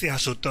y, gracias a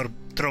su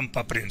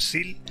trompa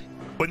prensil,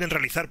 pueden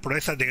realizar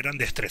proezas de gran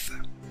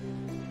destreza.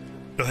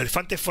 Los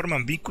elefantes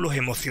forman vínculos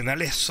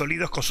emocionales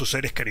sólidos con sus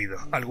seres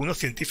queridos. Algunos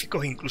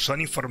científicos incluso han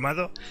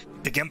informado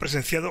de que han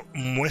presenciado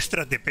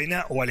muestras de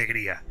pena o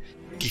alegría.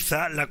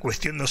 Quizá la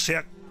cuestión no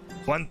sea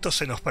cuánto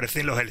se nos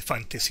parecen los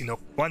elefantes, sino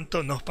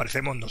cuánto nos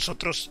parecemos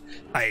nosotros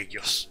a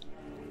ellos.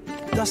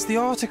 That's the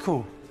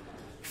article.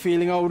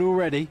 Feeling old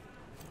already?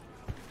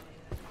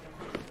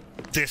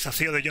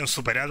 Desafío de John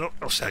superado,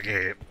 o sea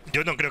que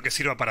Yo no creo que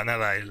sirva para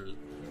nada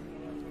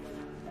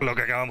lo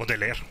que acabamos de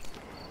leer.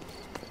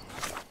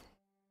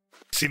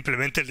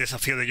 Simplemente el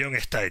desafío de John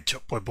está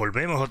hecho. Pues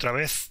volvemos otra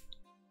vez.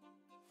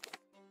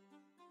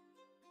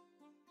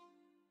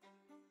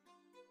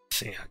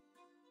 Sí.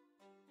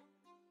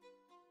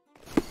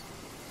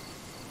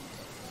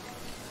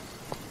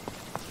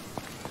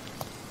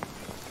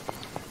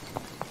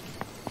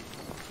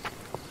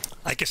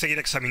 Hay que seguir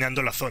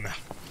examinando la zona.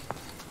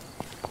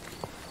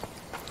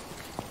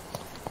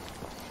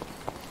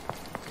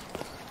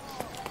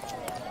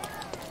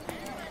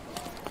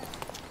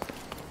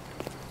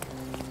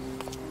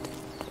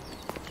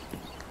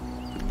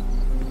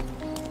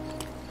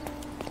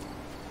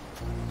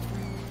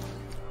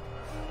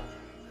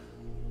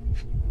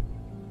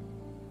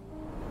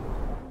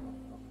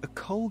 A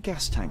coal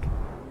gas tank,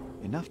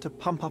 enough to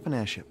pump up an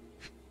airship.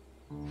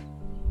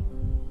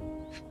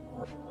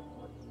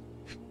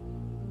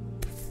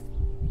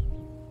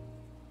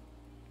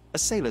 A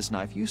sailor's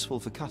knife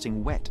useful for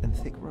cutting wet and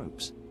thick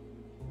ropes.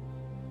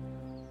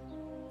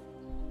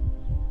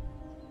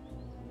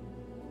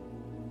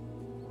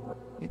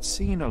 It's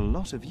seen a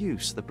lot of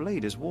use. The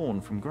blade is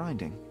worn from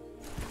grinding.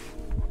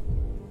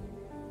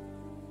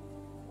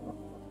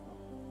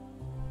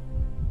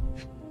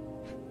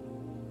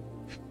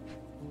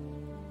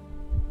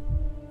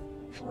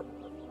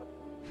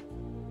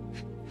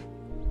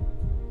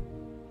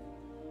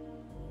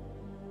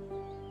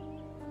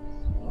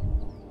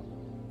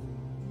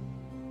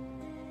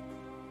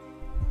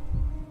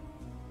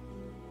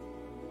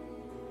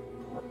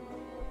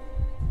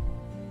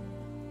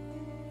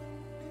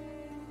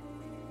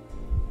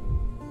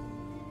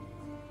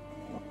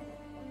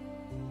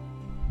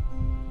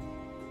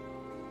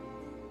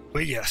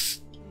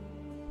 Huellas.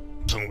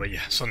 Son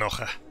huellas, son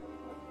hojas.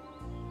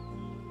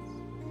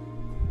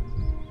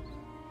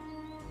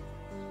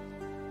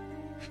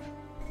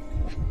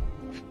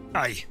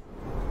 Ahí.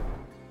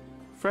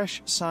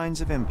 Fresh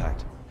signs of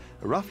impact.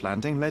 A rough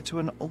landing led to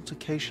an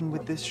altercation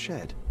with this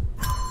shed.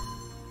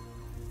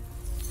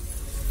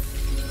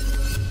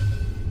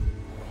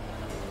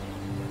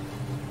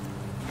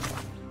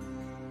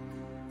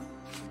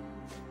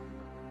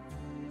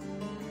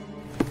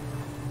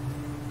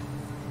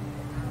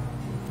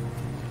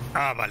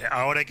 Ah, vale,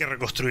 ahora hay que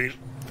reconstruir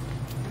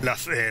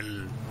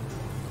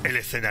el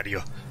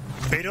escenario.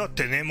 Pero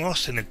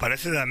tenemos en el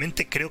Palacio de la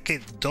Mente creo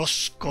que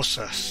 2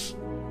 cosas.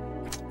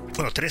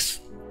 Bueno,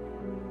 3.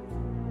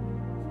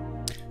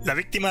 La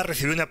víctima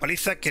recibió una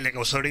paliza que le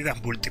causó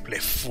heridas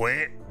múltiples.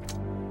 Fue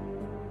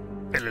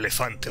el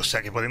elefante, o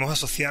sea que podemos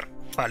asociar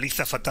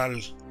paliza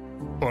fatal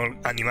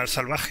con animal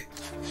salvaje.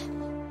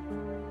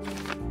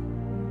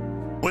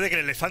 Puede que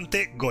el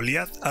elefante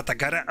Goliath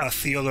atacara a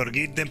Theodore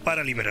Ginden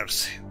para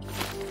liberarse.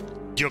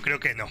 Yo creo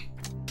que no.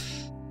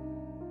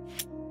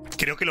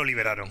 Creo que lo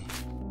liberaron.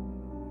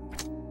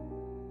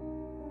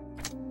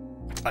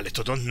 Vale,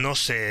 estos dos no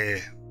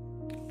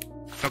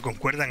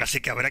concuerdan,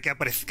 así que habrá que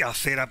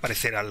hacer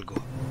aparecer algo.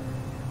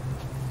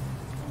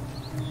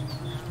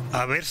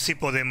 A ver si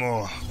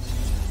podemos...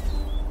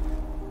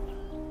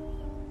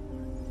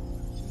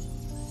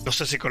 No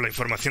sé si con la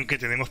información que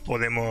tenemos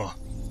podemos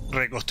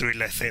reconstruir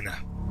la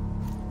escena.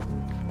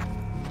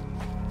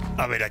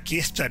 A ver, aquí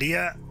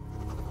estaría...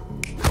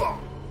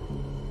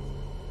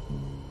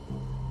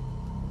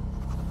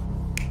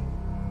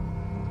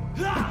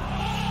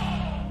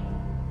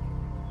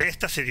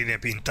 Esta se tiene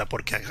pinta,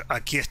 porque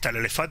aquí está el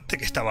elefante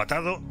que estaba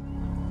atado.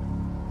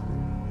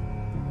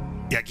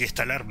 Y aquí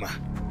está el arma.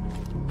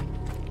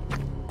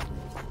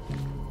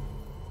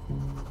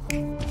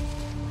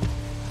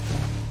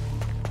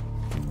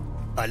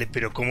 Vale,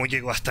 pero ¿cómo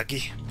llego hasta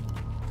aquí?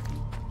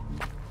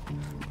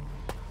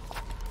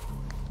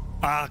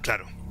 Ah,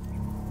 claro.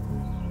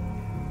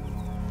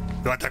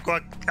 Lo atacó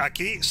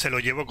aquí, se lo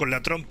llevó con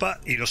la trompa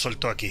y lo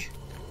soltó aquí.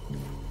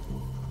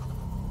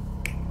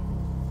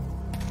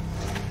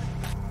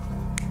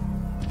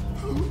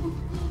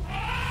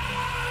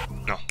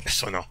 No,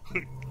 eso no.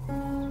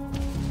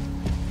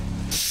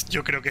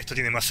 Yo creo que esto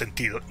tiene más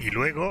sentido. Y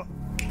luego...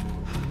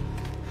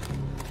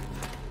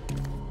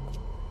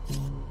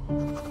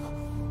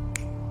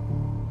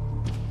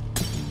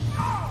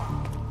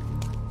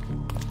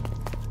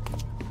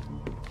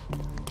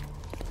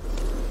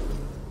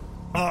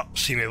 Oh,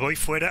 si me voy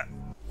fuera...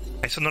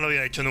 Eso no lo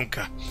había hecho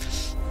nunca.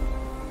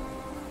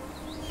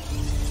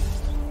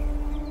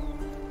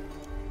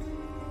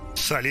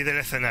 Salí del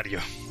escenario.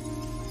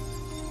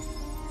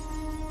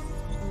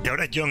 Y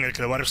ahora es John el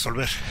que lo va a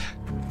resolver.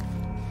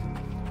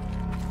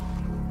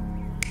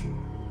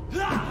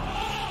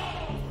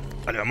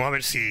 Vale, vamos a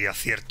ver si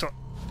acierto.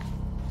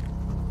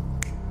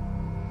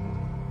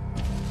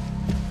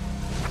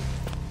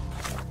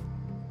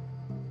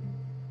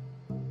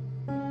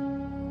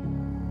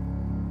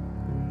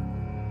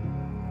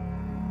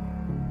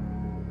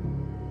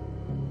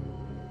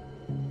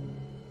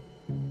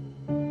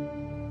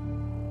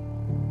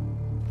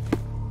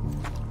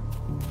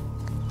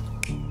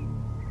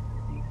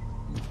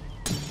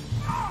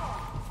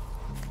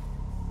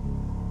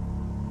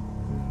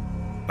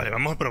 Vale,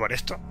 vamos a probar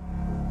esto.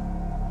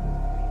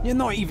 You're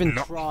not even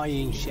No.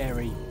 trying,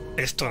 Sherry.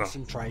 Esto no.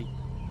 Concentrate.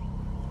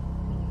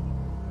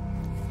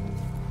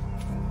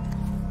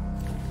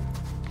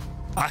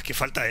 Ah, es que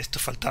falta esto,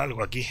 falta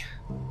algo aquí.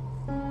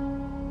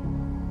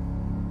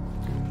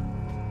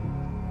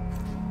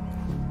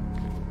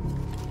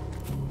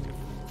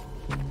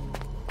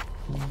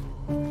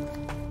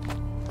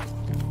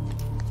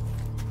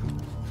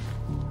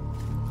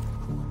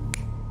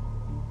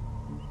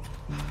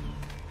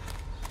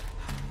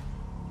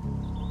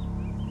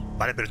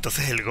 Vale, pero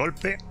entonces el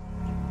golpe...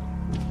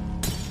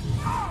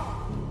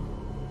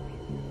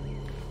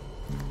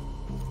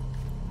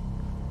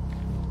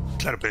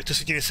 Claro, pero esto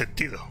sí tiene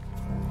sentido.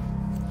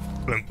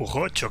 Lo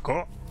empujó,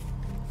 chocó.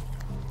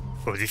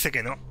 Pues dice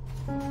que no.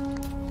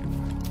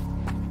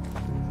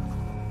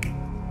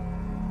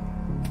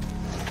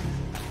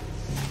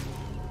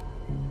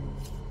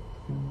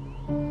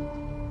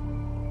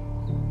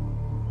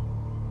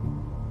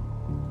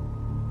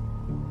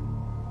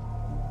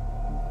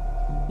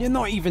 You're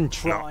not even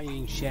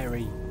trying,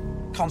 Sherry.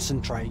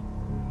 Concentrate.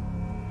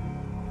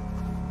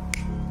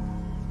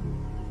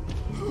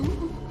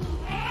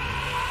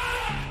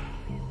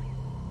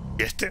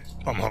 ¿Y este?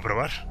 Vamos a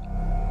probar.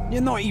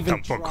 You're not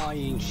even Tampoco.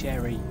 trying,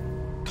 Sherry.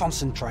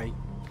 Concentrate.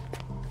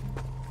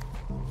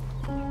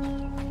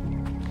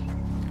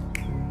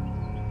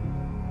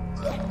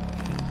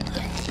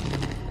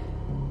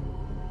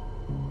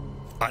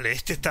 Vale,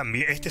 este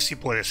también, este sí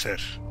puede ser.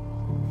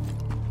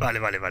 Vale,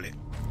 vale, vale.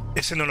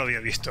 Ese no lo había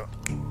visto.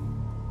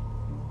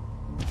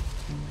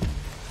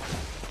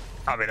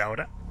 A ver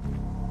ahora.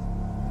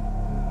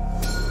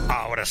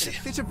 Ahora sí. In a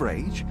fit of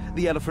rage,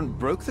 the elephant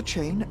broke the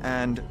chain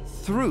and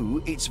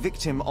threw its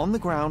victim on the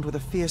ground with a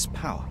fierce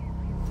power.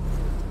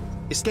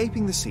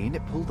 Escaping the scene,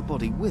 it pulled the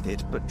body with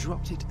it, but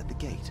dropped it at the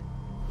gate.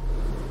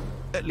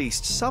 At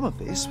least some of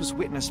this was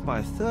witnessed by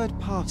a third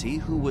party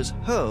who was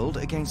hurled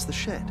against the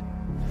shed.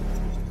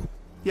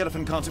 The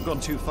elephant can't have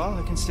gone too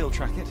far, I can still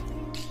track it.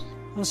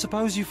 And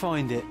suppose you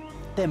find it.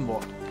 Then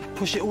what?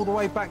 Push it all the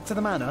way back to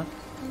the manor?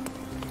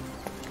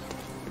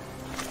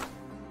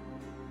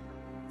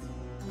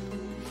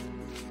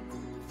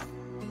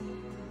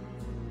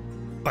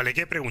 Vale, hay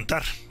que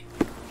preguntar.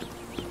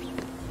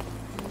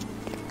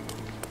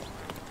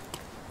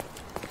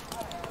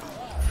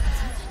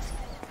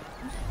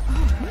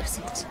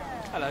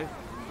 Hello.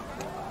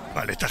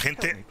 Vale, esta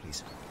gente...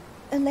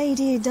 A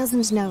lady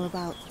doesn't know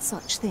about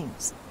such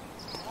things.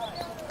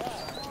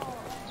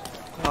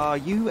 Are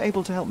you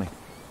able to help me?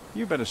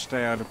 You better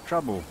stay out of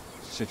trouble,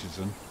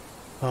 citizen.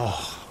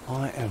 Oh,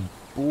 I am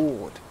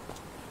bored.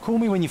 Call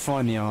me when you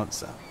find the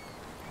answer.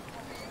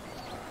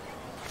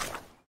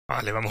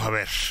 Vale, vamos a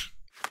ver.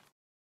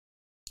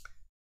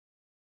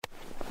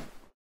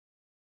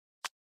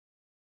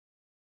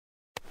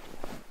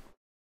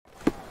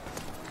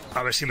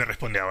 A ver si me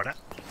responde ahora.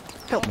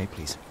 Help me,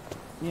 please.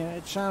 Yeah,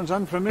 it sounds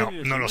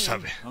unfamiliar. No to lo me.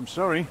 sabe. I'm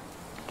sorry.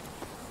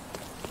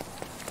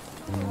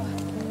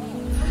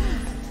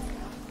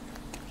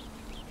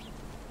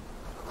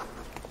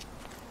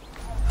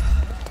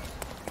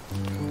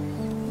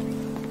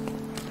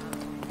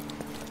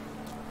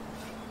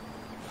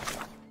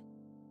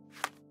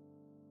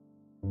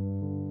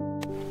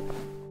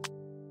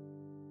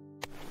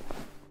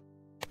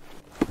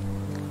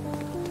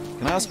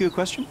 Can I ask you a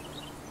question?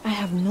 I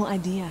have no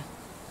idea.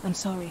 I'm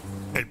sorry.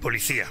 El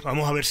policía.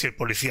 Vamos a ver si el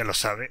policía lo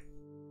sabe.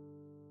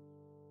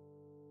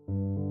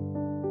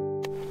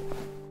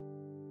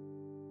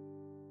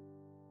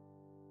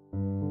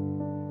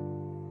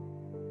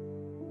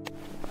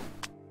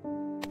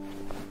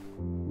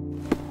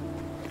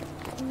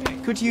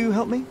 Could you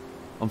help me?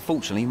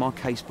 Unfortunately, my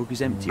casebook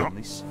is empty on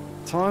this.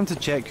 Time to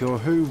check your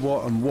who,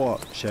 what, and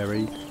what,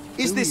 Sherry.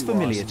 Is Who this you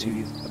familiar asking to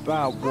you?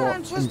 About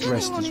what and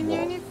dressed as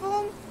what?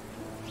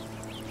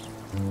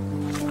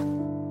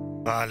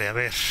 Vale, a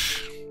ver.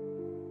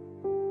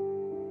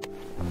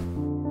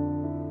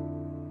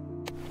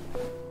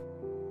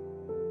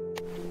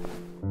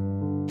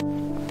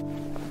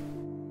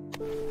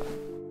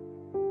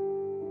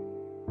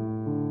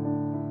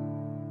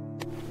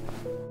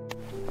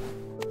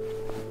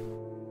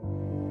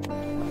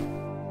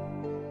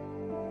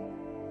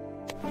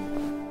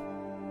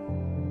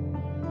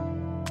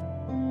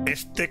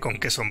 ¿Este con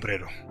qué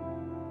sombrero?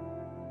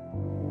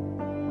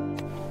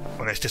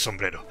 Con este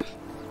sombrero.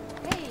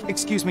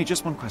 Excuse me,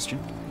 just one question.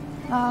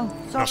 Oh,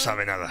 sorry. No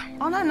sabe nada.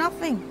 Oh, no,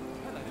 nothing.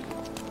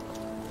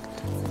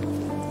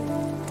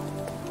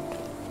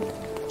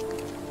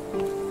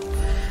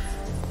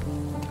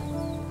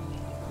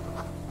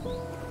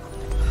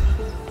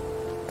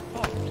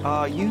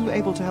 Are you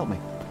able to help me?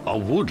 I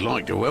would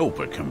like to help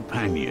a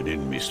companion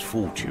in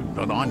misfortune,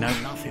 but I know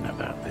nothing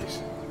about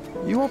this.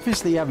 You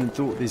obviously haven't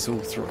thought this all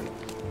through.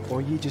 Or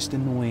are you just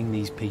annoying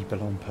these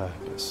people on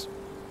purpose?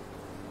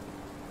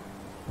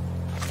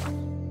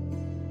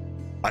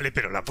 Vale,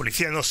 pero la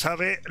policía no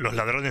sabe, los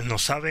ladrones no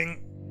saben.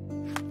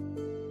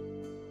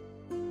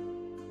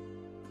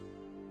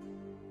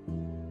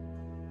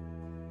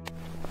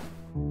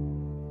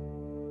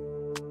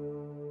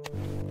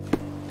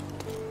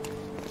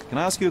 Can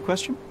I ask you a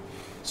question?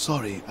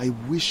 Sorry, I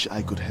wish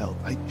I could help.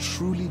 I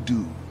truly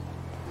do.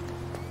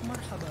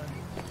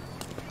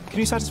 Can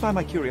you satisfy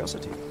my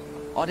curiosity?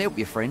 I'd help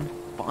you, friend,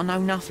 but I know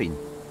nothing.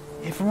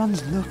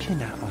 Everyone's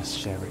looking at us,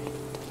 Sherry.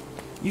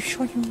 You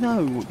sure you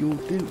know what you're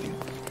doing?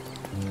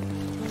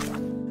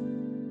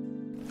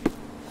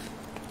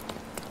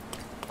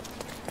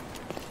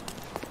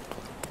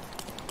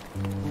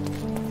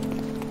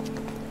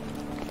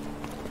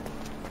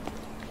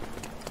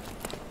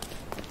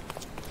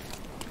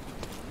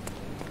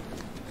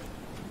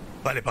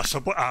 Vale,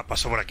 pasó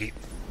por aquí.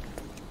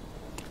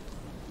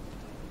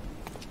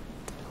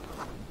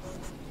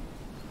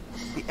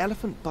 The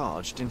elephant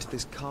barged into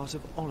this cart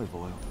of olive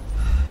oil.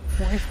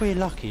 What if we're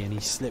lucky and he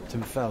slipped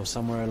and fell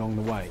somewhere along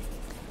the way?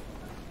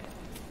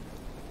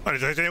 Vale,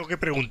 entonces tengo que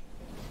preguntar.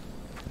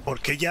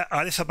 Porque ella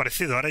ha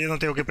desaparecido. Ahora ya no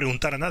tengo que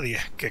preguntar a nadie.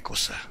 ¿Qué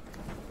cosa?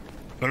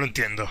 No lo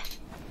entiendo.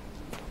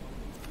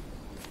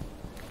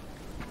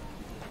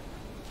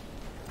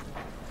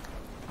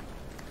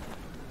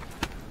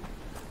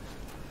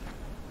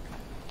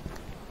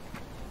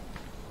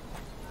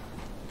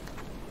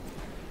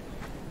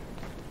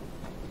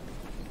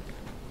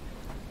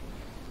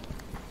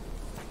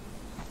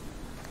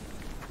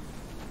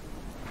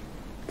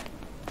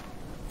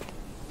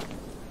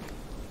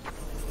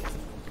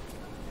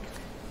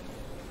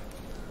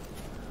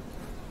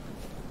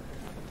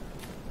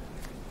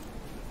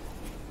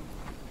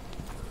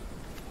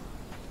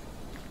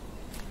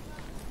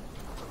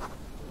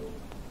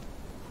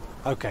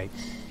 Okay,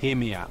 hear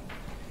me out.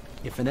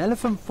 If an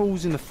elephant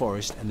falls in the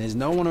forest and there's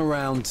no one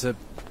around to...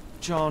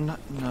 John,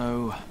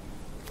 no.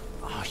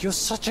 Oh, you're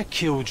such a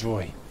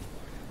killjoy.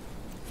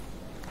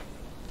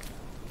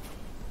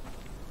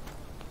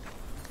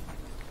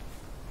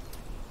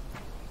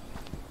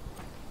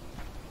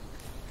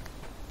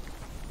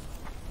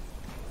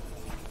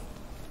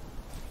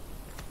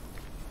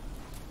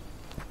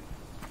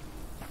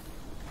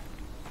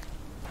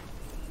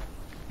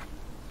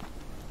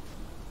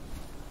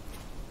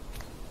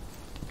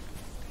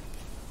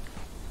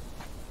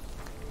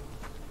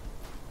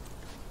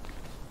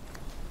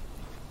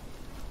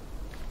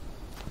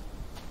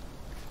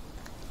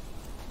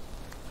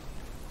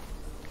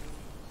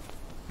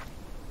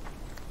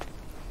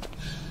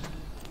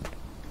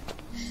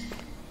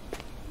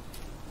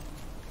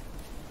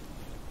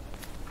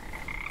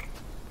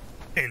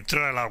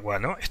 Entró al agua,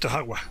 ¿no? Esto es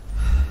agua.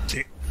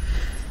 Sí.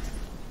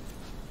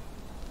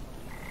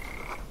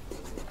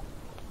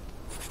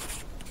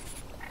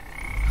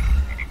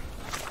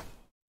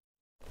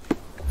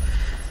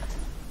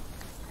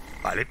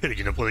 Vale, pero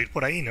yo no puedo ir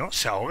por ahí, ¿no?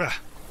 Se ahoga.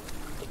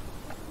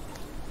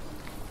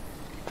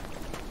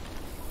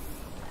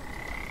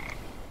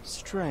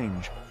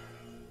 Strange.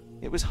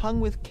 It was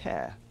hung with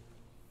care.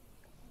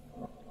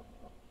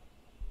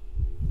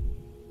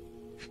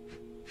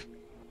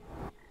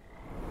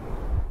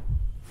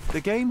 The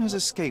game has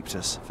escaped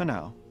us, for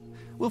now.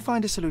 We'll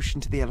find a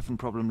solution to the elephant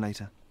problem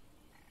later.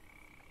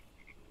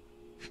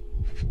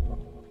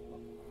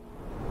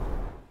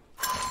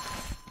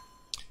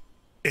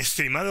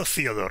 Estimado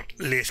Theodore,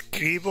 le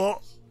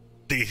escribo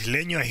de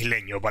isleño a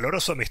isleño.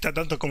 Valoro su amistad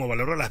tanto como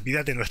valoro las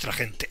vidas de nuestra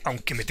gente,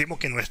 aunque me temo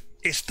que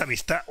esta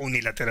amistad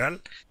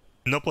unilateral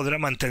no podrá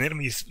mantener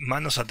mis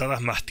manos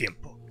atadas más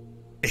tiempo.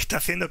 Está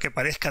haciendo que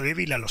parezca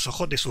débil a los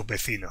ojos de sus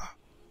vecinos.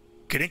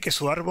 Creen que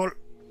su árbol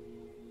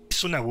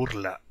es una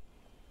burla.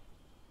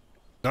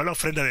 No la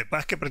ofrenda de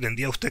paz que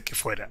pretendía usted que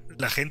fuera.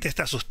 La gente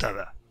está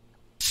asustada.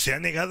 Se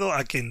ha negado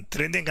a que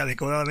entrenen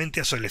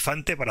adecuadamente a su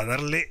elefante para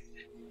darle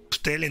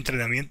usted el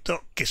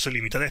entrenamiento que su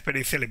limitada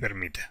experiencia le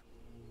permite.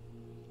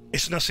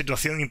 Es una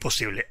situación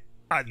imposible.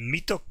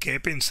 Admito que he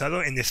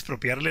pensado en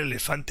expropiarle el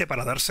elefante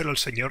para dárselo al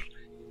señor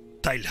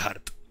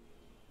Tilehart,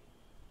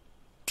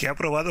 que ha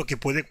probado que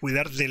puede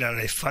cuidar de la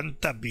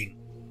elefanta Bean,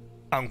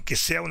 aunque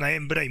sea una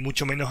hembra y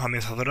mucho menos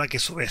amenazadora que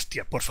su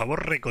bestia. Por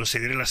favor,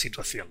 reconsidere la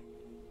situación.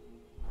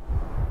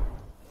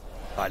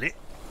 Vale.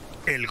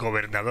 El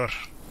gobernador.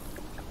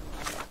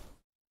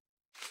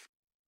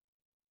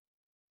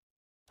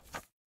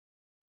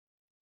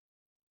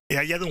 He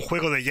hallado un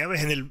juego de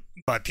llaves en el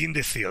batín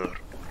de Theodore.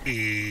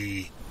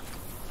 Y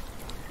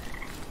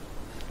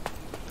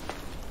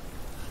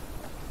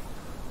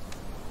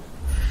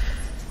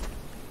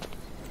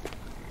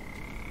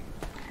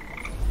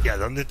a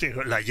dónde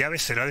tengo? ¿La llave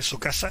será de su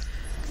casa?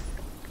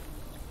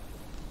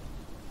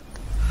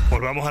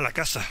 Volvamos a la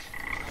casa.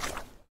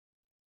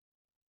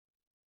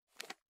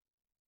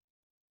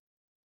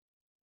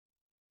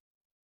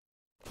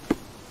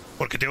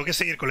 Porque tengo que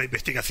seguir con la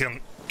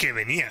investigación que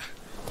venía.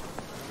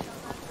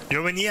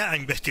 Yo venía a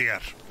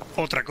investigar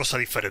otra cosa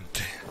diferente.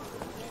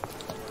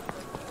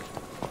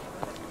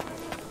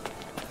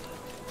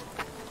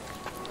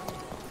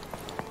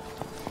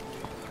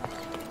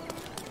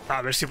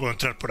 A ver si puedo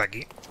entrar por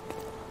aquí.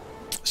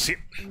 Sí.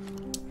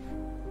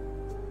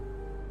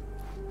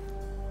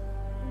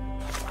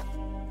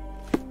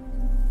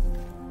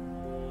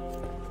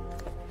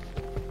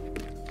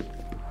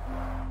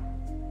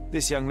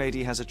 This young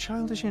lady has a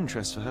childish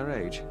interest for her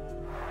age.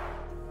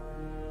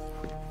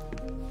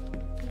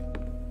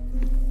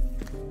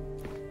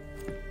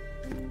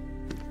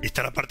 Y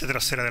está la parte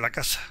trasera de la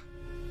casa.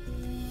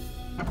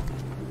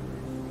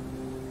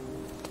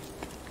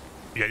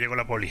 Ya llegó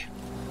la poli.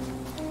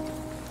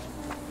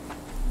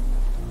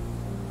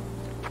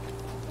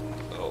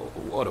 Oh,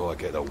 why do I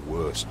get the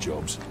worst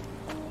jobs?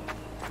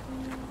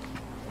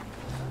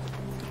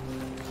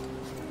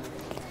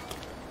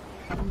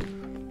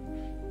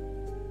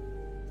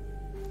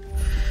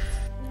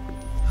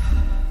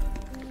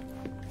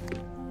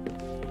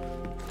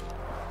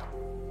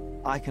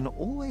 I can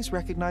always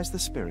recognize the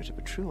spirit of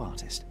a true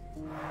artist.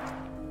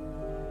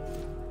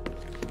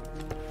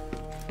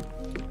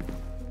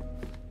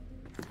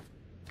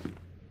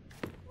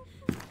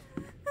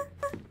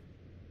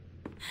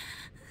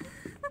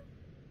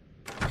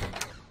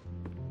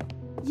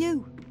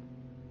 You.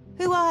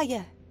 Who are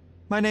you?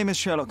 My name is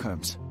Sherlock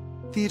Holmes.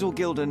 Theodore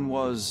Gilden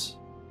was...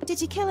 Did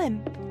you kill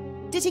him?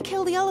 Did you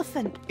kill the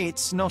elephant?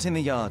 It's not in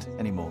the yard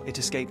anymore. It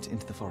escaped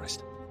into the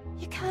forest.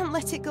 You can't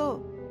let it go.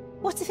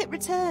 What if it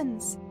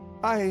returns?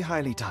 I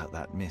highly doubt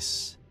that,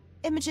 Miss...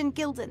 Imogen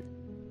Gilden.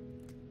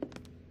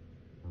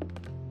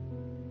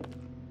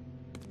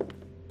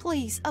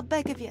 Please, I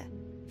beg of you,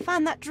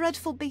 find that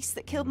dreadful beast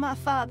that killed my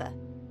father.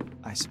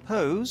 I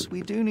suppose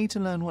we do need to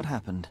learn what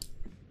happened.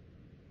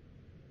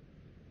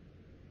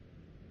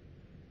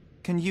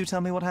 Can you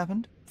tell me what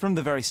happened? From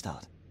the very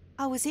start.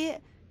 I was here,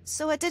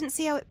 so I didn't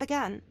see how it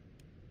began.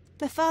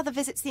 My father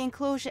visits the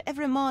enclosure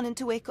every morning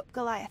to wake up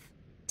Goliath.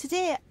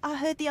 Today, I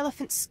heard the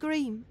elephant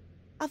scream.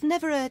 I've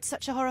never heard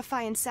such a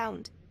horrifying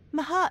sound.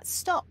 My heart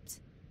stopped.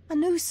 I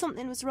knew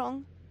something was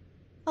wrong.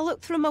 I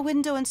looked through my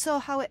window and saw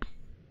how it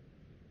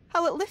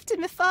lifted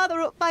my father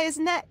up by his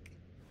neck.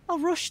 I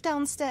rushed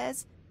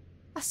downstairs.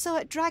 I saw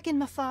it dragging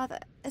my father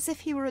as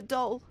if he were a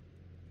doll.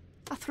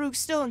 I threw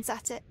stones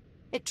at it.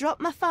 It dropped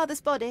my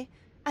father's body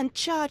and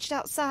charged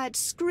outside,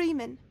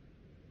 screaming.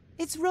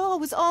 Its roar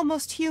was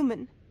almost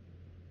human.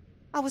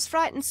 I was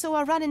frightened, so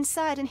I ran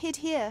inside and hid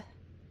here.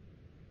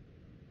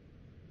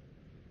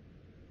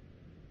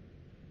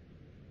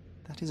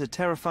 That is a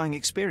terrifying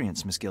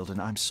experience, Miss Gilden.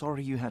 I'm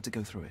sorry you had to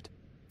go through it.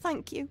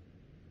 Thank you.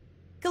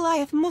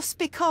 Goliath must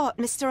be caught,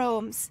 Mr.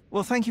 Holmes.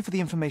 Well, thank you for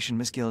the information,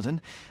 Miss Gilden.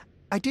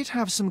 I did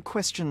have some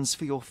questions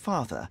for your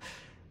father.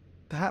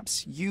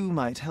 Perhaps you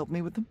might help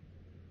me with them?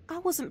 I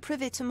wasn't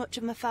privy to much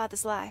of my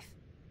father's life,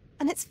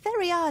 and it's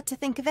very hard to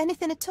think of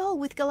anything at all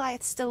with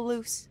Goliath still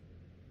loose.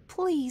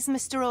 Please,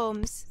 Mr.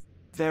 Holmes.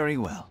 Very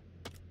well.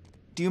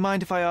 Do you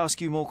mind if I ask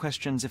you more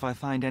questions if I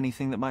find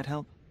anything that might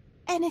help?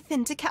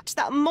 Anything to catch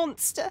that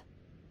monster.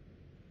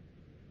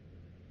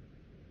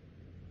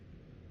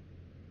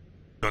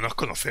 No nos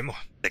conocemos.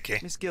 ¿De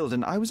qué? Miss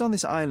Gilden, I was on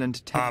this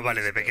island 10 vale,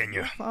 years de ago. pequeño.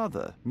 Your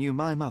father knew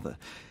my mother.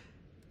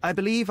 I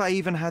believe I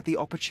even had the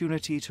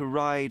opportunity to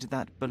ride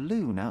that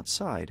balloon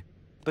outside,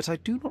 but I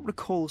do not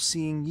recall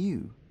seeing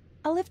you.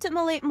 I lived at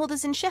my late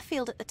mother's in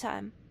Sheffield at the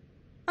time.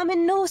 I'm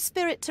in no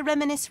spirit to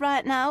reminisce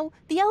right now.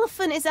 The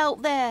elephant is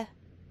out there.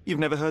 You've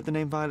never heard the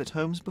name Violet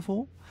Holmes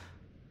before?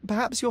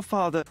 Perhaps your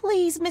father...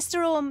 Please,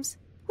 Mr. Holmes.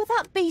 With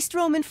that beast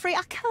roaming free,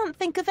 I can't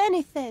think of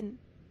anything.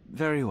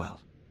 Very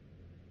well.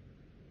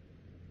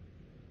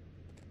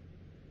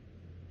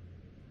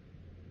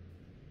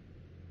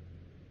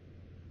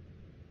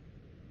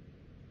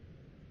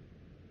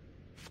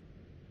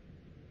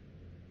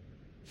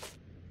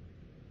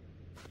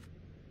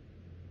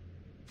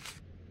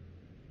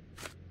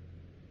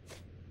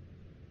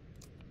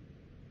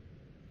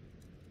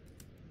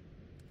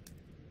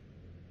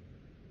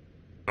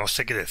 No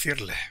sé qué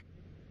decirle.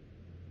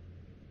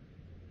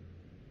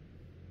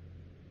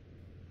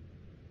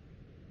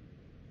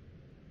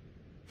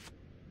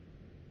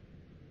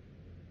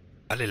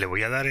 Vale, le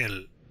voy a dar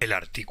el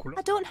artículo.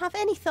 I don't have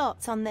any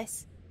thoughts on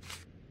this.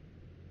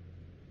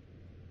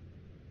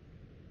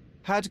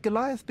 Had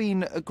Goliath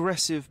been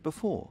aggressive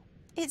before?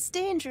 It's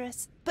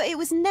dangerous, but it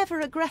was never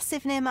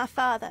aggressive near my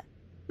father.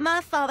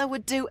 My father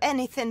would do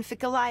anything for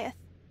Goliath.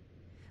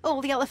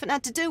 All the elephant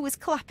had to do was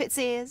clap its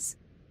ears.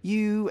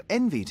 You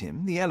envied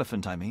him, the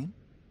elephant, I mean?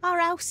 Our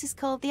house is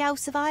called the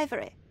House of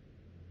Ivory.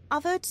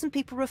 I've heard some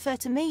people refer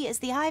to me as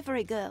the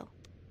Ivory Girl.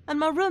 And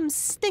my room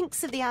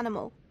stinks of the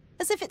animal,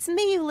 as if it's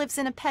me who lives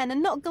in a pen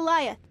and not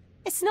Goliath.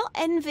 It's not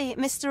envy,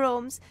 Mr.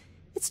 Holmes.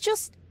 It's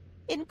just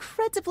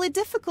incredibly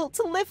difficult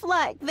to live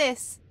like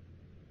this.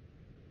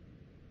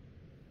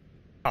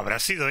 ¿Habrá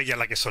sido ella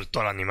la que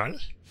soltó al animal?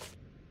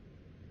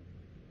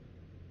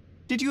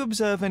 Did you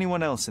observe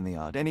anyone else in the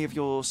yard? Any of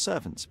your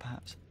servants,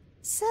 perhaps?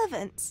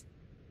 Servants?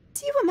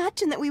 Do you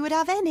imagine that we would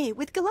have any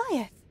with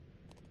Goliath?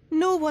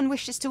 No one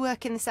wishes to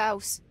work in this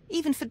house,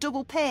 even for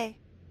double pay.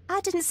 I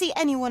didn't see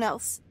anyone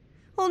else.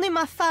 Only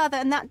my father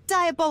and that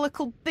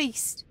diabolical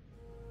beast.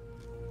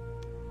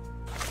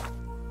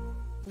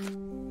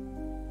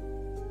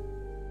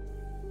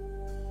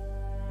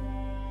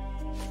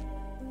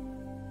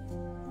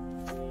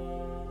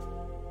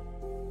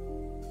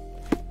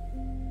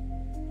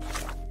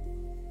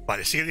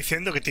 Vale, sigue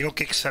diciendo que tengo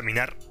que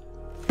examinar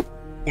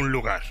un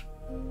lugar.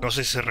 No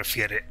sé si se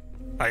refiere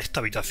a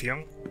esta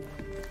habitación.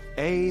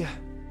 A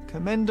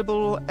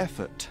commendable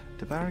effort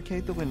to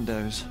barricade the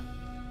windows.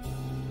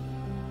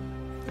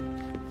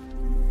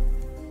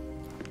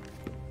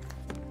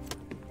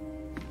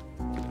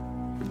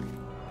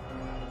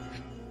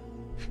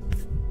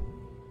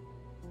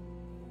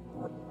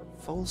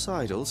 False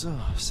idols?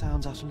 Oh,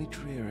 sounds utterly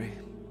dreary.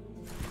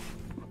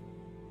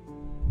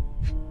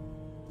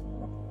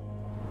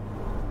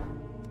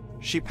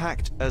 She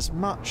packed as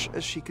much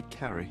as she could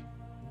carry.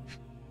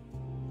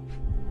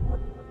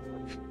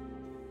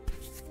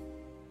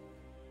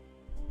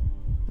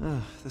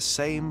 The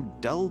same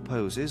dull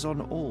poses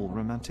on all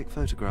romantic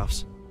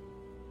photographs.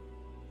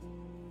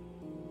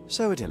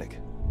 So idyllic.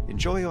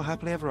 Enjoy your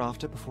happily ever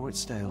after before it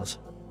stales.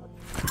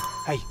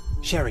 Hey,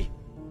 Sherry,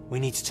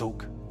 we need to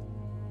talk.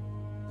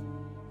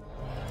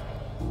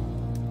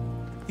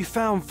 You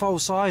found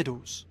false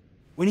idols.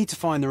 We need to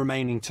find the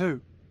remaining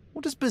two.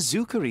 What does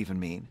bazooka even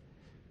mean?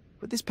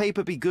 Would this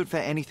paper be good for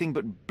anything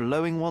but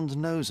blowing one's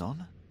nose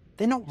on?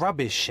 They're not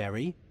rubbish,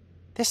 Sherry.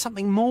 There's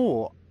something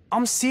more.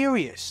 I'm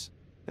serious.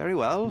 Very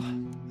well.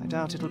 I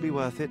doubt it'll be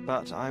worth it,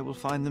 but I will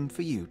find them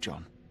for you,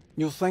 John.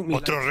 You'll thank me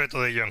Otro later.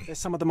 reto de John. They're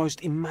some of the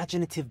most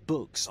imaginative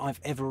books I've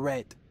ever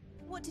read.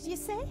 What did you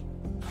say?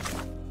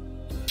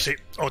 Sí,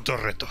 otro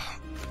reto.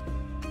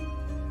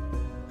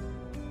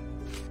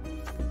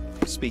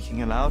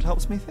 Speaking aloud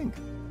helps me think.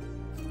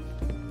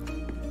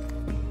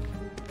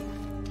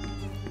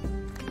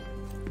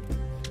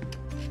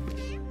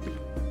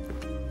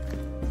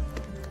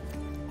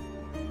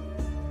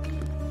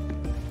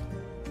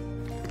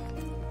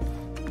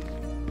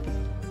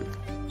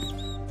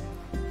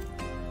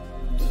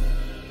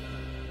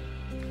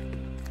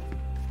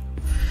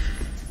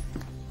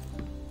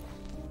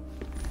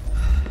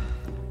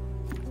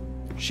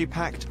 She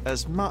packed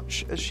as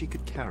much as she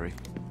could carry.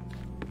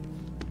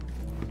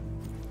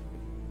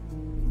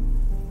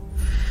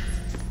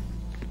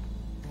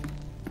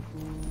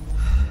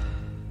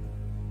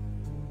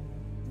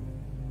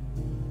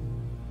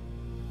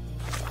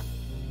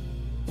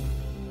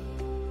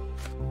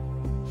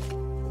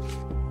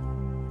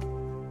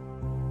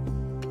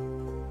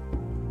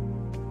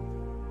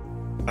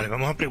 Vale,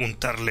 vamos a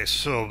preguntarle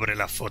sobre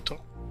la foto.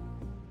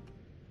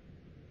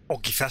 O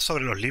quizás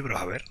sobre los libros,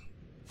 a ver.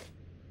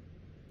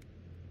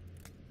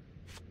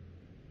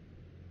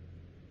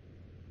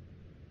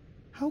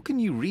 How can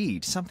you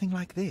read something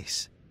like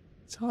this?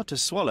 It's hard to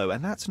swallow,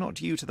 and that's not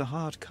due to the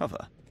hard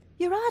cover.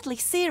 You're hardly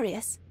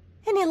serious.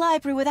 Any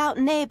library without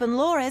Nabe and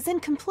Laura is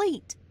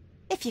incomplete.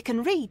 If you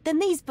can read, then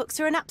these books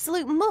are an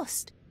absolute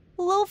must.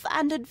 Love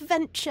and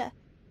adventure.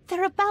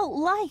 They're about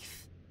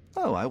life.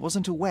 Oh, I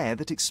wasn't aware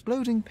that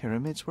exploding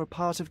pyramids were a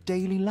part of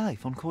daily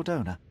life on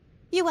Cordona.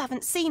 You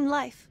haven't seen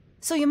life,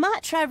 so you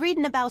might try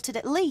reading about it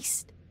at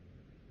least.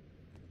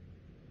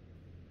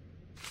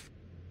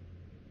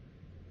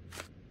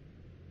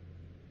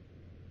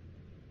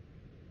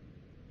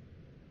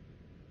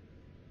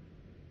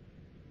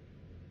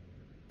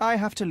 I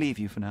have to leave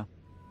you for now.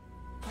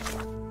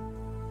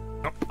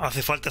 No,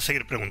 hace falta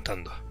seguir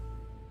preguntando.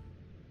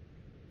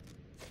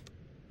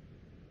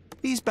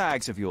 These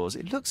bags of yours,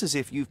 it looks as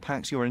if you've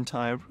packed your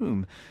entire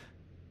room.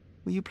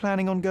 Were you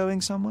planning on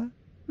going somewhere?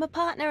 My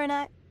partner and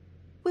I,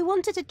 we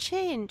wanted a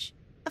change,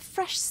 a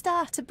fresh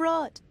start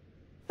abroad.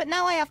 But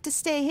now I have to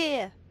stay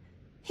here.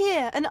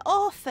 Here, an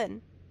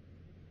orphan.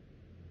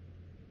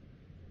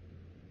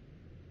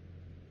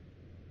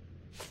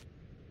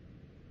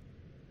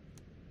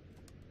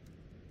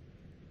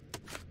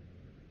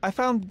 I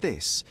found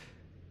this.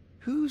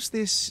 Who's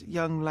this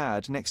young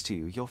lad next to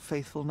you, your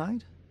faithful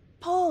knight?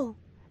 Paul.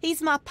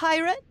 He's my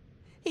pirate.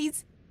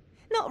 He's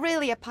not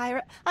really a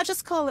pirate. I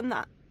just call him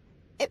that.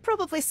 It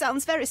probably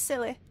sounds very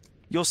silly.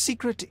 Your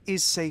secret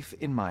is safe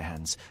in my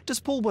hands. Does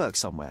Paul work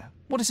somewhere?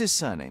 What is his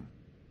surname?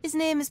 His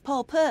name is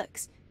Paul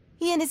Perks.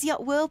 He and his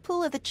yacht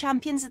Whirlpool are the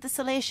champions of the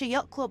Salacia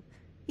Yacht Club.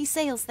 He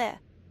sails there.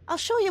 I'll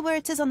show you where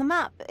it is on the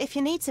map if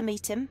you need to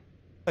meet him.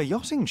 A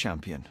yachting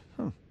champion?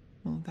 Well,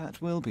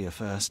 that will be a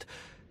first.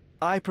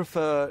 I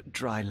prefer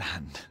dry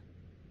land.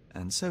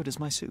 And so does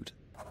my suit.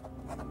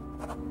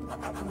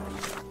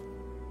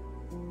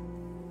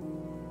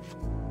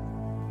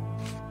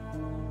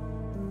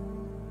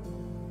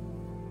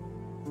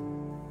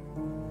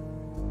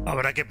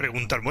 Habrá que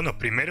preguntar. Bueno,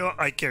 primero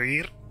hay que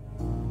ir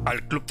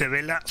al club de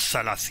vela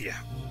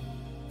Salacia,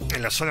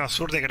 en la zona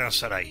sur de Gran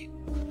Sarai.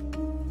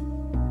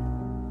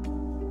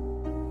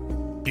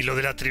 Y lo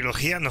de la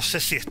trilogía, no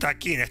sé si está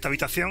aquí en esta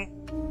habitación,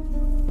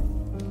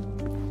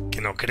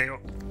 que no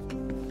creo.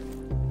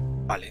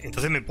 Vale,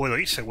 entonces me puedo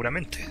ir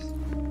seguramente.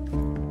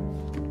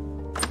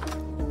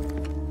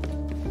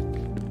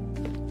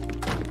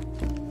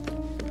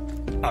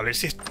 A ver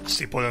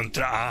si puedo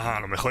entrar. Ah,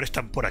 a lo mejor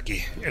están por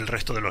aquí el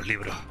resto de los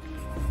libros.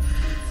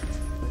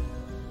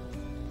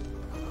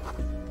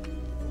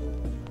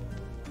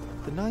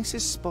 The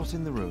nicest spot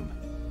in the room.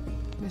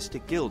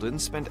 Mr. Gilden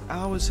spent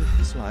hours of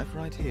his life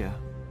right here.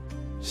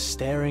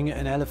 Staring at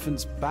an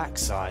elephant's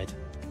backside.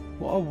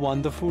 What a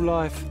wonderful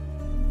life.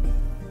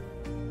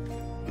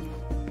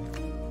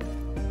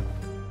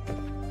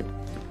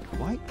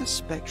 Quite the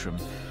spectrum.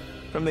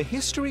 From the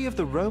history of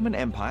the Roman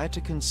Empire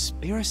to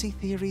conspiracy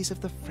theories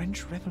of the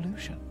French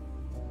Revolution.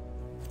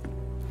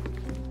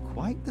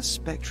 Quite the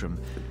spectrum.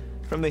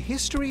 From the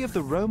history of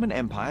the Roman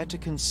Empire to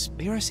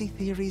conspiracy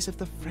theories of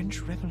the French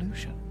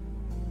Revolution.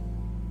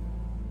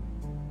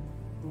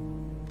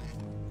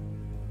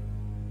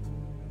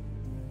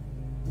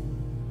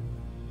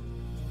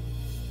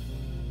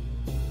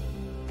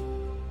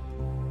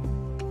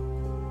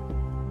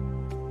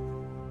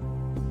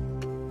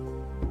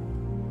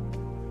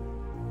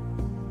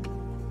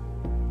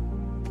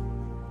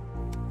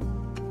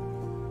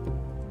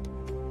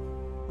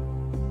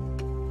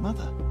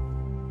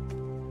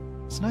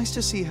 It's nice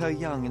to see her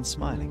young and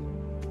smiling.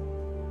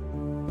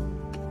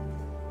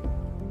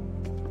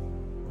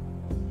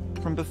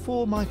 From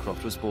before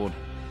Mycroft was born,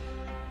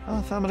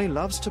 our family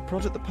loves to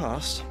prod at the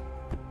past.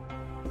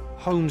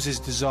 Holmes's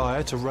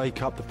desire to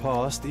rake up the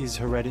past is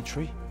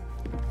hereditary.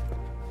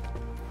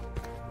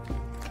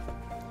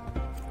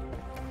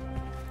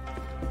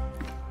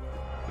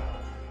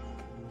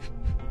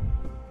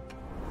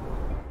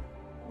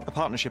 A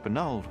partnership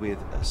annulled with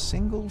a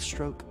single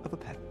stroke of a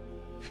pen.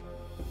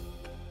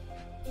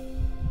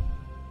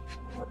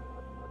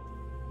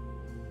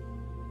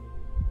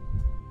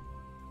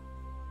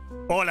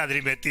 Hola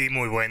Dreametti,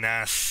 muy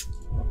buenas.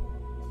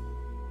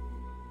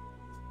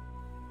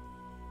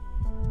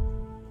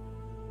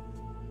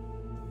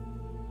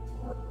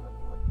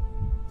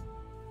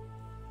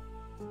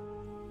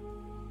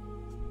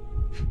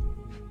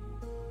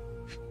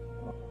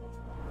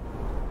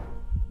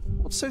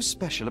 What's so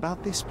special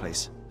about this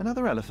place?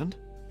 Another elephant?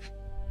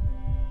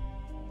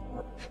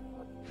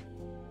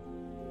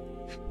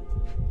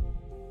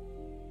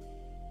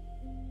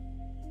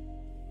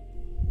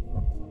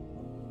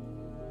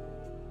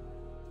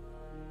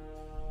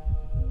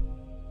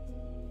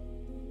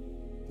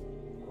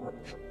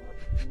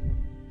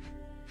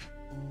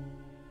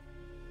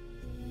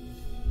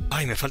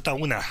 Ay, me falta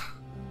una.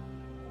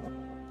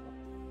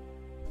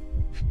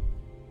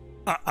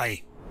 Ah,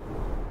 ahí.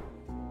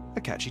 A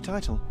catchy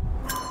title.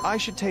 I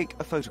should take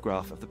a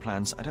photograph of the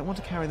plans. I don't want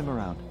to carry them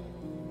around.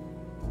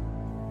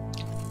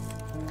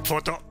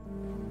 Foto.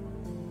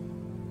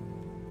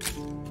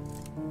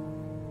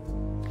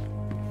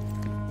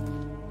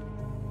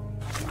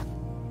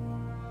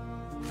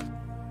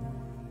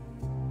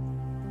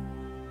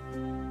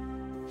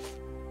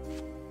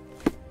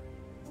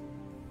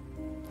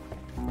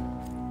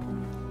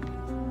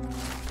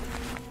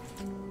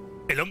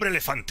 El hombre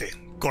elefante.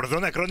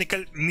 Cordona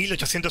Chronicle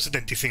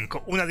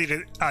 1875. Un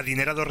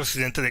adinerado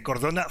residente de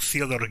Cordona,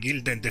 Theodore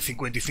Gilden, de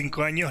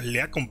 55 años,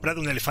 le ha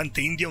comprado un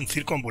elefante indio a un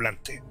circo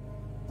ambulante.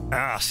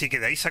 Ah, así que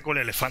de ahí sacó el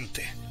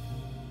elefante.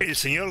 El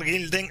señor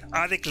Gilden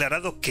ha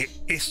declarado que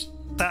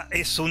esta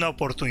es una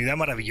oportunidad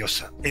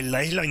maravillosa. En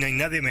la isla no hay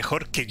nadie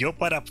mejor que yo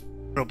para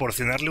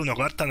proporcionarle un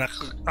hogar tan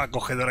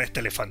acogedor a este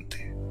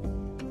elefante.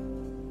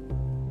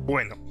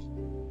 Bueno,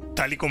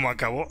 tal y como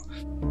acabó,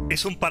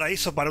 es un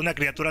paraíso para una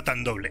criatura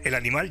tan doble. El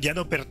animal ya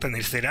no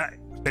permanecerá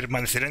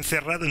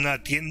encerrado en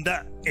una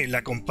tienda en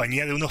la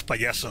compañía de unos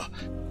payasos.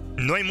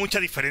 No hay mucha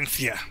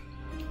diferencia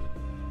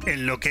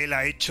en lo que él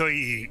ha hecho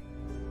y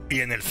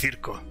en el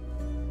circo.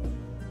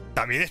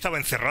 También estaba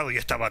encerrado y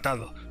estaba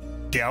atado.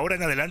 De ahora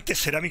en adelante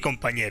será mi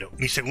compañero,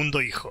 mi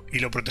segundo hijo, y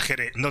lo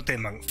protegeré. No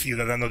teman,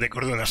 ciudadanos de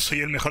Cordona,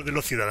 soy el mejor de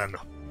los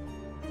ciudadanos.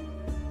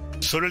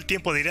 Solo el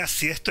tiempo dirá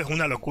si esto es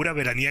una locura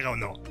veraniega o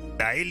no.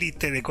 La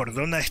élite de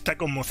Cordona está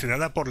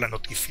conmocionada por la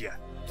noticia,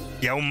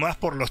 y aún más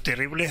por los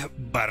terribles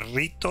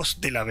barritos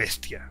de la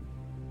bestia.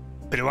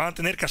 Pero van a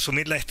tener que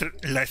asumir la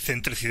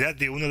excentricidad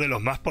de uno de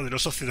los más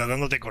poderosos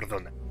ciudadanos de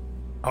Cordona.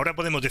 Ahora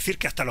podemos decir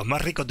que hasta los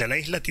más ricos de la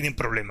isla tienen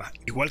problemas,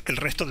 igual que el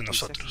resto de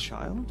nosotros.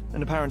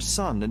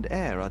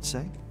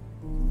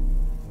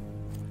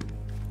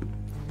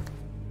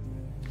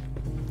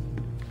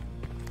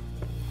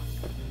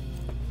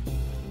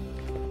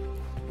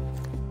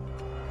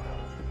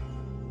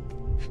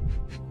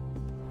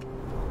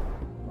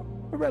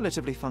 A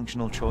relatively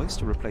functional choice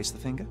to replace the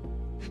finger.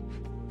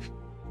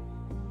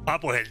 Ah,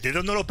 pues el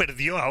dedo no lo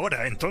perdió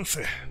ahora,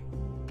 entonces.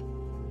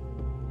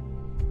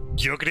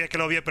 Yo creía que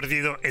lo había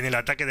perdido en el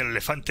ataque del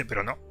elefante,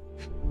 pero no.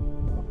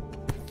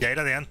 Ya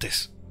era de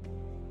antes.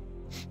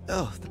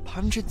 Oh, the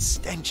pungent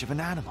stench of an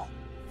animal.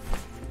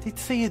 Did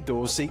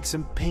Theodore seek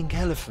some pink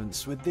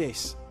elephants with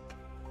this?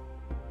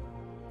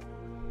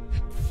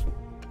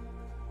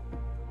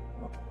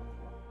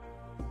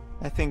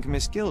 I think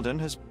Miss Gilden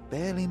has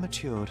barely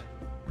matured.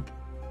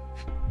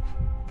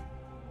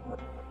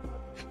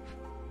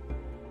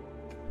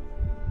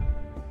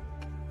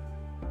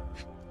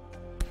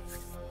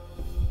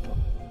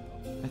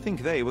 I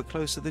think they were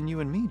closer than you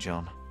and me,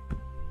 John.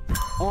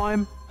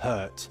 I'm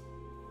hurt.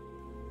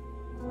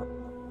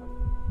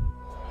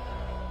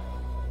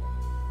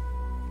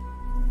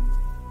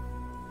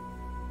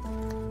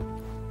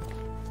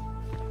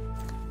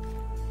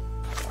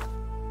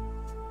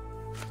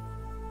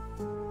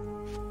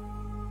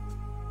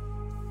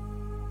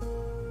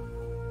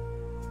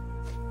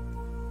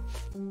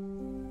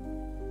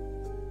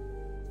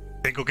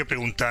 Tengo que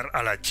preguntar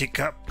a la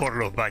chica por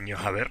los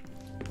baños, a ver.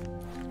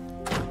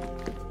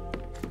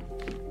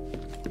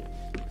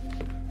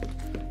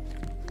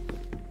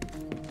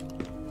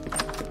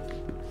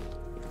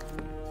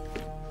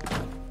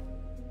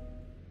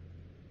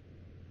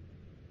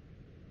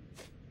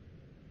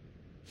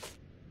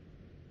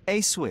 A.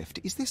 Swift,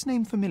 is this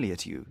name familiar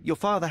to you? Your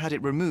father had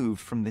it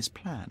removed from this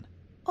plan.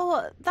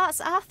 Oh,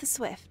 that's Arthur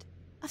Swift.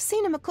 I've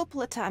seen him a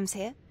couple of times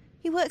here.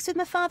 He works with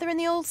my father in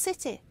the old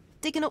city,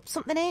 digging up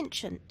something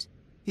ancient.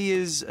 He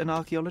is an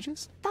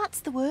archaeologist? That's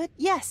the word,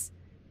 yes.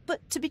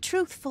 But to be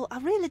truthful, I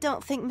really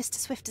don't think Mr.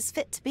 Swift is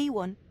fit to be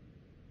one.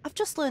 I've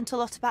just learnt a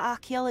lot about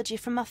archaeology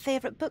from my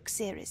favourite book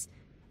series,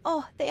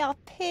 Oh, they are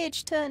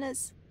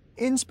page-turners.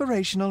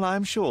 Inspirational,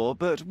 I'm sure,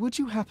 but would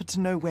you happen to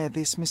know where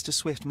this Mr.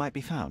 Swift might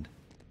be found?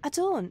 I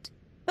don't,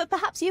 but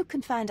perhaps you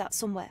can find out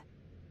somewhere.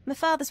 My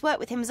father's work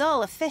with him is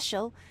all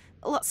official.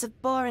 Lots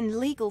of boring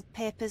legal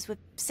papers with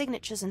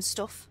signatures and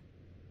stuff.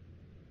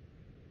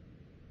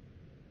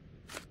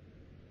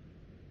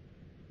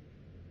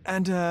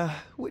 And,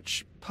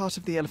 which part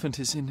of the elephant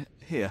is in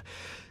here?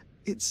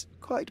 It's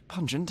quite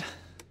pungent.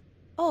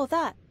 Oh,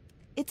 that.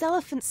 It's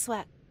elephant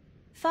sweat.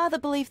 Father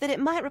believed that it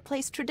might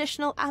replace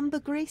traditional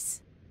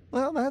ambergris.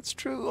 Well, that's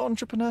true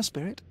entrepreneur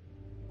spirit.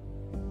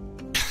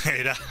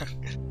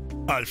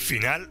 Al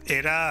final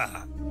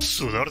era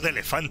sudor de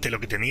elefante lo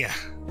que tenía.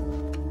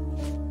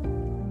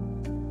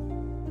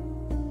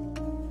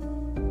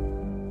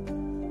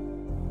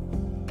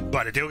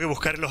 Vale, tengo que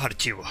buscar los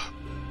archivos.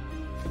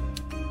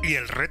 Y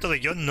el reto de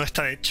John no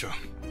está hecho.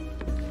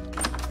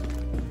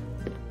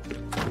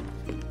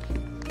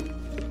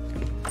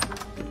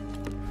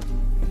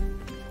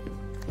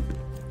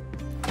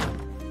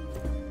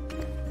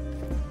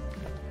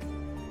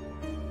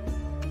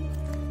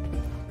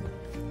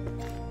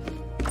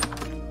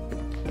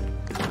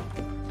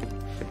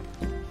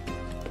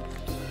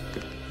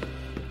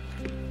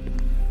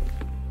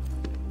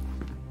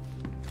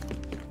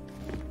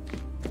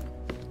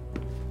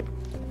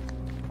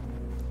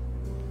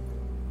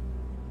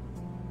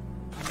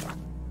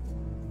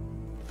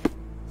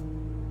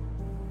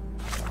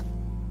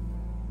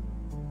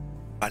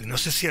 Vale, no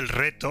sé si el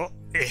reto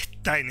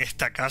está en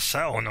esta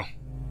casa o no.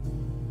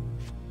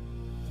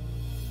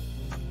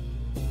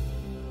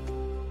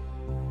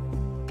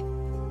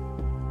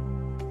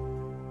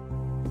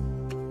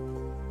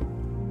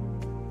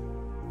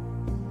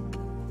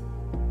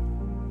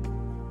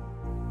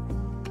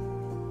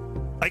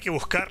 Hay que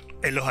buscar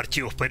en los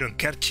archivos, pero ¿en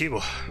qué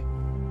archivos?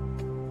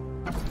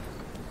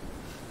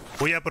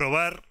 Voy a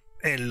probar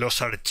en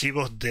los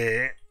archivos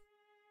de...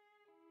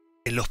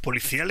 En los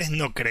policiales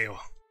no creo.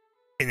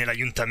 En el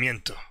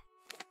ayuntamiento.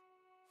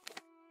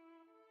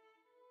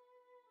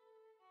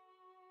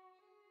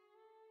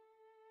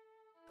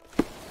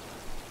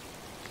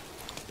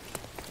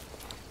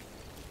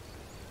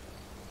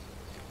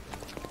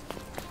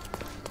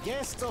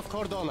 Guests of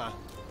Cordona,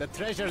 the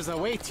treasures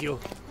await you.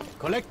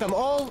 Collect them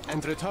all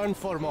and return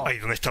for more. Ay,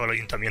 ¿dónde estaba el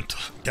ayuntamiento?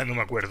 Ya no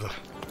me acuerdo.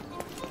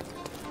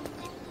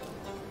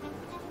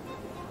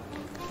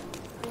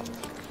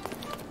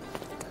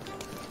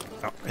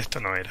 No, esto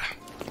no era.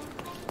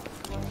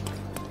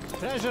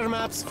 Treasure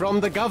maps from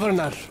the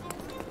governor.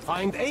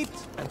 Find 8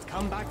 and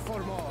come back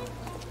for more.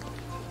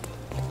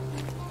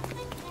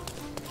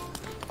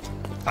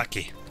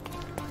 Aquí.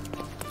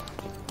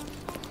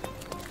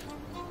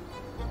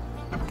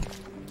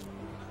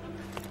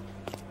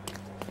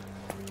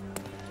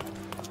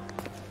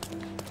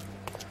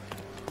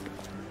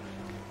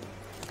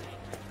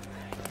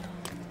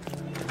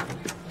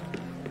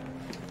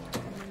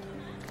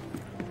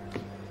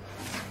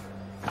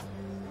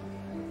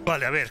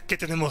 Vale, a ver, ¿qué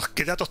tenemos?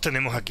 ¿Qué datos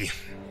tenemos aquí?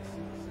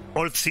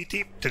 Old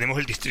City, tenemos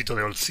el distrito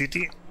de Old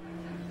City.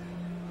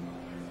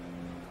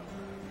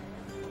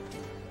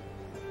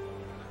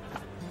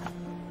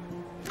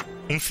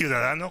 Un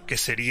ciudadano que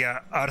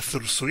sería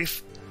Arthur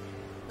Swift.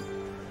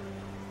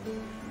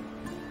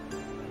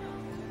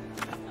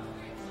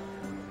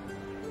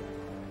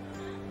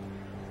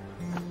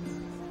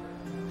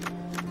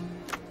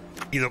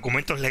 ¿Y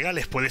documentos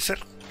legales puede ser?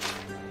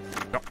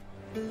 No.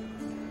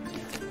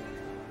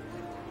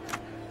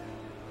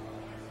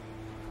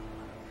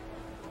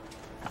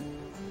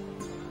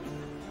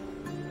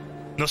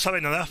 No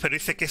sabe nada, pero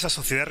dice que esa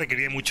sociedad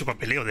requería mucho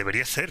papeleo.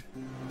 Debería ser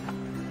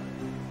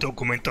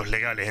documentos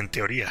legales, en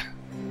teoría.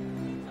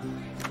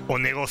 O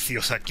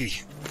negocios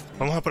aquí.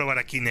 Vamos a probar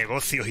aquí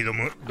negocios y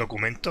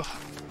documentos.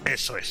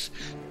 Eso es.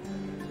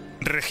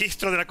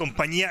 Registro de la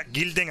compañía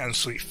Gilden &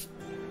 Swift.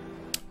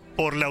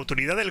 Por la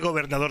autoridad del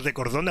gobernador de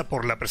Cordona,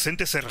 por la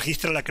presente se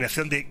registra la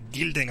creación de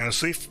Gilden &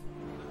 Swift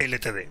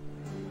Ltd.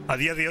 A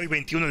día de hoy,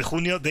 21 de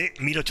junio de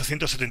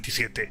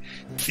 1877.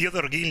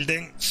 Theodore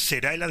Gilden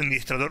será el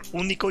administrador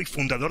único y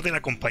fundador de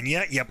la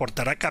compañía y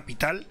aportará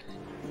capital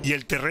y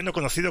el terreno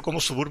conocido como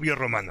suburbio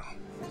romano.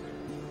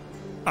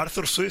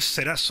 Arthur Swift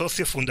será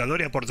socio fundador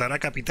y aportará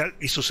capital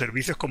y sus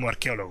servicios como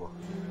arqueólogo.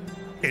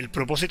 El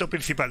propósito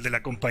principal de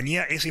la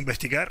compañía es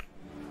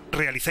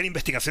realizar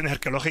investigaciones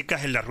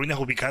arqueológicas en las ruinas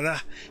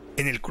ubicadas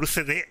en el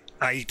cruce de,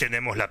 ahí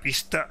tenemos la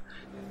pista,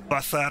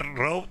 Bazaar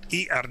Road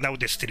y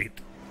Arnaud Street,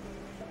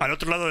 al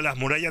otro lado de las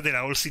murallas de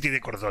la Old City de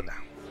Cordona.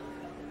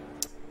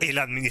 El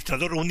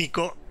administrador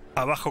único,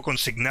 abajo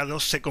consignado,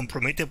 se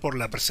compromete por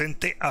la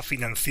presente a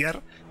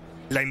financiar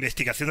la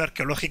investigación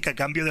arqueológica a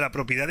cambio de la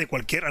propiedad de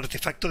cualquier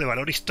artefacto de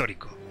valor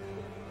histórico.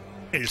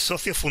 El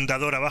socio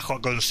fundador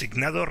abajo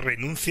consignado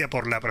renuncia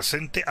por la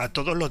presente a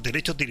todos los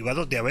derechos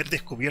derivados de haber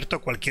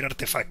descubierto cualquier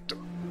artefacto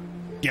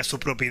y a su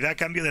propiedad a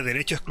cambio de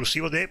derecho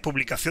exclusivo de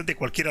publicación de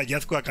cualquier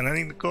hallazgo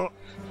académico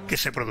que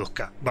se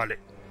produzca. Vale.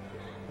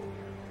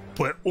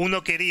 Pues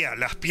uno quería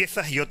las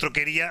piezas y otro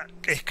quería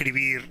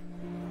escribir,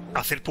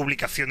 hacer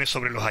publicaciones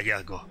sobre los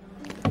hallazgos.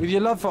 With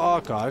your love for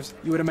archives,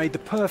 you would have made the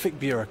perfect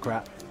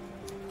bureaucrat.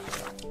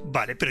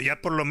 Vale, pero ya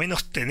por lo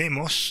menos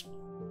tenemos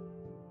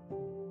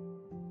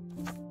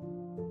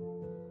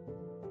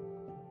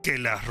que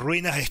las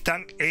ruinas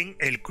están en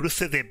el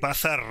cruce de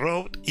Bazaar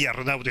Road y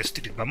Arnaud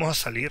Street. Vamos a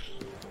salir.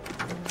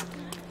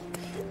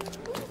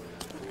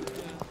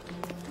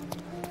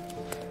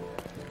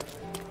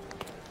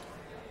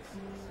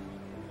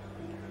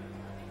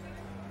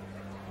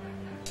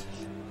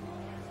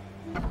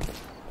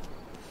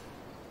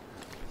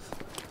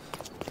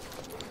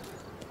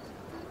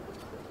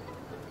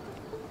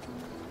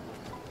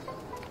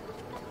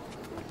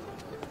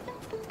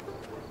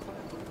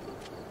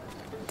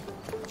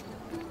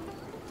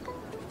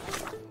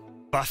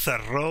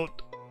 Bazaar Road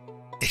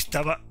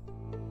estaba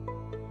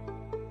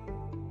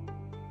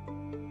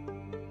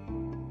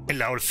en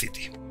la Old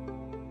City.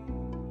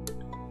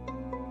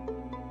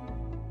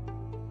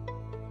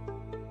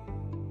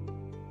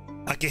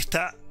 Aquí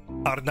está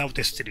Arnaud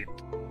Street.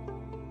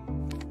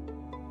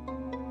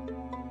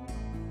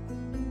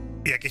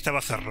 Y aquí está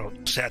Bazaar Road.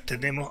 O sea,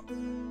 tenemos...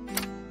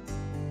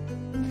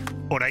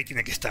 Por ahí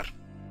tiene que estar.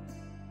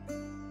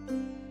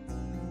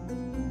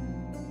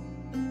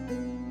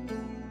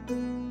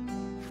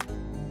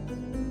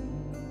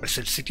 Pues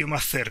el sitio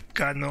más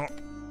cercano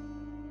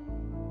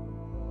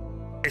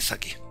es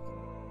aquí.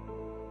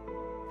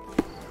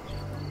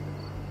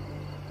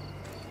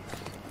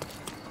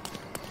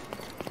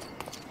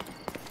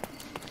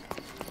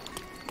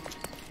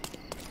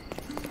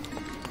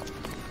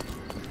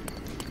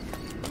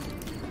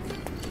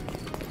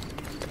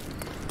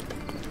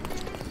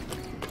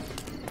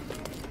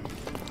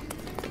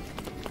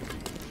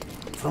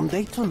 From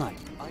day to night.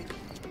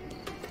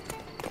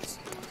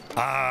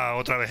 Ah,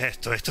 otra vez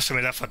esto. Esto se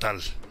me da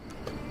fatal.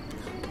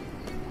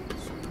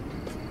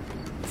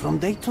 From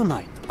day to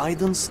night,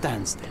 Aiden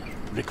stands there,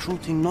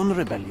 recruiting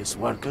non-rebellious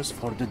workers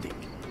for the dig.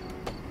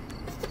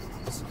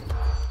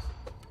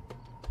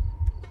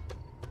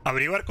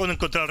 Averiguar cuando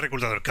encontrar al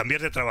reclutador.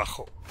 Cambiar de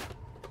trabajo.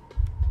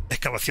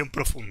 Excavación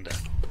profunda.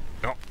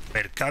 No.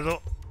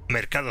 Mercado.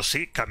 Mercado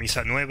sí.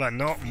 Camisa nueva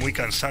no. Muy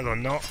cansado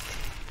no.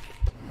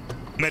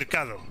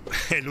 Mercado.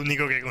 El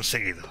único que he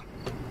conseguido.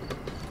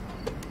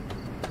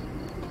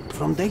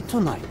 From day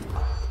to night.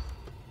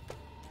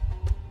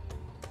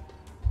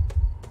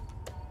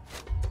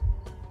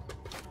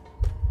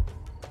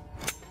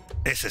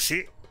 Ese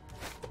sí.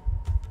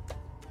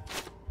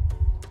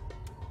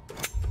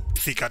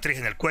 Cicatriz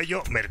en el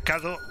cuello.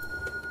 Mercado.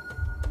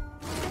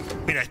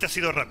 Mira, este ha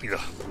sido rápido.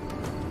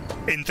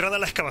 Entrada a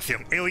la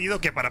excavación. He oído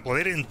que para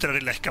poder entrar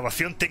en la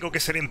excavación tengo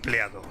que ser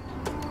empleado.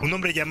 Un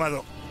hombre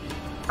llamado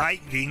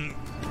Aiden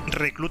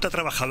recluta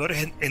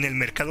trabajadores en el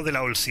mercado de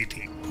la Old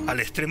City, al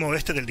extremo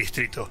oeste del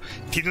distrito.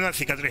 Tiene una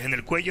cicatriz en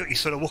el cuello y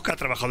solo busca a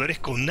trabajadores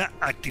con una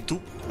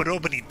actitud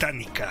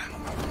pro-británica.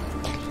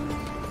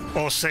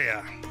 O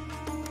sea...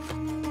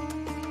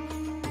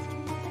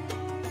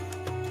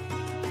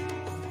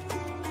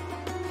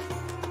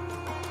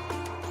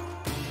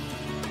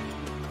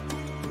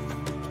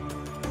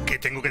 que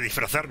tengo que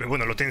disfrazarme.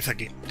 Bueno, lo tienes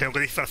aquí. Tengo que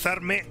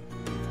disfrazarme.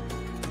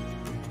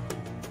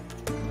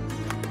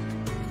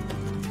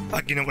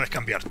 Aquí no puedes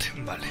cambiarte.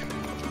 Vale.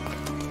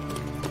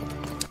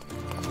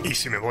 Y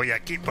si me voy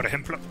aquí, por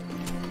ejemplo.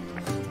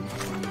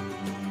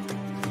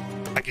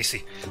 Aquí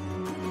sí.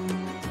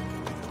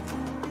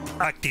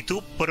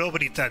 Actitud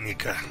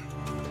pro-británica.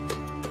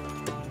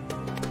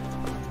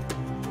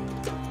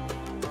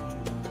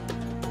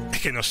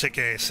 Es que no sé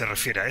qué se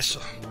refiere a eso.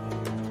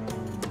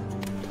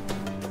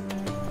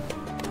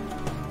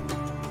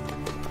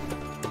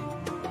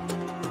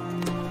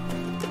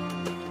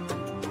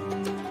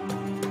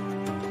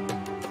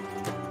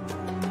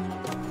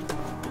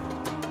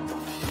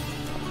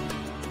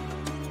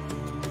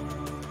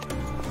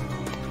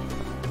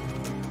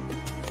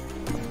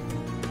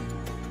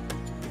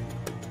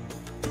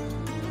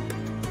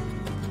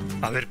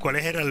 A ver,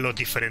 ¿cuáles eran los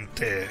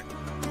diferentes?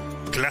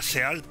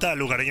 Clase alta,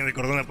 lugareño de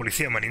cordón de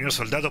policía, marinero,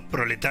 soldado,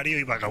 proletario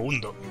y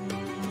vagabundo.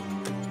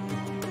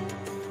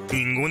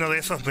 Ninguno de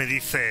esos me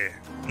dice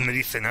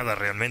nada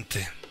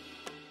realmente.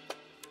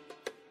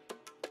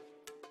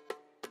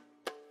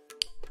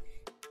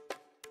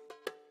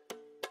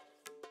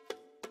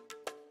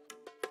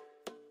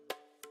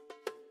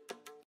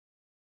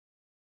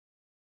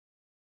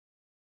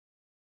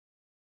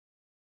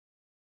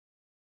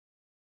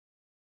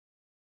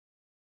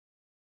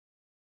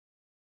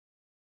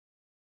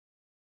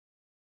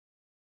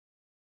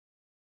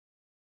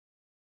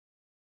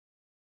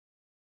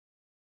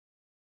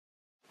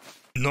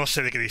 No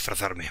sé de qué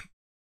disfrazarme.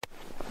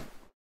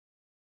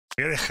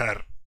 Voy a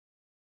dejar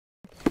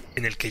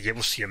en el que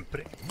llevo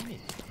siempre.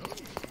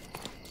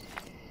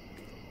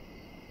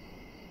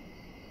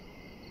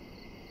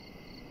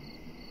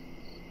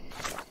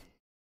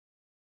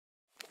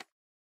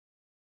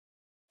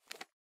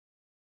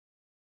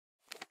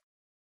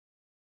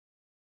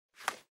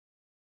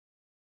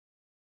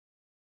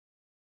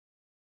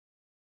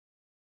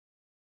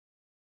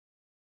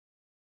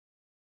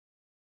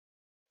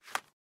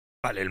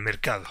 Vale, el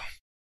mercado.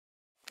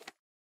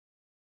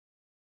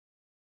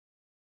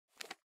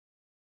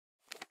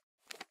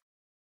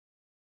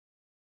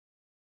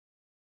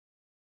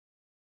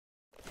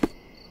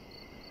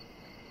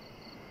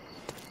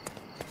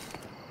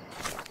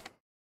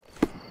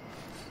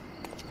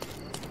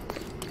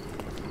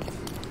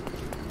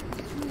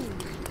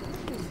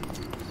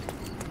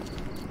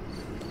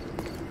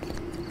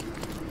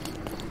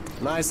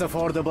 Nice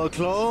affordable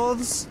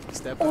clothes.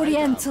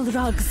 Oriental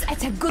rugs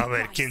at a good A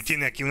ver, ¿quién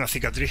tiene aquí una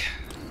cicatriz?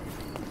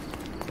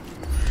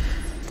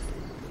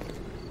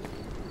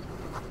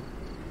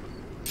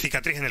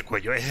 Cicatriz en el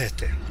cuello, es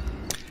este.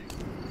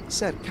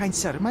 Sir, kind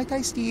sir, might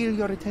I steal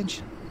your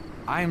attention?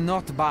 I'm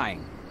not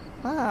buying.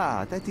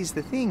 Ah, that is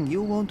the thing.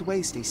 You won't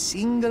waste a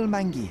single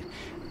mangear.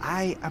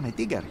 I am a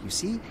digger, you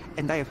see,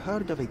 and I have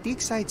heard of a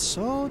dig site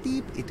so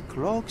deep it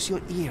clogs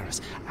your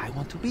ears. I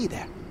want to be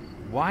there.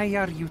 Why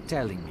are you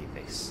telling me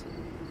this?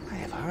 I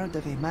have heard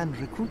of a man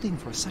recruiting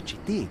for such a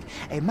dig.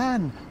 A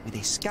man with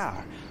a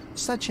scar,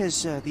 such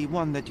as the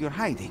one that you're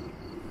hiding.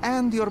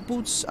 And your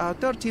boots are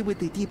dirty with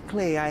the deep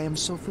clay I am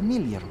so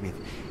familiar with.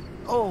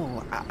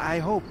 Oh, I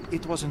hope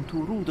it wasn't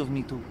too rude of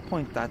me to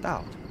point that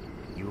out.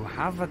 You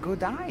have a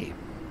good eye.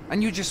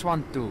 And you just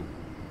want to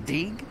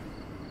dig?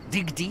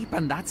 Dig deep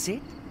and that's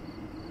it?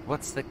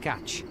 What's the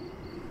catch?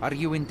 Are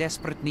you in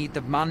desperate need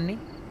of money?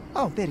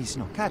 Oh, there is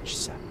no catch,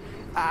 sir.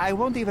 I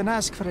won't even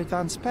ask for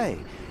advance pay.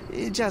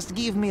 Just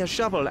give me a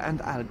shovel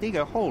and I'll dig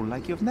a hole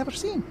like you've never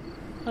seen.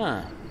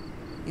 Huh.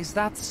 Is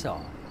that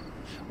so?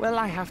 Well,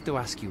 I have to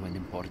ask you an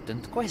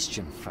important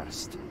question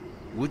first.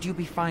 Would you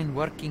be fine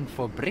working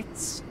for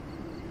Brits?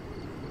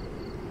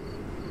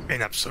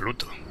 En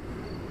absoluto.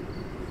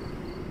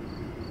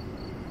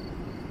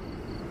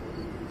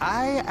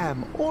 I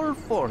am all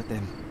for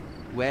them.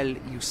 Well,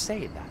 you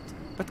say that,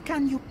 but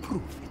can you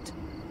prove it?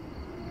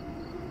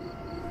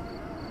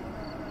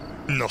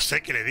 No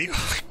sé qué le digo.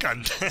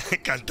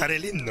 Cantar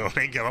el himno.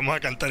 Venga, vamos a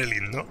cantar el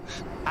himno.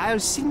 I'll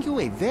sing you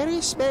a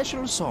very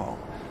special song.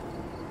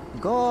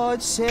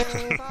 God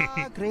save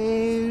our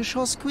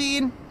gracious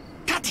queen.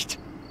 Cut it!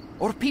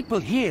 Or people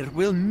here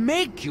will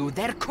make you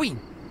their queen.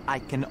 I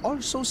can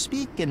also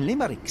speak in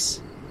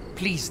limericks.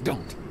 Please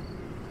don't.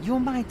 You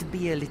might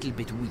be a little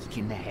bit weak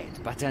in the head,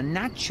 but a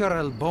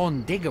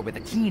natural-born digger with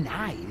a keen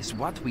eye is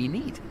what we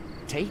need.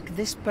 Take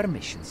this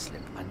permission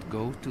slip and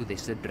go to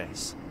this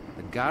address.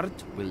 The guard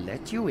will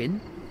let you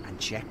in and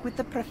check with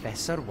the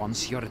professor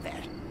once you're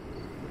there.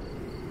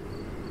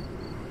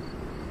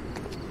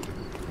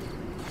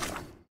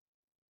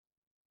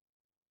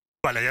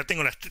 Vale, ya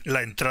tengo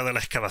la entrada a la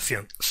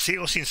excavación.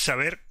 Sigo sin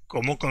saber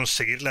cómo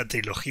conseguir la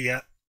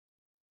trilogía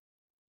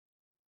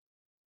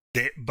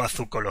de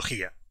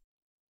bazucología.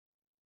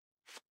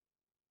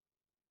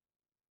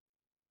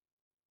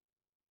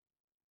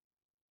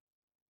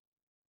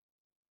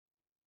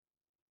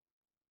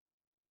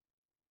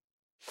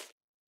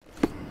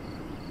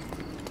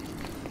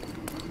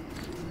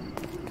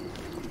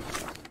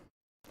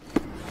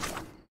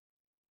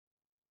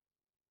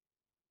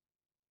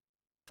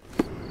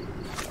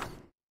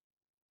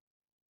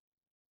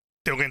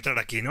 Tengo que entrar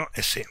aquí, ¿no?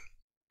 Sí.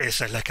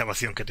 Esa es la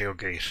excavación que tengo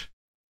que ir.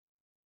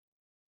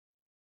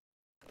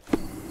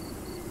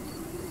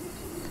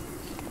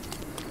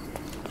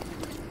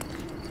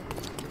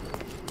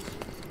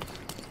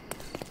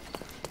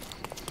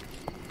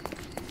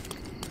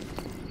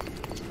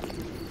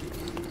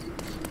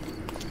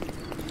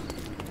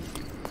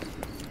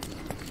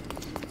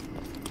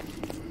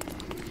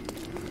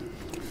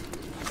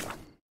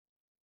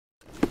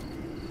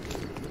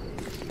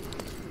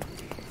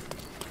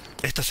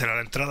 Esta será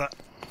la entrada.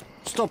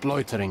 Stop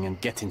loitering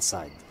and get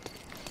inside.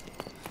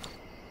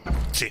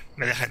 Sí,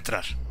 me deja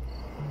entrar.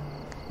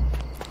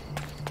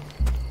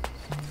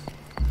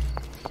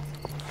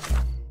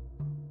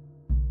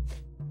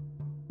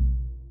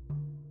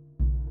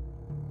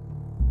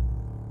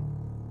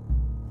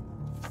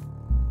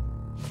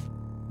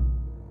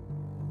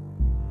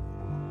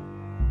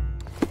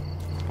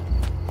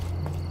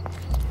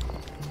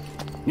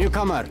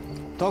 Newcomer,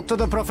 talk to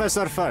the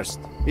professor first.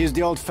 He's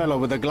the old fellow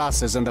with the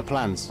glasses and the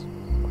plans.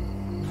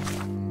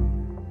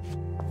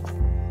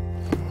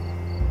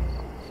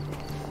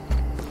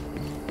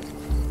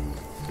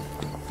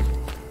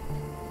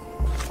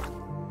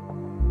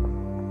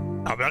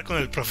 Hablar con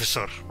el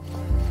profesor.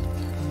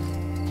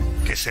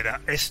 ¿Qué será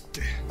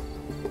este?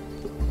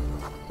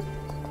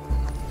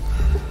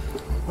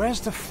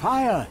 Where's the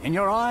fire in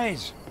your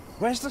eyes?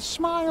 Where's the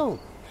smile?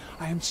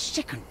 I am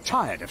sick and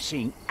tired of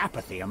seeing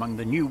apathy among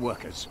the new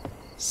workers.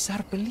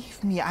 Sir,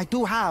 believe me, I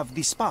do have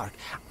the spark.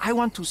 I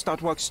want to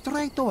start work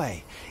straight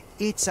away.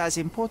 It's as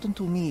important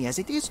to me as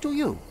it is to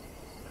you.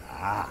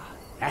 Ah,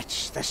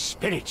 that's the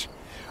spirit.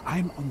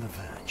 I'm on the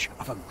verge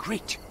of a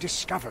great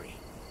discovery.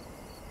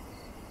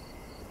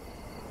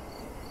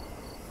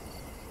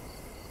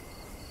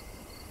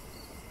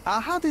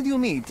 How did you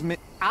meet me?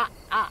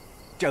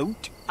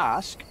 Don't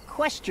ask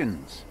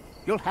questions.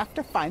 You'll have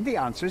to find the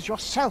answers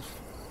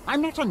yourself.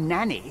 I'm not a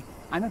nanny.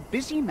 I'm a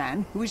busy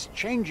man who is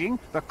changing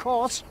the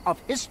course of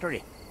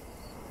history.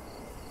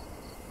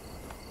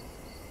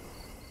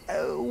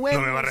 When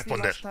no me va a was the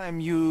responder. last time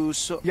you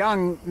saw...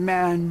 Young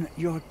man,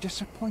 you're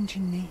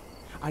disappointing me.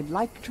 I'd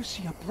like to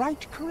see a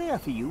bright career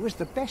for you as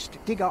the best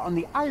digger on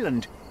the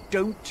island.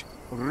 Don't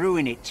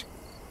ruin it.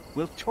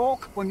 We'll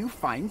talk when you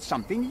find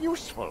something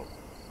useful.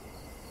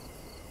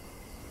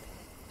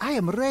 I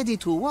am ready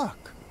to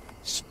work.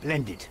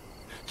 Splendid.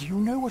 Do you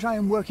know what I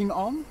am working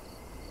on?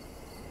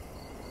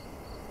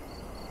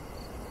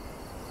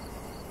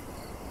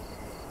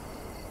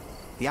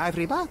 the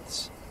ivory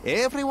bats.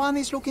 Everyone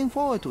is looking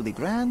forward to the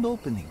grand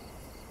opening.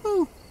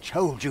 Who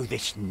told you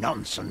this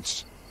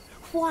nonsense?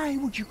 Why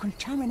would you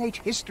contaminate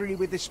history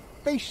with this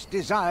base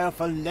desire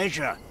for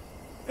leisure?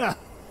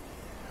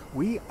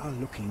 We are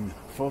looking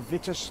for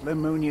Vitus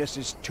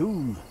Lemonius's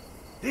tomb.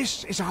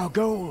 This is our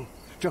goal,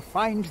 to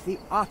find the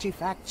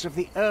artifacts of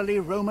the early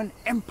Roman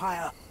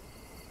Empire.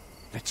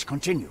 Let's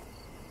continue.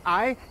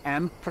 I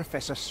am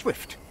Professor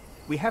Swift.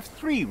 We have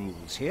 3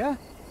 rules here.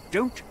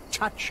 Don't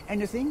touch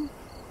anything,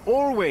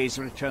 always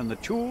return the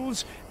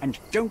tools, and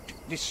don't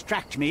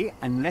distract me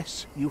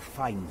unless you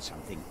find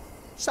something.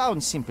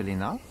 Sounds simple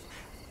enough.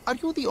 Are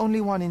you the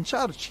only one in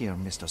charge here,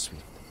 Mr.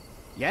 Swift?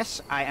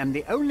 Yes, I am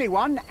the only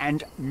one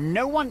and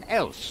no one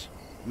else.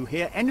 You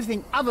hear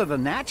anything other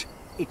than that,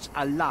 it's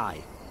a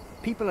lie.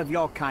 People of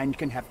your kind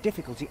can have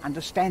difficulty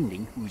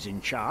understanding who's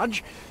in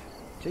charge.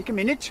 Take a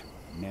minute,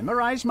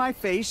 memorize my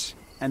face,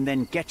 and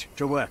then get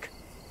to work.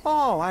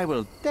 Oh, I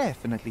will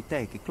definitely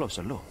take a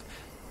closer look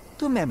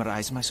to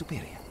memorize my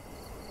superior.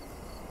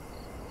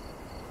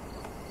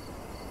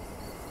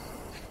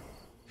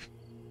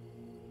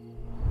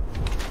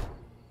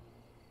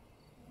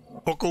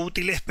 Poco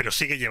útiles, pero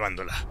sigue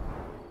llevándola.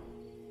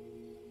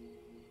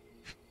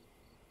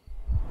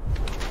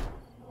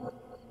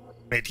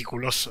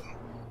 Meticuloso.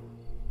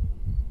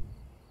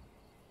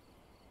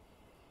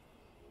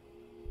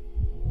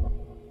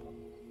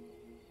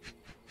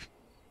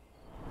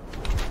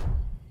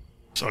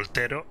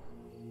 Soltero.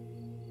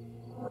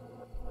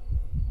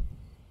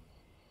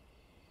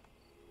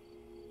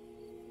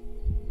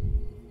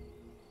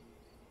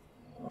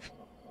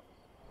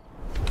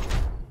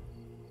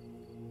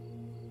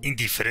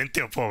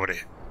 ¿Indiferente o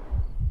pobre?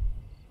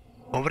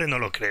 Pobre no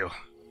lo creo.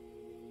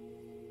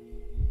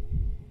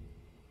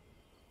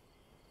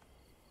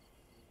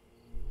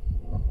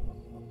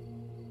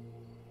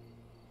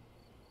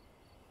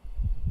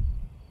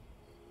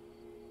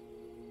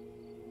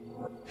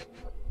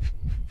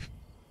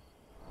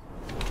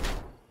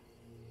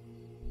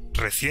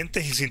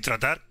 Recientes y sin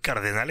tratar,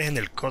 cardenales en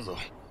el codo.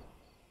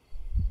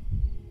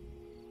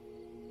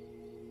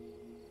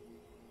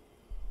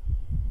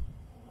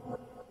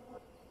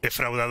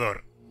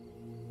 Defraudador.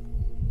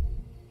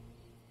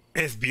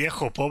 Es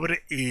viejo,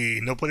 pobre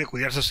y no puede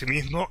cuidarse a sí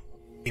mismo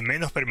y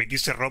menos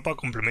permitirse ropa o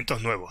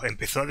complementos nuevos.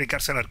 Empezó a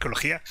dedicarse a la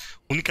arqueología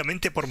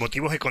únicamente por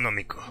motivos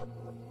económicos.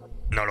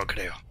 No lo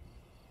creo.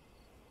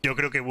 Yo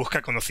creo que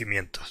busca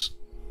conocimientos.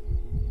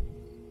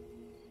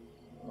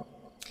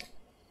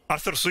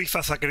 Arthur Swift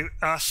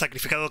ha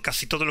sacrificado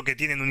casi todo lo que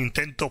tiene en un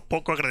intento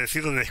poco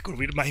agradecido de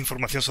descubrir más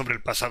información sobre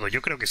el pasado.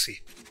 Yo creo que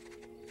sí.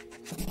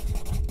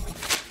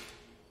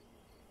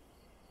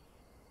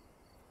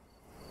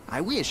 I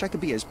wish I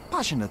could be as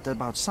passionate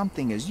about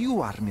something as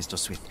you are, Mr.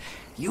 Swift.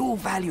 You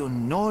value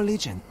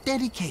knowledge and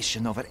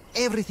dedication over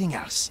everything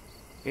else.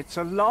 It's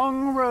a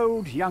long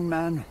road, young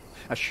man.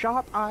 A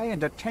sharp eye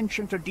and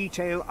attention to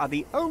detail are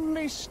the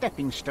only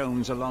stepping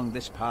stones along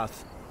this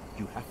path.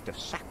 You have to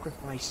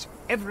sacrifice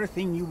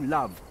everything you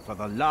love for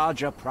the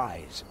larger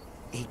prize.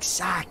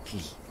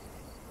 Exactly.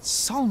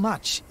 So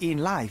much in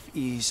life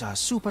is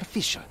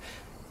superficial.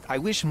 I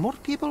wish more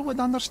people would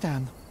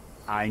understand.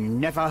 I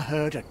never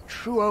heard a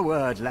truer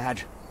word,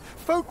 lad.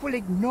 Folk will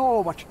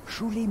ignore what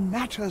truly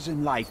matters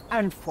in life,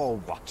 and for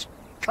what?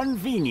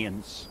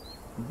 Convenience.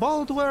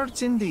 Bold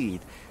words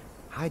indeed.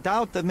 I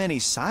doubt that many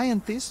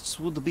scientists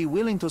would be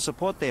willing to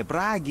support their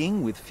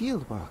bragging with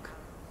fieldwork.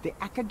 The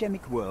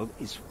academic world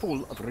is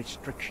full of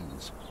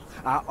restrictions.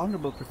 Our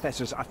honorable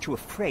professors are too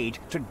afraid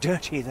to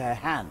dirty their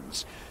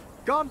hands.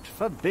 God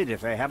forbid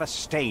if they have a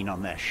stain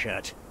on their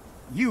shirt.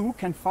 You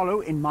can follow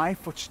in my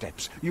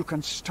footsteps. You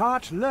can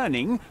start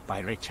learning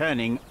by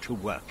returning to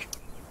work.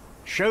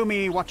 Show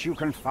me what you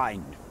can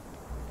find.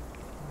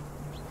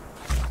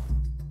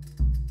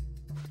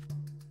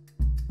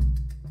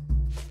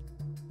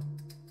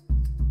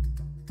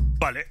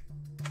 Vale.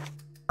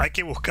 Hay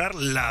que buscar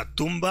la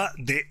tumba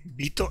de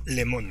Vito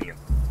Lemonio.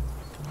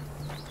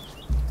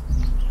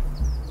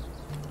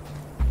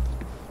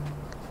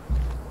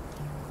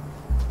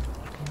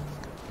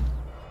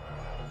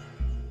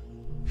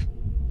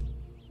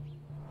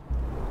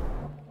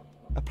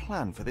 A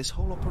plan for this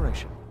whole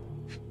operation.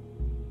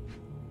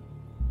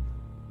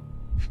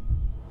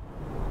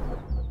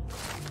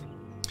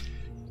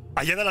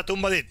 Hallada la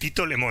tumba de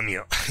Tito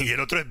Lemonio, y el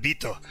otro es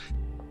Vito.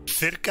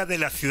 Cerca de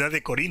la ciudad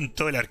de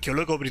Corinto, el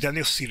arqueólogo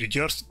británico Sir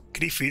George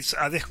Griffiths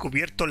ha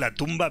descubierto la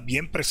tumba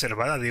bien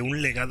preservada de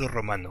un legado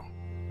romano.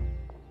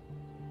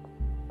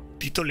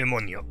 Tito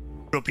Lemonio,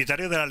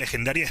 propietario de la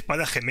legendaria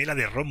espada gemela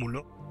de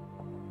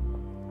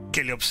Rómulo,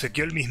 que le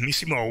obsequió el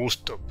mismísimo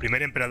Augusto,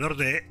 primer emperador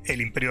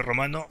del Imperio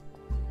Romano.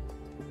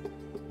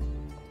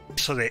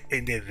 Eso de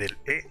N del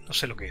E, no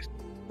sé lo que es.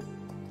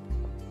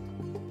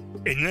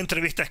 En una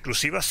entrevista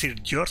exclusiva,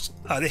 Sir George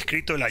ha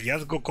descrito el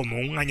hallazgo como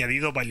un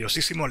añadido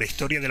valiosísimo a la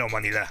historia de la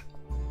humanidad.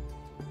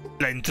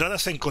 La entrada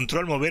se encontró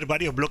al mover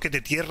varios bloques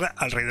de tierra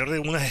alrededor de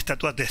unas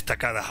estatuas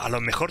destacadas. A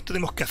lo mejor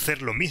tenemos que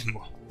hacer lo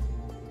mismo.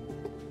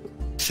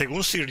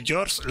 Según Sir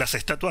George, las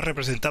estatuas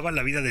representaban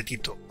la vida de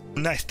Tito,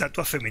 una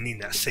estatua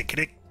femenina. Se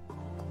cree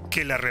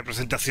que la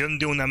representación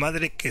de una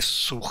madre que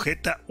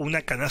sujeta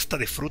una canasta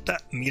de fruta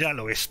mira al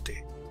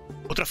oeste.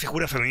 Otra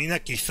figura femenina,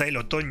 quizá el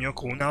otoño,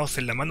 con una hoz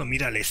en la mano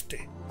mira al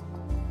este.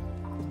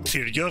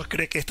 Sir George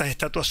cree que estas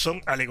estatuas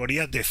son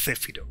alegorías de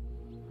Céfiro,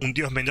 un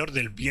dios menor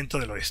del viento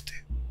del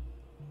oeste.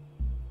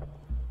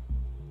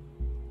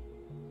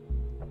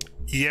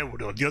 Y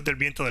Euro, dios del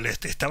viento del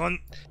este,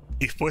 estaban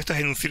dispuestas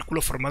en un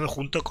círculo formado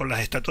junto con las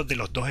estatuas de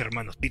los dos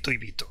hermanos, Tito y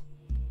Vito.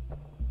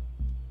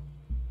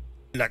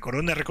 La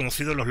corona ha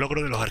reconocido los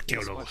logros de los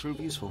arqueólogos.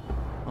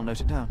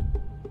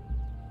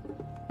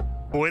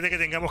 Puede que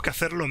tengamos que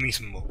hacer lo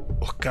mismo.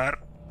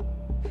 Buscar...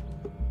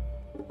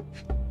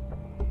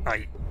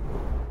 Ahí.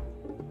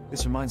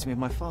 This reminds me of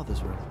my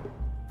father's room.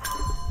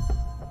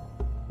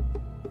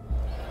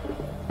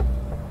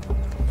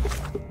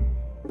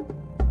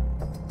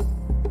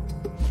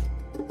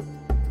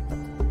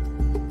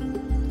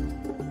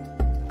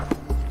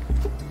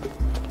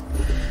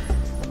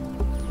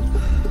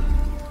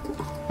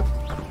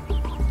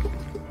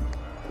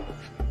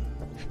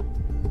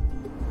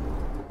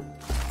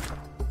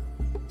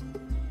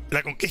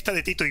 La conquista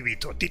de Tito y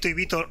Vito. Tito y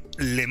Vito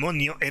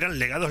Lemonio eran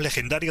legados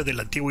legendarios del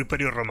antiguo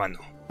Imperio Romano.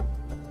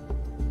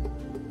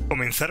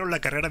 Comenzaron la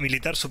carrera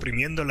militar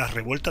suprimiendo las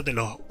revueltas de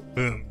los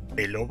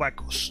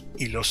elóvacos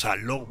y los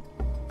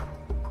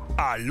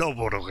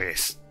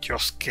alóborgues.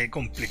 Dios, qué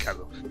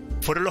complicado.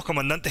 Fueron los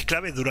comandantes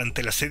clave durante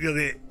el asedio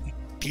de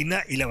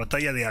Tina y la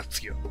batalla de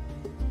Accio.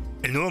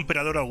 El nuevo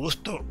emperador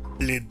Augusto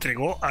le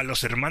entregó a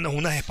los hermanos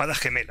unas espadas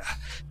gemelas.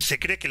 Se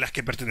cree que las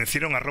que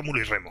pertenecieron a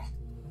Rómulo y Remo.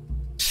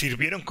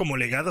 Sirvieron como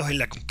legados en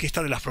la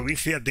conquista de las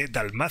provincias de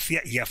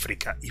Dalmacia y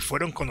África y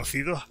fueron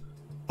conocidos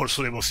por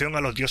su devoción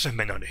a los dioses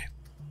menores.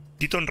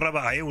 Tito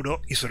honraba a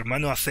Euro y su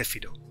hermano a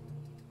Céfiro.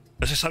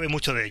 No se sabe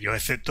mucho de ellos,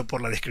 excepto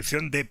por la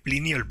descripción de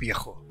Plinio el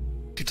Viejo.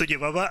 Tito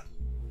llevaba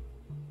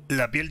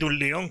la piel de un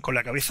león con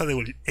la cabeza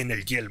en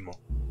el yelmo,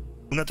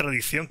 una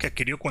tradición que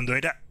adquirió cuando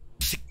era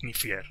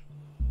signifier.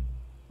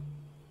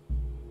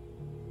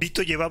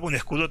 Vito llevaba un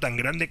escudo tan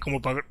grande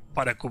como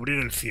para cubrir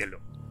el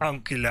cielo.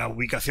 Aunque la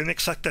ubicación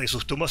exacta de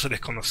sus tumbas se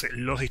desconoce,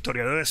 los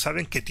historiadores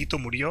saben que Tito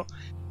murió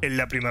en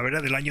la primavera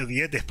del año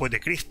 10 después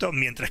de Cristo,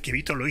 mientras que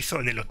Vito lo hizo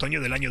en el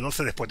otoño del año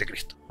 12 después de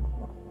Cristo.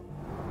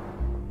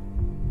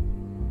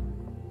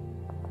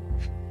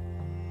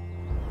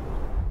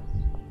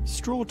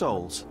 Straw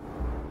dolls.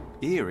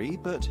 Eerie,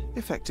 but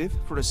effective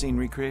for a scene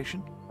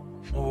recreation.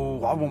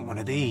 Oh, I want one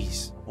of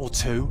these. Or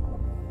two.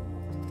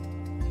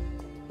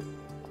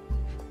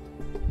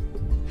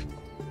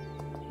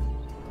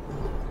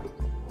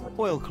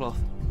 Oilcloth.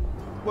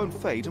 Won't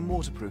fade and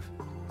waterproof.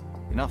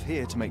 Enough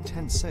here to make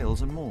 10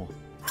 sails and more.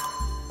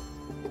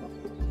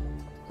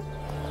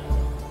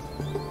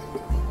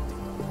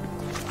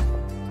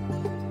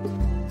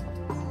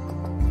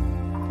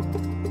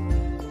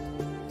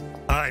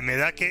 Ay, me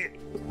da que...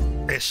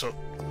 Eso,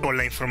 con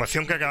la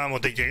información que acabamos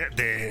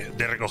de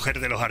recoger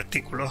de los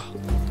artículos,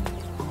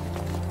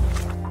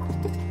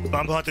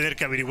 vamos a tener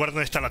que averiguar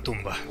dónde está la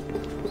tumba.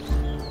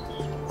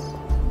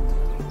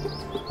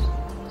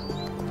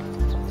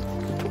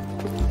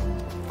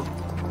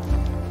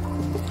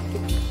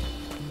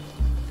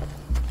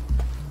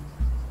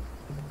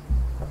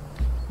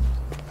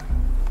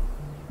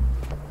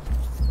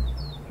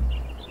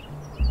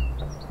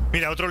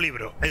 Mira, otro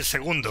libro, el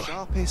segundo.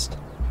 Sharpest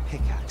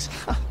pickaxe.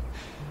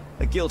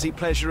 A guilty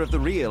pleasure of the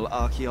real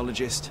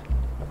archaeologist.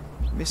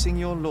 Missing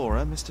your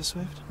Laura, Mr.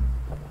 Swift?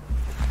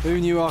 Who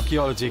knew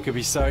archaeology could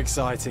be so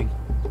exciting?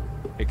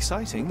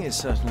 Exciting is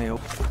certainly a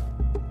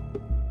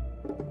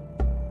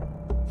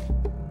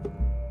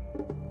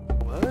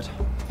word.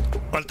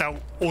 Falta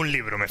un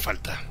libro, me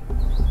falta.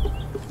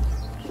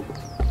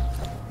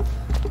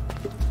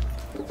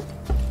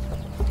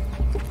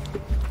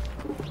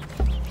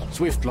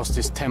 Swift lost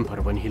his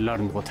temper when he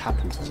learned what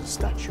happened to the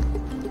statue.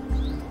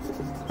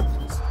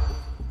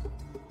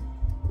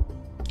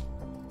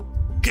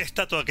 ¿Qué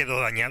estatua quedó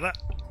dañada?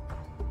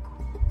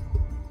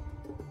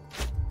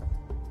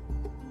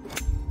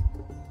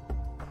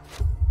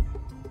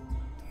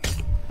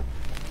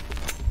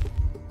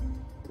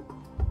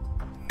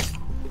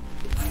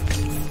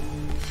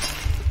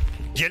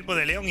 Yelmo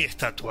de león y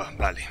estatua,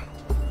 vale.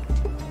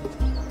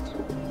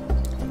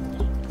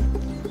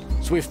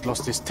 Swift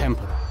lost his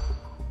temper.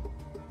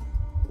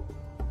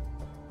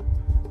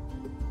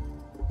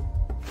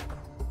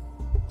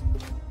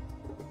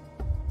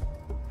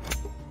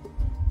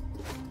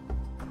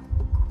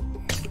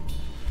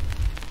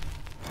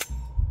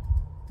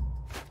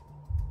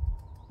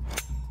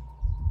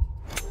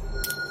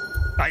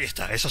 Ahí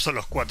está, esos son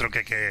los 4 que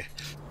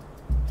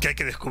hay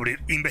que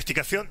descubrir.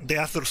 Investigación de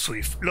Arthur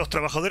Swift. Los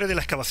trabajadores de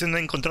la excavación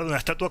han encontrado una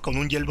estatua con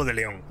un yelmo de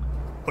león.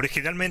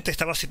 Originalmente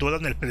estaba situada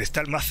en el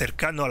pedestal más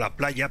cercano a la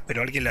playa,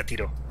 pero alguien la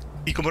tiró.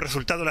 Y como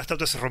resultado la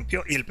estatua se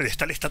rompió y el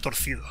pedestal está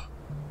torcido.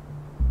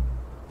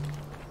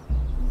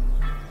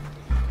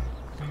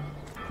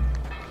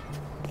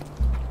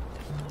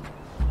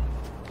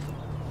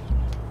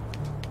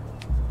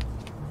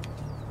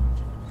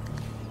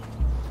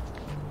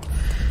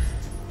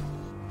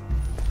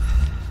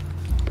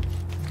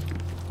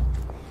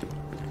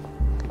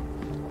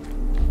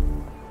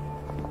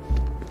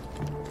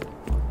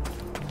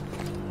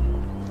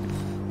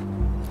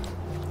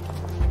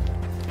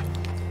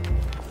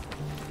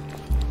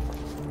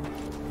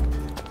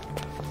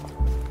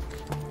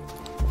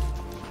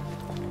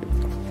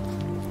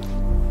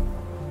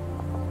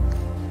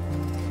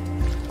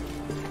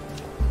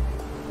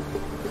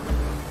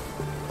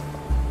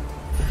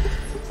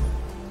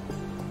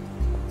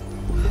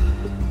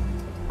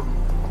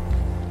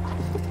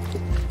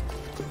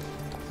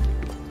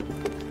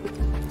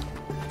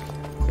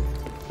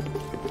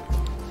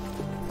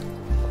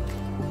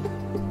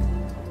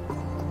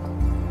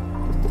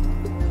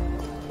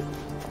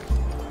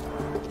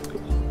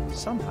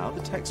 somehow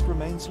the text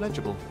remains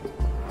legible.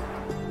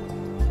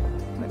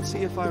 Let's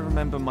see if I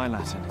remember my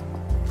Latin.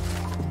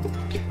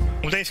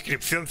 Una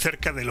inscripción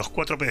cerca de los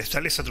 4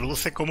 pedestales se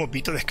traduce como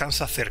Vito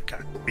descansa cerca.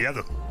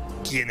 Cuidado,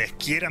 quienes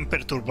quieran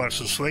perturbar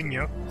su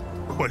sueño,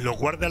 pues lo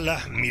guardan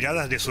las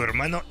miradas de su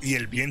hermano y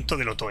el viento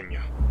del otoño.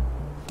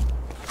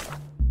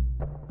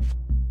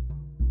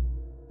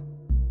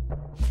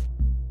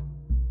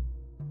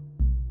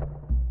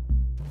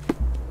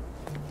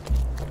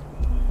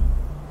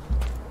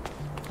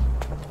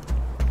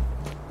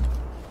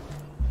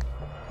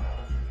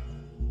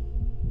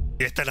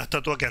 Y esta es la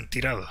estatua que han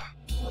tirado.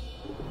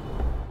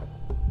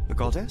 A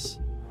goddess?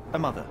 A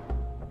mother?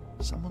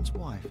 Someone's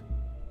wife?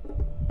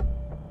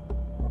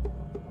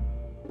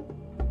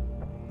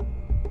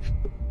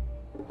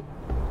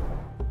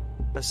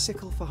 A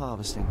sickle for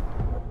harvesting.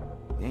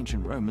 The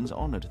ancient Romans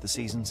honored the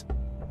seasons.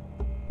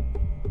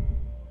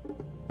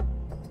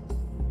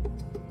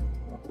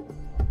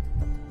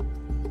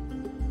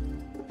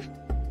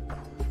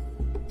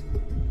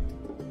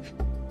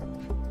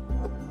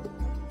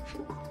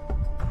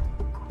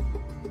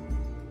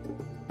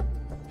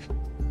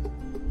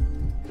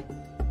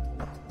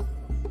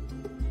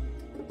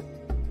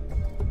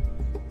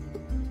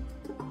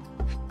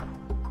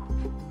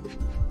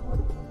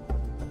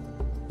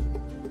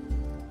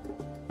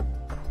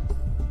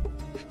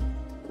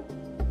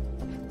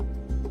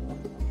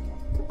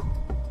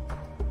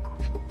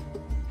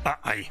 Ah,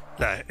 ahí,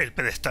 el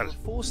pedestal.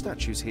 4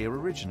 statues here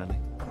originally.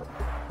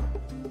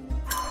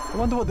 I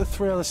wonder what the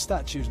 3 other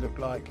statues look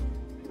like.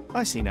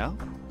 I see now.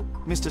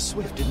 Mr.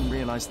 Swift didn't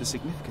realize the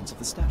significance of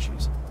the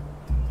statues.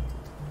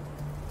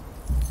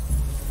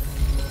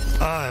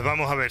 Ah,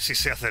 vamos a ver si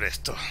sé hacer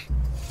esto.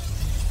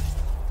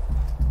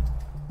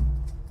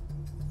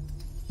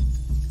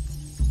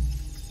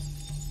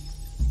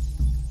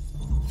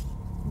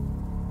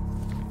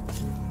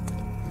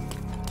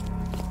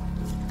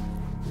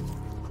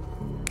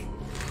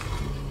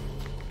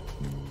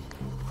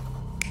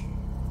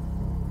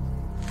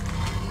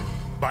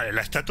 Vale,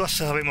 la estatua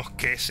sabemos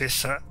que es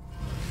esa.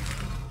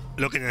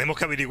 Lo que tenemos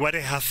que averiguar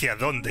es hacia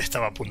dónde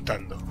estaba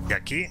apuntando. Y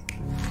aquí,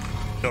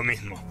 lo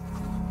mismo.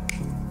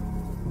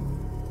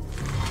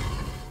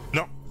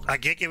 No,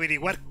 aquí hay que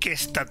averiguar qué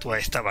estatua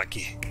estaba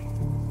aquí.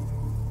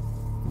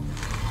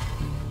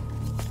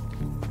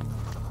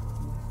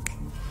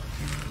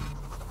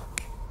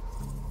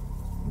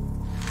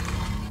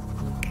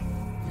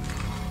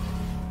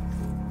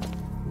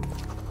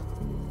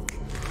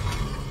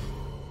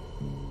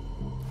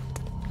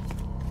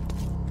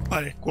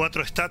 Vale,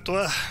 4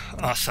 estatuas.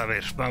 A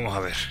saber, vamos a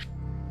ver.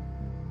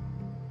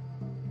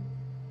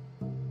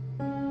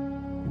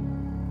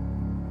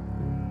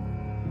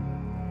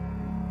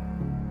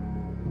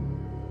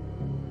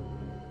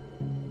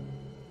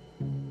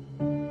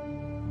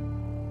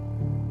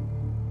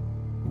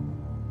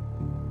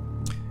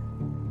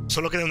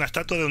 Solo queda una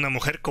estatua de una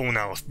mujer con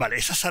una hoz. Vale,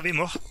 esa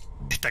sabemos,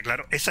 está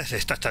claro, esa es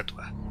esta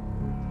estatua.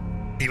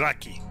 Y va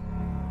aquí.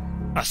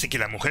 Así que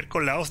la mujer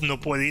con la hoz no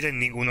puede ir en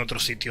ningún otro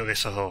sitio de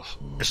esos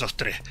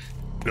 3.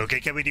 Lo que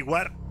hay que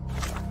averiguar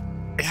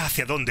es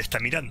hacia dónde está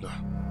mirando.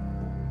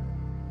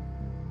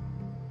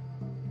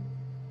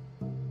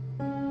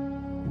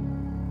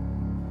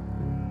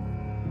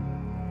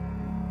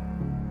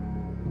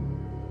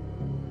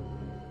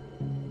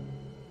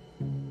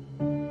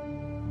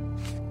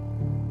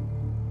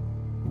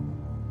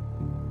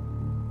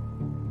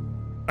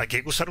 Aquí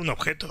hay que usar un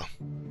objeto.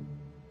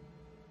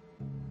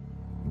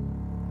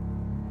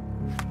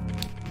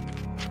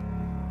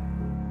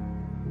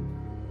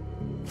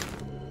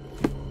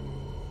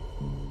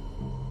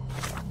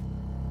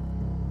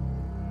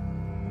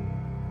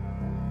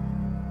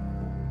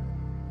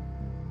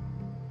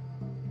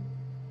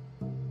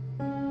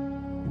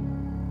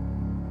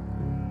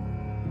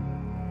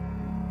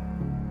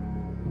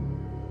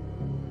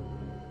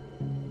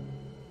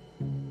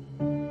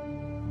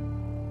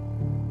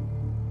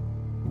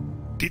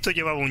 Tito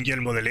llevaba un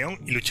yelmo de león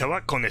y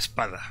luchaba con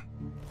espada.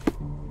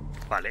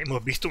 Vale,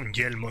 hemos visto un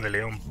yelmo de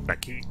león por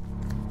aquí.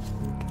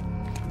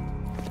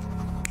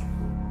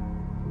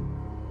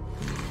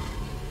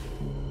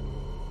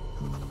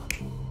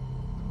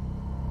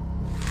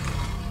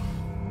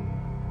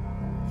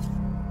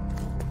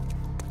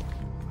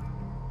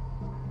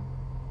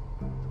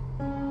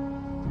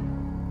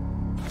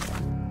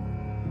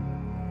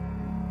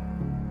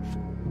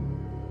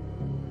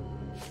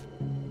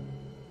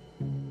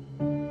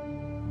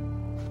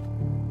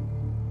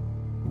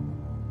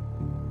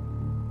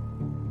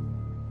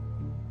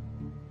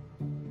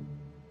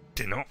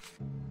 No.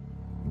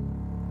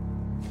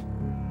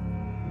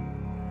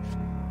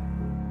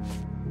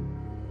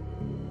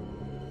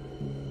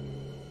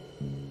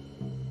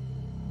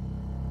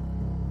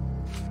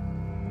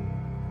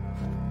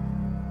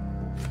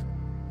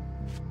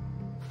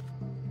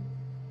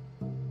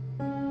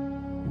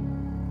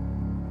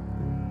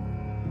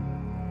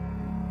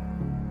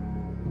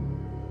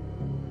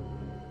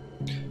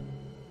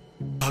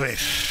 A ver,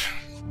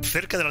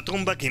 cerca de la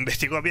tumba que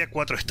investigó había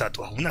 4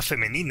 estatuas, una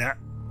femenina,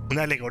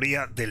 una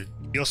alegoría del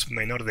dios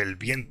menor del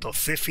viento,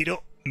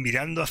 Céfiro,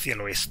 mirando hacia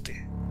el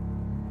oeste.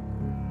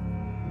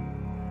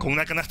 Con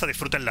una canasta de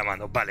fruta en la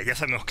mano. Vale, ya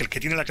sabemos que el que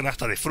tiene la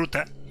canasta de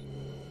fruta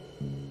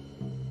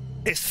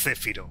es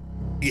Céfiro.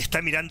 Y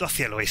está mirando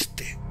hacia el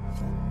oeste.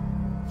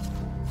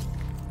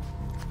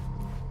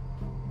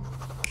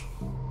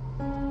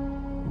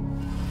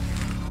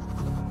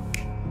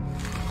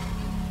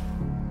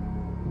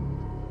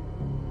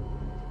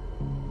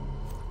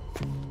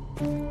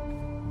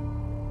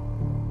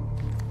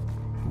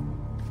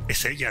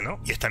 Es ella, ¿no?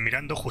 Y está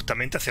mirando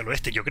justamente hacia el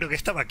oeste. Yo creo que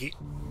estaba aquí.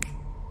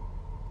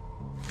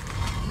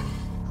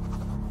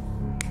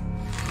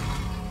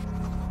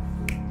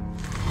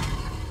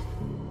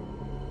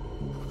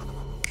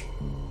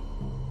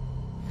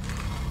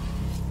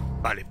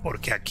 Vale,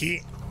 porque aquí...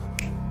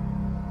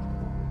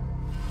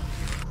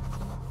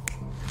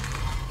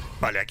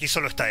 Vale, aquí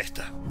solo está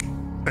esta.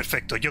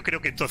 Perfecto, yo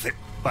creo que entonces...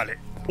 Vale,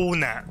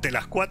 una de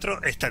las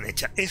 4 están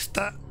hechas.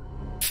 Esta,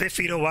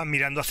 Céfiro va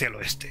mirando hacia el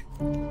oeste.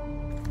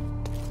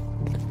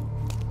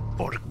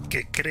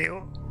 Porque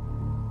creo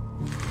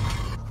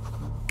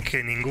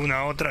que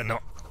ninguna otra no.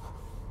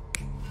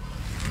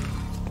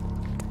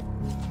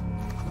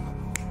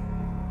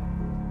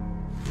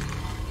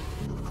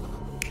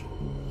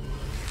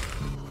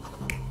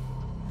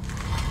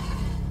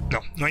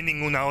 No hay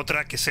ninguna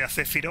otra que sea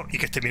Céfiro y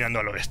que esté mirando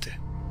al oeste.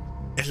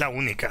 Es la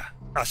única.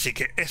 Así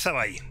que esa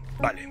va ahí.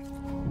 Vale.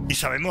 Y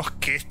sabemos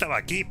que esta va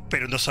aquí,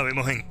 pero no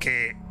sabemos en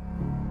qué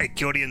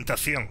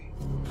orientación.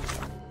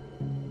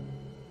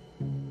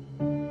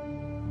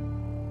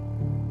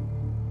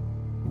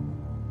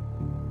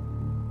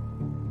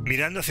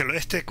 Mirando hacia el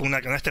oeste con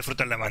una canasta de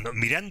fruta en la mano.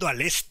 Mirando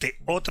al este,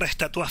 otra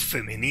estatua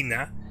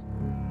femenina.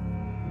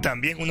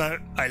 También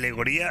una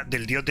alegoría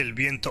del dios del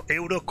viento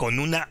Euro con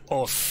una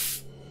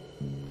hoz.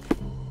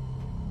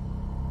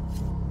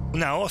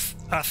 Una hoz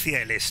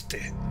hacia el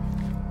este.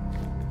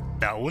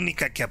 La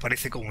única que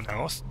aparece con una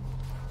hoz.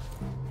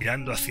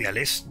 Mirando hacia el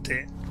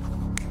este.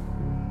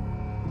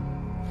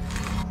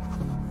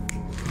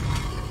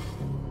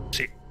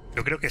 Sí,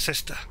 yo creo que es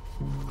esta.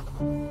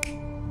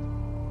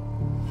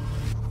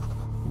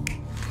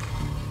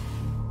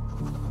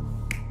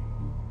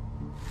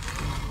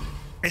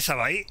 Esa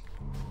va ahí.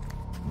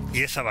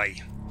 Y esa va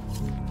ahí.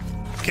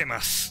 ¿Qué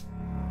más?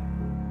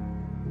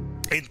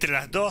 Entre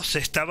las dos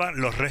estaban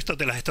los restos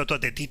de las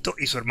estatuas de Tito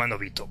y su hermano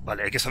Vito.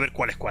 Vale, hay que saber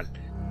cuál es cuál.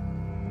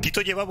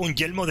 Tito llevaba un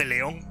yelmo de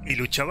león y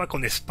luchaba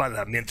con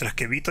espada, mientras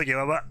que Vito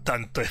llevaba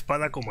tanto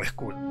espada como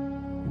escudo.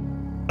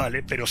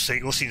 Vale, pero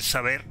sigo sin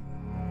saber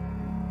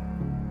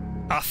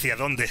hacia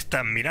dónde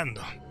están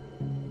mirando.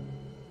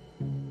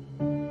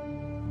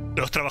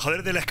 Los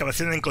trabajadores de la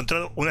excavación han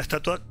encontrado una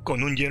estatua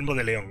con un yelmo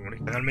de león.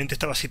 Originalmente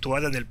estaba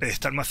situada en el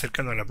pedestal más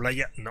cercano a la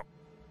playa. No.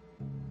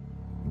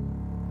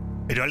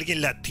 Pero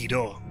alguien la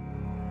tiró.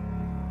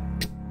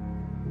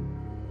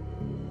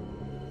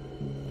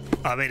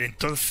 A ver,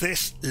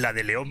 entonces la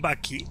de león va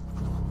aquí.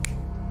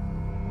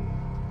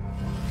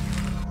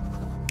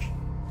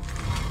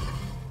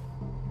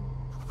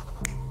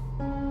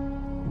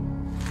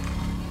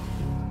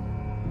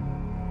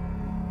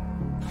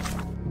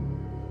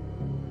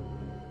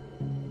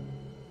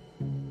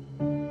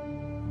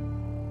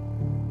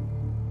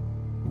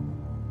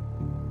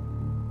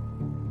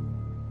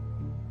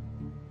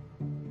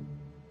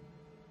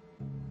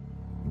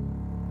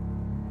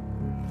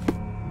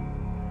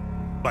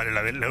 Vale,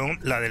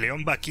 la de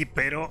león va aquí,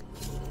 pero...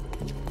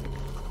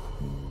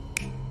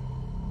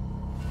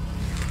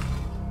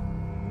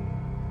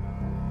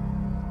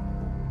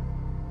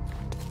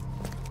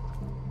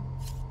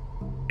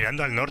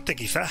 Mirando al norte,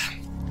 quizás.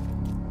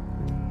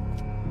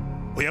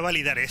 Voy a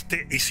validar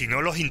este y si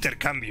no los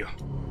intercambio.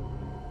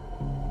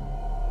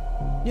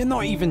 You're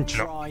not even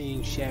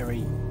trying,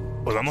 Sherry.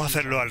 Pues vamos a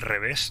hacerlo al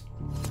revés.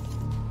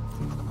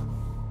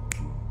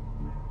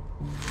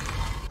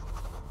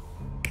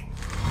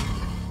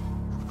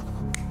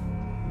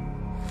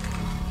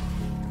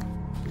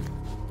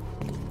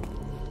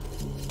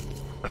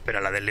 Espera,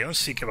 la del león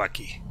sí que va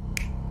aquí.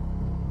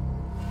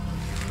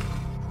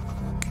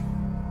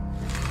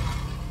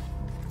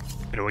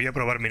 Pero voy a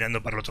probar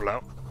mirando para el otro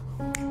lado.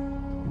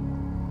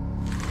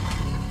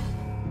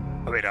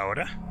 A ver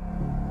ahora.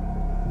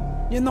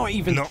 You're not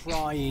even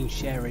trying,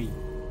 Sherry.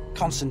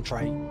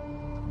 Concentrate.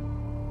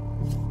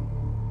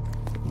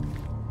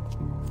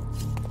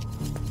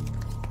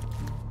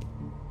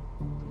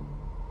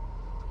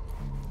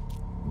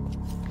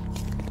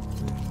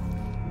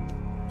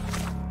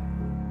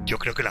 Yo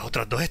creo que las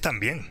otras dos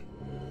están bien.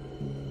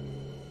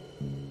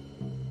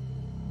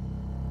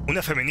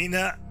 Una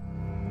femenina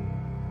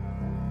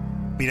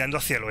mirando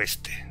hacia el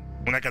oeste.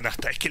 Una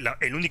canasta. Es que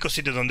el único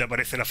sitio donde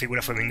aparece la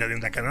figura femenina de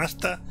una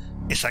canasta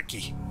es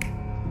aquí.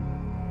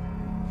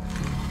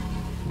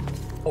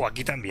 O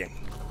aquí también.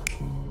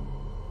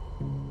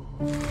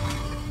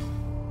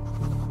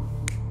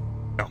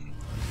 No.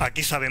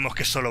 Aquí sabemos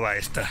que solo va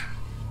esta.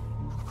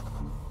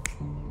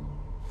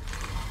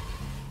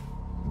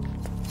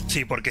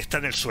 Sí, porque está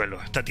en el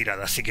suelo, está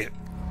tirada, así que...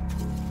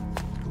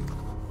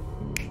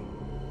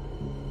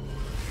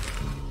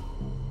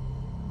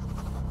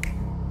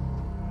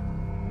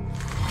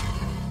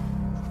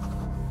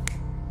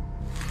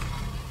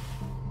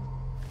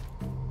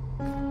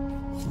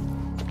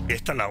 Y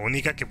esta es la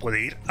única que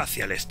puede ir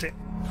hacia el este.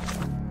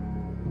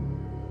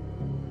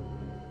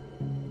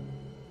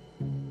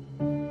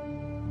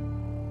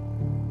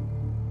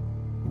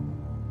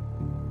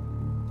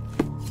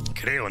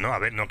 Creo, ¿no? A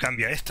ver, no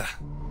cambia esta.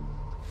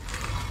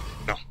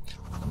 No.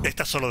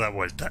 Esta solo da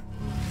vuelta.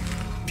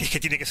 Y es que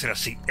tiene que ser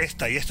así.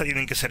 Esta y esta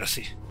tienen que ser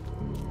así.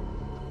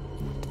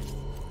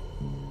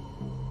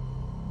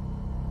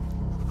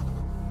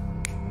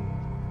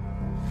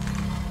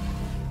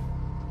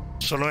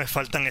 Solo me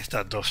faltan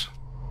estas dos.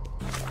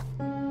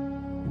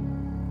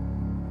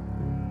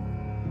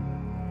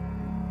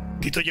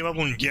 Tito llevaba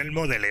un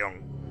yelmo de león.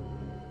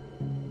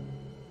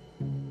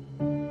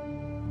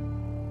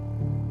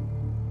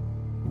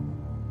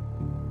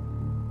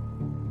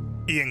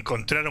 Y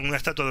encontraron una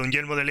estatua de un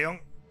yelmo de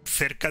león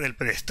cerca del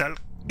pedestal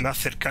más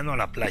cercano a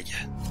la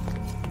playa.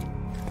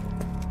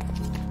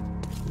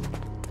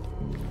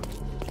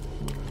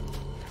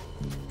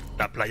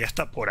 La playa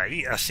está por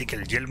ahí, así que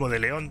el yelmo de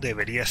león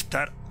debería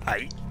estar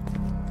ahí.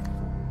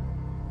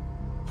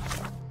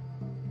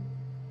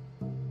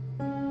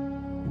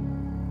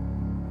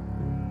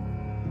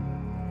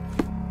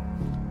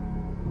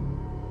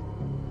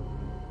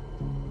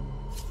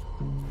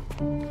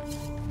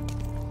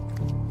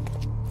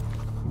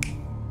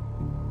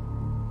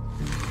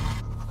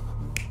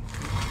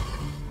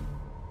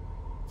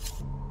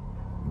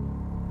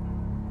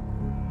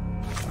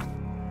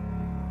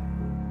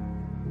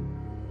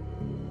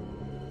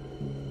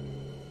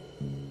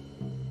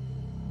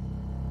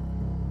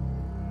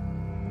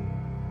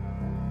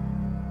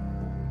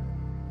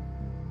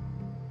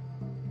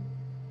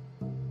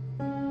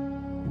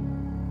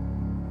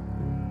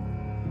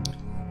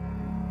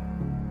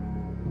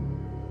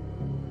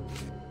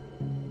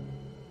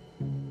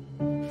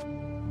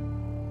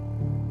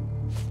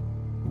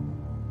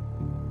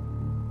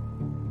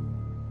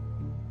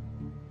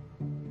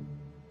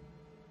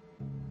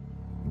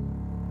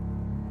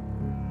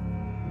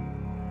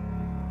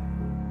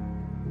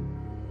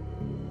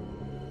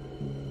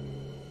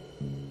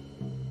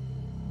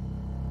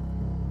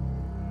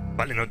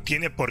 Vale, no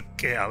tiene por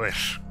qué. A ver,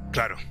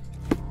 claro.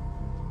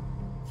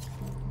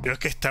 Yo es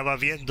que estaba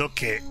viendo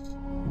que...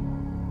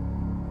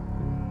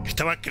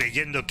 Estaba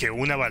creyendo que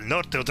una va al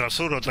norte, otra al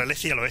sur, otra al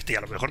este y al oeste, y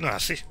a lo mejor no es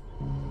así.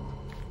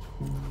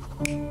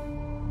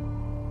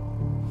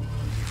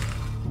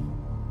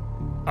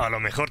 A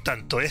lo mejor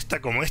tanto esta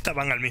como esta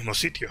van al mismo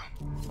sitio.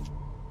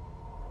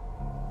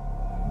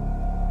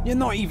 You're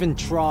not even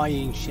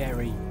trying,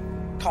 Sherry.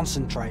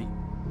 Concentrate.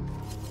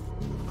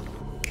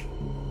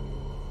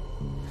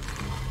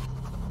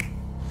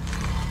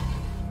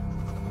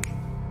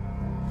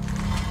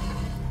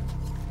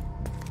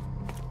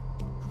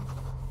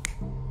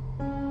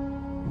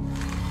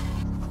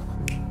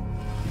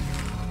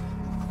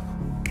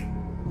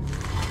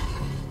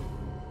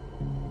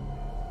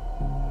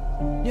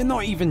 You're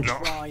not even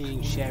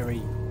trying,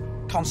 Sherry.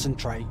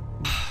 Concentrate.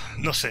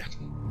 No sé.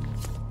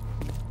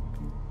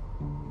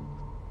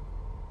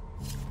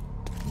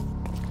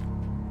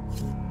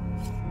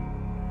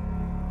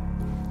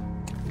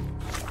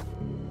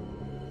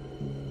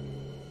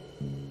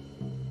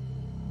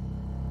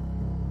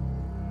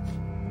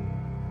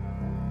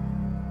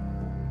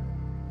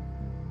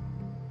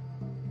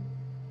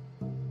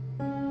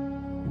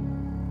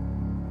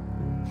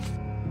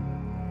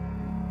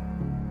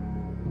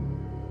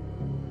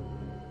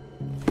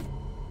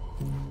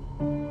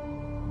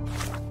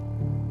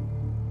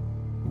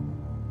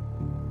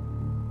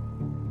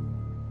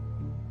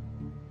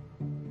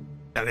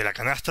 La de la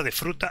canasta de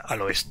fruta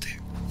al oeste.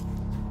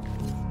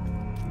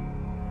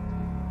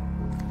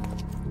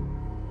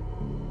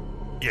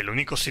 Y el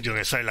único sitio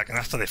donde sale la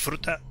canasta de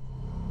fruta...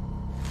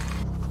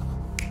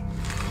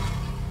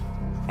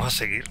 Vamos a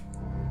seguir.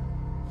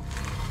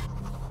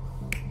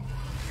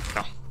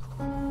 No.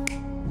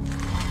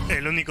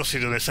 El único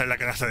sitio donde sale la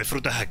canasta de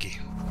fruta es aquí.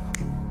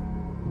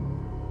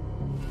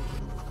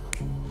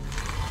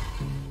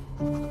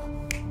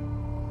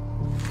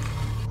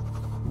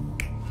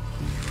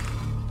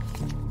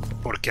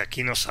 Porque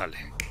aquí no sale.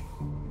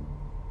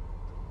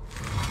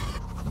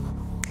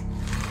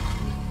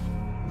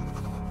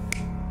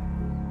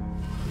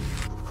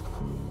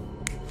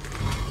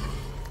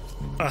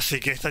 Así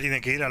que esta tiene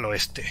que ir al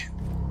oeste.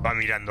 Va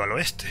mirando al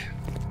oeste.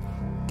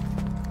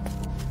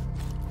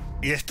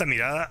 Y esta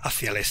mirada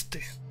hacia el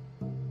este.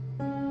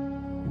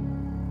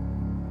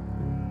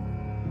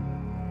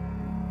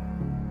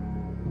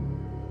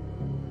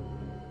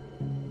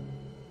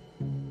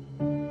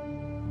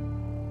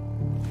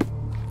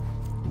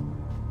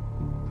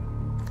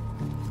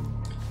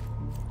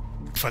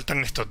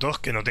 Faltan estos dos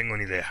que no tengo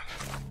ni idea.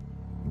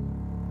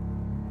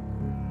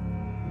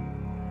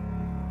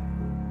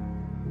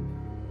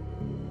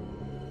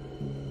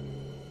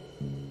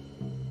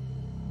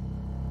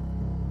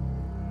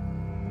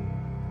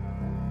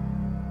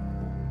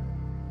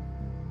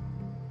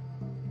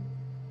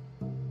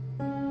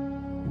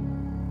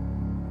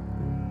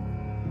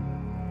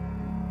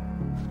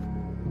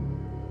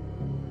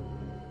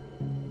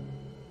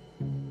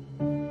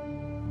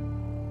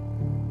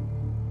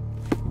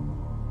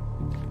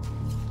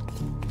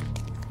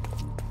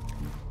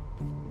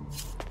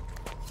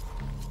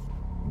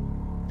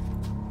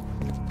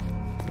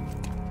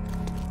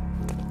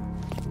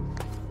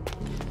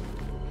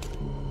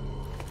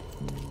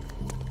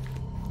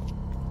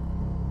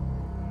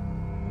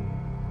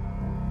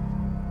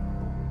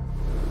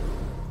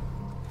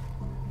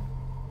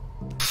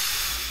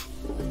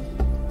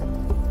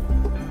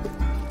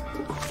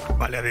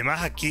 Vale,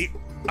 además aquí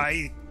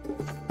hay...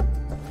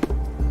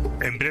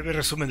 En breve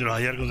resumen de los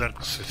hallazgos de...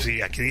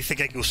 Sí, aquí dice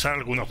que hay que usar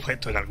algún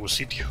objeto en algún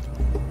sitio.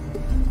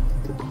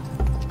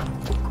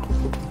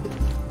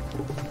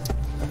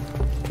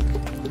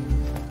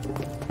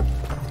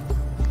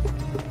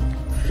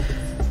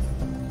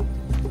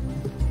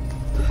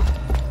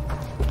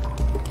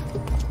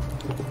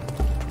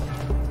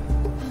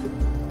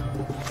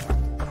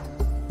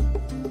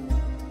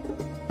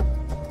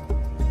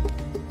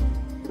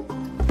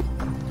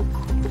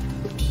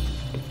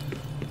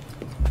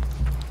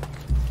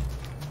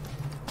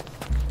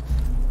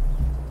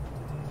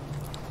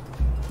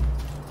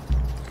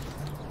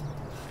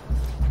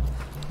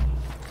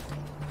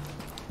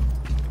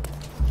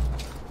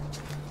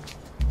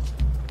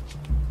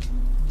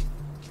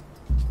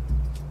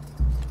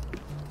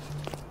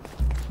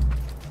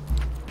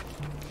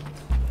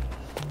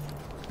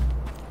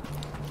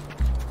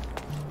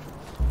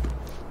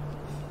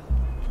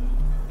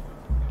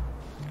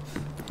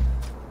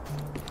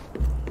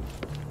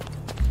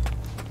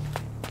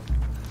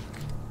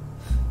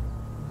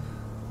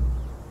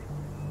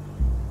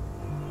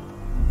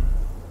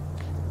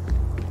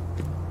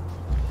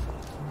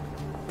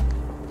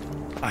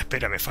 Ah,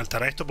 espera, ¿me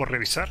faltará esto por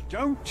revisar?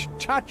 Don't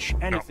touch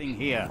anything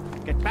here.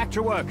 Get back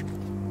to work.